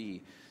came to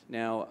be.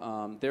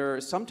 Now,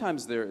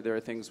 sometimes there are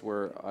things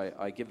where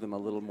I give them a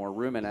little more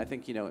room, and I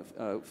think, you know,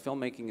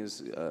 filmmaking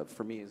is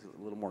for me is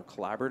a little more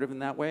collaborative in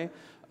that way.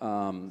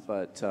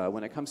 But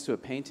when it comes to a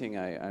painting,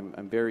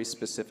 I'm very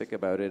specific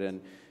about it,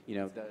 and you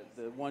know,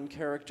 the one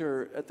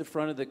character at the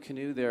front of the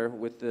canoe there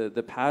with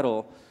the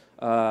paddle.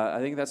 I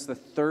think that's the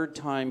third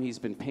time he's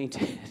been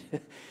painted,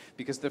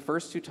 because the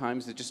first two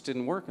times it just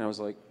didn't work, and I was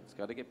like, it's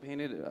got to get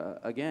painted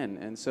again.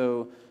 And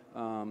so,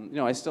 you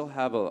know, I still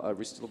have I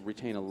still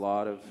retain a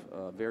lot of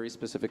very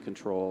specific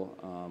control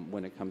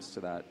when it comes to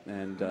that.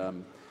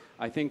 And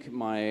I think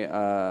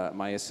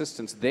my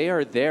assistants, they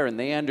are there and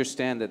they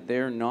understand that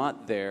they're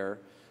not there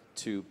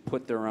to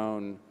put their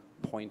own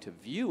point of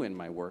view in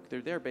my work.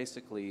 They're there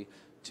basically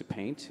to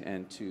paint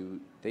and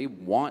they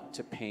want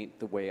to paint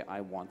the way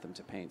I want them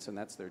to paint, and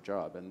that's their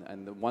job.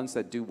 And the ones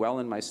that do well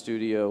in my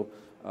studio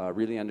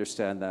really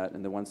understand that,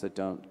 and the ones that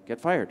don't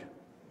get fired.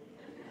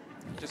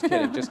 Just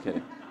kidding, just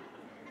kidding.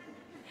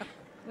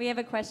 We have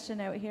a question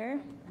out here.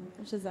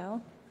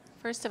 Giselle.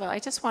 First of all, I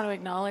just want to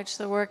acknowledge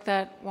the work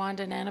that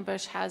Wanda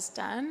Nanabush has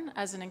done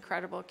as an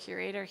incredible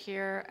curator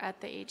here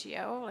at the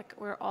AGO. Like,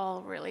 we're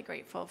all really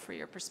grateful for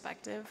your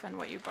perspective and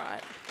what you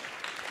brought.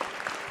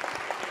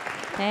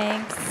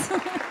 Thanks.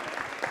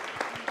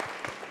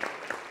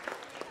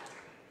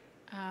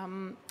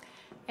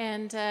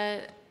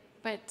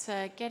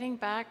 But getting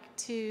back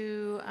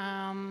to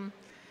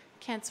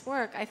Kent's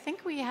work, I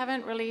think we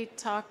haven't really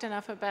talked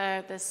enough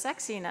about the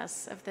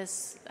sexiness of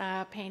this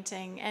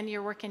painting and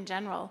your work in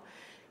general.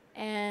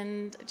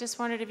 And just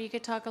wondered if you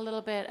could talk a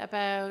little bit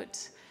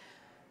about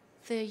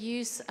the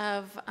use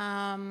of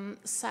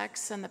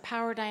sex and the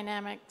power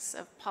dynamics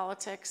of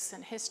politics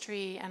and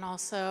history, and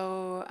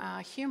also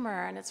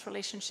humor and its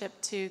relationship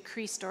to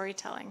Cree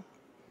storytelling.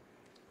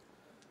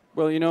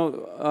 Well, you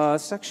know,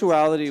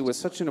 sexuality was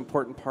such an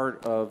important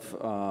part of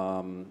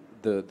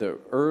the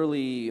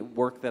early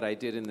work that I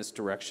did in this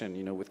direction,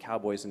 you know, with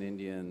cowboys and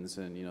Indians,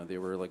 and, you know, they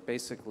were like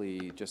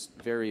basically just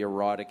very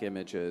erotic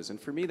images. And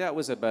for me, that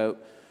was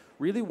about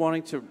really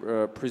wanting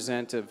to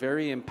present a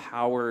very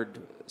empowered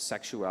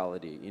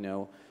sexuality. You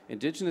know,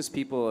 Indigenous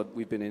people,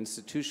 we've been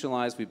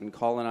institutionalized, we've been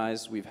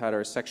colonized, we've had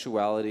our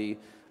sexuality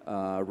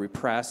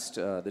repressed.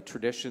 The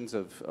traditions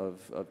of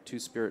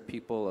Two-Spirit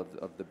people,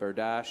 of the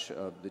Berdache,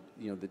 of the,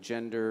 you know, the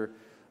gender,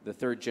 the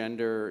third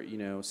gender, you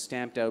know,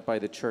 stamped out by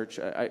the church.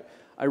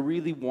 I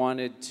really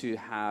wanted to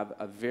have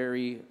a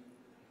very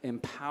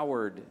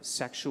empowered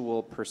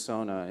sexual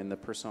persona in the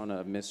persona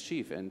of Miss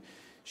Chief, and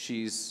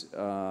she's, you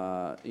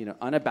know,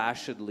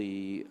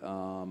 unabashedly,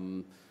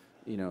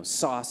 you know,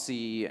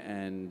 saucy,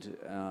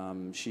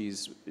 and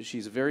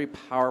she's very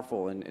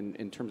powerful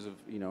in terms of,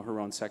 you know, her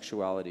own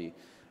sexuality.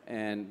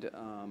 And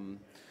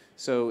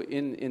so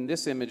in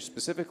this image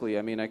specifically,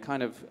 I mean,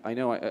 I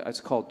know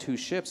it's called Two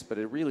Ships, but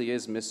it really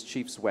is Miss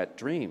Chief's wet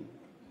dream.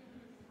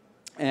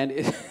 And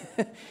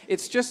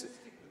it's just,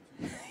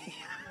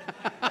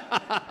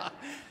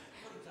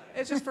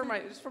 it's just for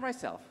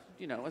myself.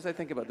 You know, as I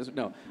think about this,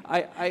 no,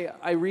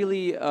 I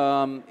really,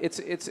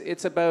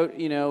 it's about,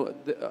 you know,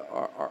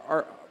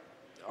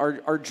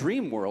 our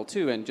dream world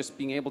too, and just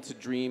being able to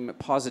dream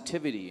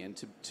positivity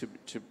and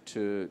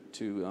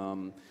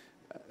to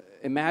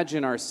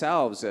imagine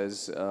ourselves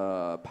as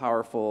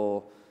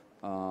powerful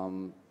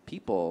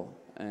people,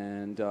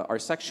 and our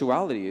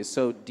sexuality is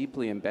so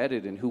deeply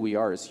embedded in who we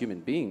are as human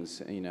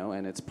beings, you know,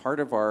 and it's part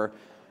of our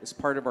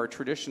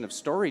tradition of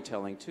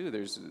storytelling too.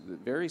 There's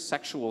very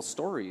sexual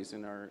stories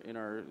in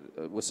our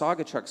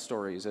Wasaga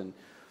stories, and,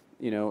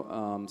 you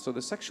know, so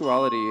the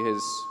sexuality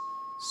is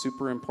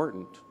super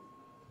important.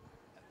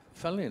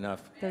 Funnily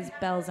enough, those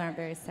bells aren't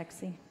very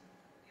sexy.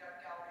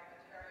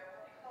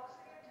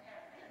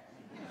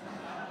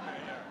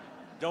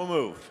 Don't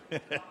move.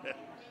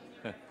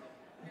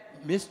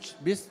 Miss.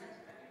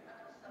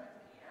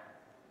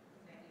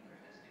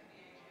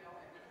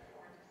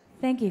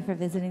 Thank you for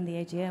visiting the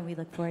AGO, and we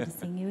look forward to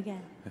seeing you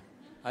again.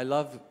 I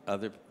love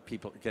other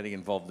people getting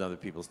involved in other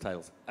people's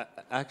titles.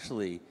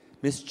 Actually,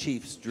 Miss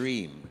Chief's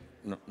Dream,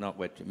 not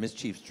Wet, Miss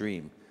Chief's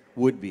Dream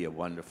would be a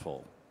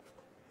wonderful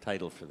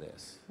title for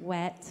this.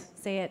 Wet.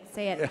 Say it.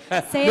 Say it,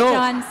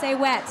 John. Say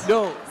wet.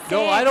 No,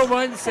 I don't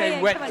mind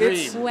saying wet dream.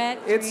 It's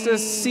wet dream. It's a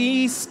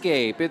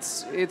seascape.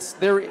 It's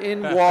they're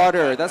in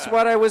water. That's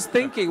what I was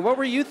thinking. What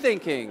were you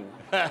thinking?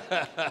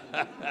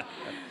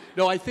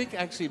 No, I think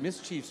actually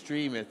Miss Chief's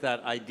Dream is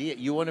that idea.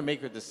 You want to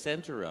make her the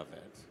center of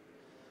it.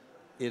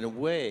 In a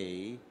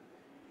way,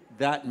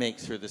 that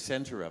makes her the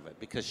center of it,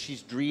 because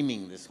she's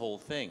dreaming this whole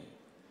thing,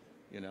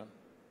 you know?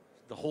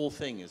 The whole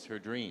thing is her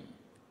dream.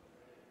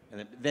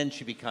 And then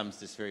she becomes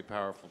this very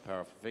powerful,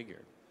 powerful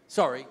figure.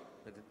 Sorry,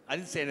 I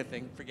didn't say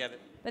anything. Forget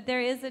it. But there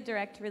is a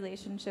direct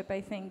relationship,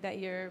 I think, that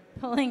you're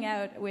pulling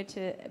out, which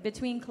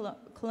between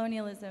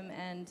colonialism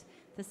and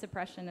the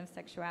suppression of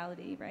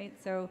sexuality, right?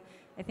 So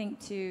I think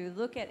to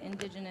look at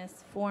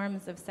Indigenous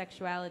forms of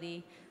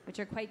sexuality, which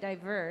are quite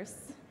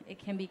diverse, it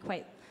can be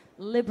quite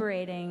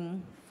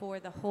liberating for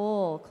the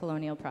whole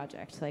colonial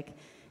project. Like,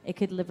 it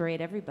could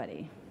liberate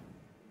everybody.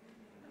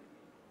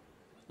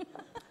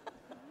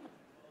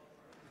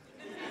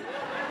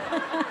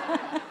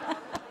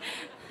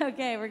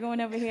 Okay, we're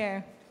going over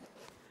here.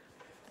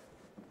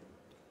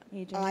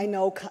 Adrian. I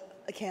know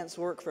Kent's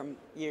work from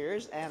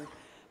years, and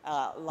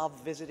love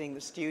visiting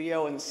the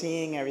studio and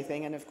seeing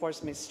everything. And of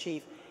course, Miss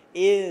Chief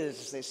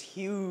is this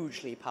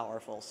hugely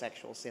powerful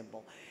sexual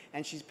symbol.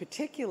 And she's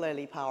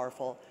particularly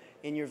powerful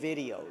in your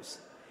videos.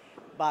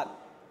 But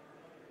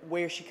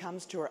where she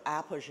comes to her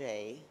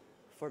apogee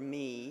for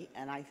me,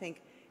 and I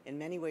think in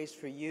many ways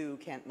for you,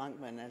 Kent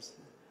Monkman, as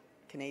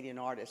a Canadian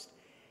artist,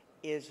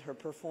 is her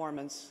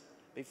performance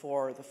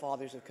before the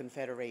Fathers of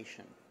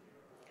Confederation.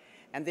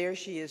 And there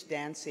she is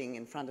dancing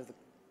in front of the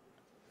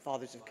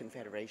Fathers of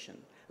Confederation,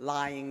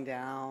 lying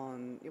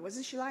down.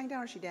 Wasn't she lying down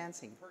or was she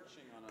dancing?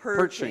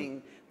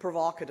 Perching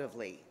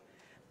provocatively.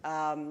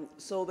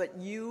 So that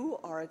you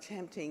are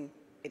attempting,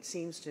 it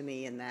seems to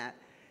me, in that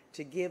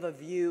to give a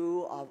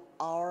view of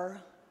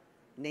our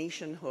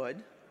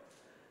nationhood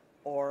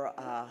or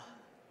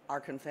our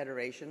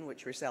confederation,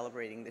 which we're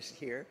celebrating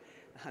this year,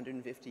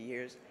 150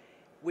 years,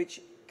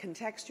 which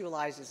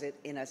contextualizes it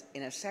in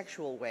a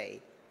sexual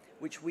way,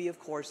 which we, of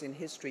course, in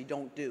history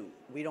don't do.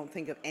 We don't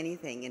think of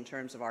anything in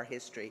terms of our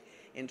history,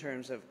 in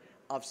terms of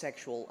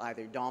sexual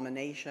either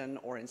domination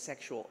or in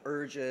sexual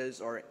urges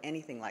or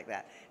anything like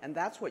that. And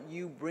that's what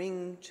you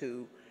bring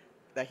to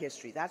the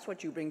history. That's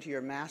what you bring to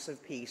your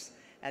massive piece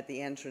at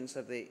the entrance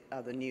of the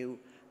new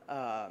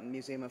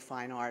Museum of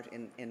Fine Art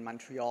in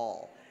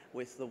Montreal,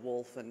 with the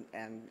wolf and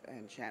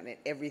Shannon.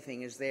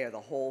 Everything is there,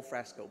 the whole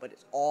fresco, but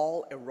it's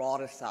all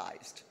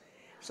eroticized.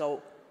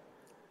 So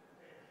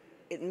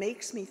it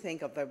makes me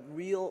think of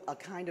a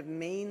kind of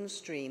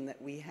mainstream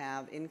that we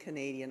have in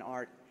Canadian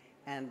art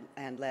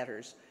and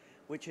letters,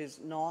 which is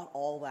not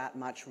all that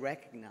much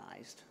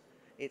recognized.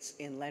 It's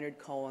in Leonard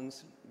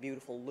Cohen's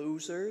beautiful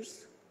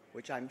Losers,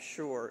 which I'm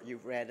sure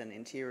you've read and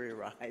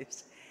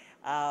interiorized.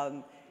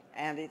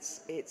 And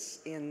it's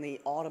in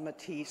the Autumn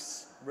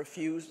Matisse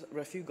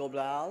Refus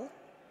Gobel,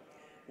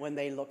 when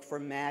they look for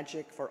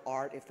magic, for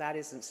art. If that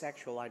isn't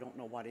sexual, I don't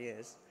know what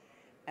is.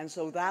 And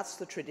so that's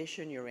the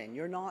tradition you're in.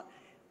 You're not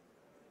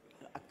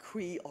a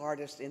Cree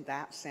artist in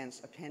that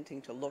sense,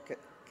 attempting to look at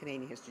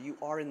Canadian history. You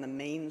are in the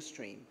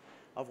mainstream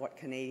of what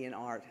Canadian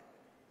art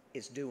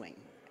is doing.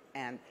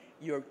 And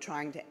you're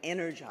trying to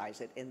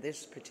energize it in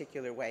this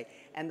particular way.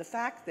 And the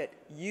fact that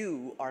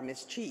you are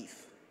Miss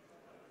Chief,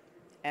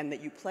 and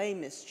that you play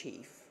Miss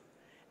Chief,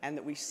 and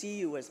that we see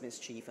you as Miss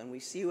Chief, and we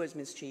see you as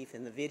Miss Chief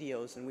in the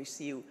videos, and we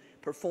see you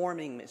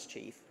performing Miss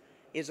Chief,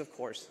 is of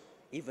course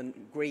even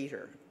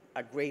greater,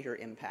 a greater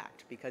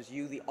impact, because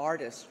you, the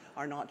artist,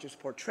 are not just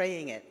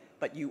portraying it,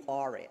 but you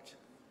are it.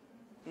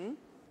 Hmm?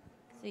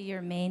 So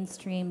you're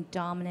mainstream,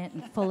 dominant,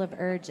 and full of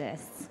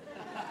urges.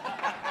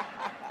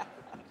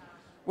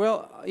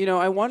 Well, you know,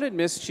 I wanted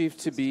Mischief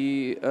to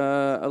be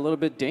a little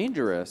bit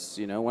dangerous,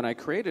 you know, when I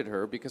created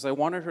her, because I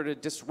wanted her to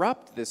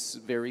disrupt this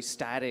very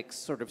static,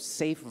 sort of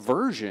safe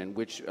version,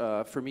 which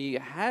for me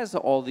has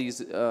all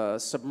these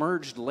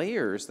submerged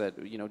layers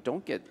that, you know,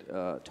 don't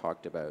get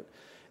talked about.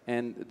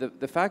 And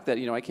the fact that,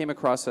 you know, I came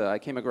across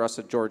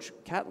a George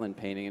Catlin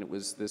painting, and it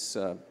was this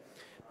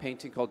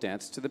painting called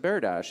Dance to the Bear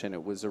Dash, and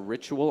it was a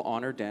ritual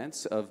honor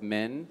dance of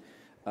men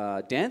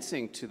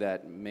dancing to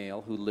that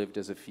male who lived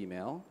as a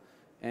female.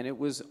 And it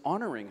was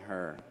honoring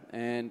her.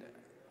 And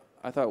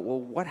I thought, well,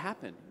 what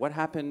happened? What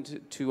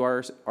happened to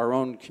our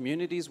own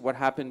communities? What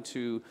happened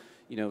to,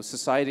 you know,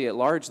 society at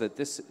large, that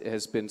this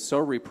has been so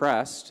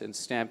repressed and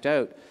stamped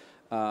out?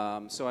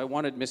 So I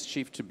wanted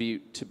Mischief to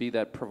be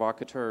that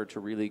provocateur, to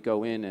really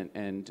go in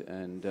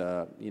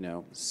and you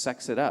know,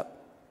 sex it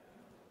up.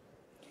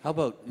 How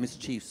about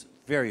Mischief's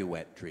very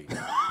wet dream?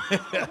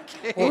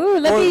 Okay. Ooh,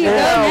 look at you go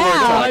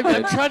now.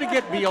 I'm trying to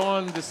get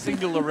beyond the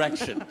single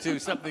erection to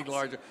something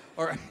larger.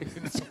 Or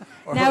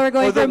now we're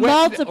going for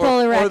multiple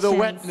erections. Or the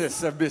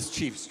wetness of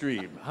Mischief's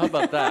dream. How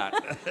about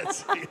that?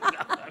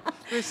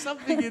 There's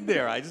something in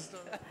there. I just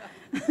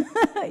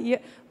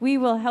don't... We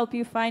will help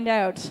you find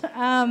out.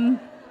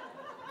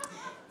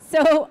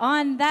 So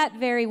on that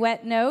very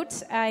wet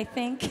note, I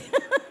think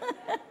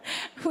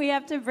we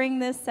have to bring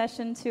this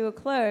session to a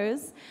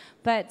close.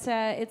 But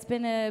it's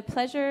been a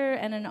pleasure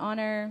and an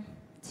honor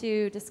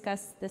to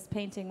discuss this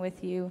painting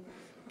with you,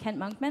 Kent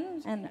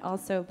Monkman, and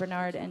also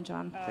Bernard and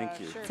John. Thank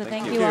you. Sure. So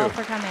thank you all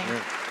for coming.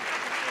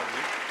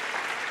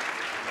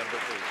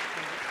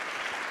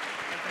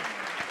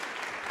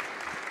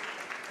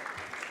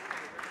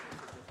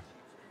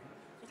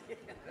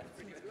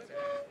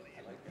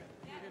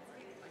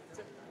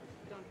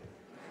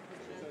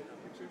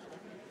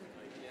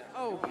 Yeah.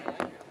 Oh,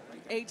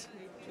 8.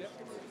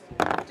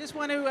 Just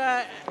want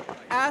to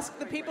ask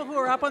the people who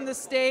are up on the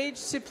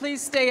stage to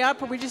please stay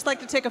up. We'd just like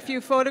to take a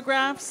few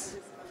photographs.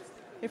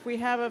 If we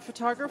have a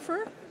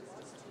photographer.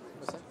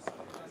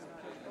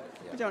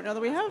 I don't know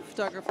that we have a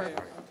photographer.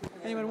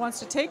 Anyone wants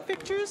to take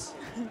pictures?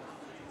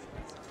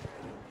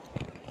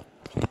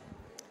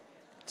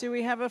 Do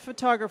we have a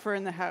photographer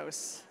in the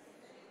house?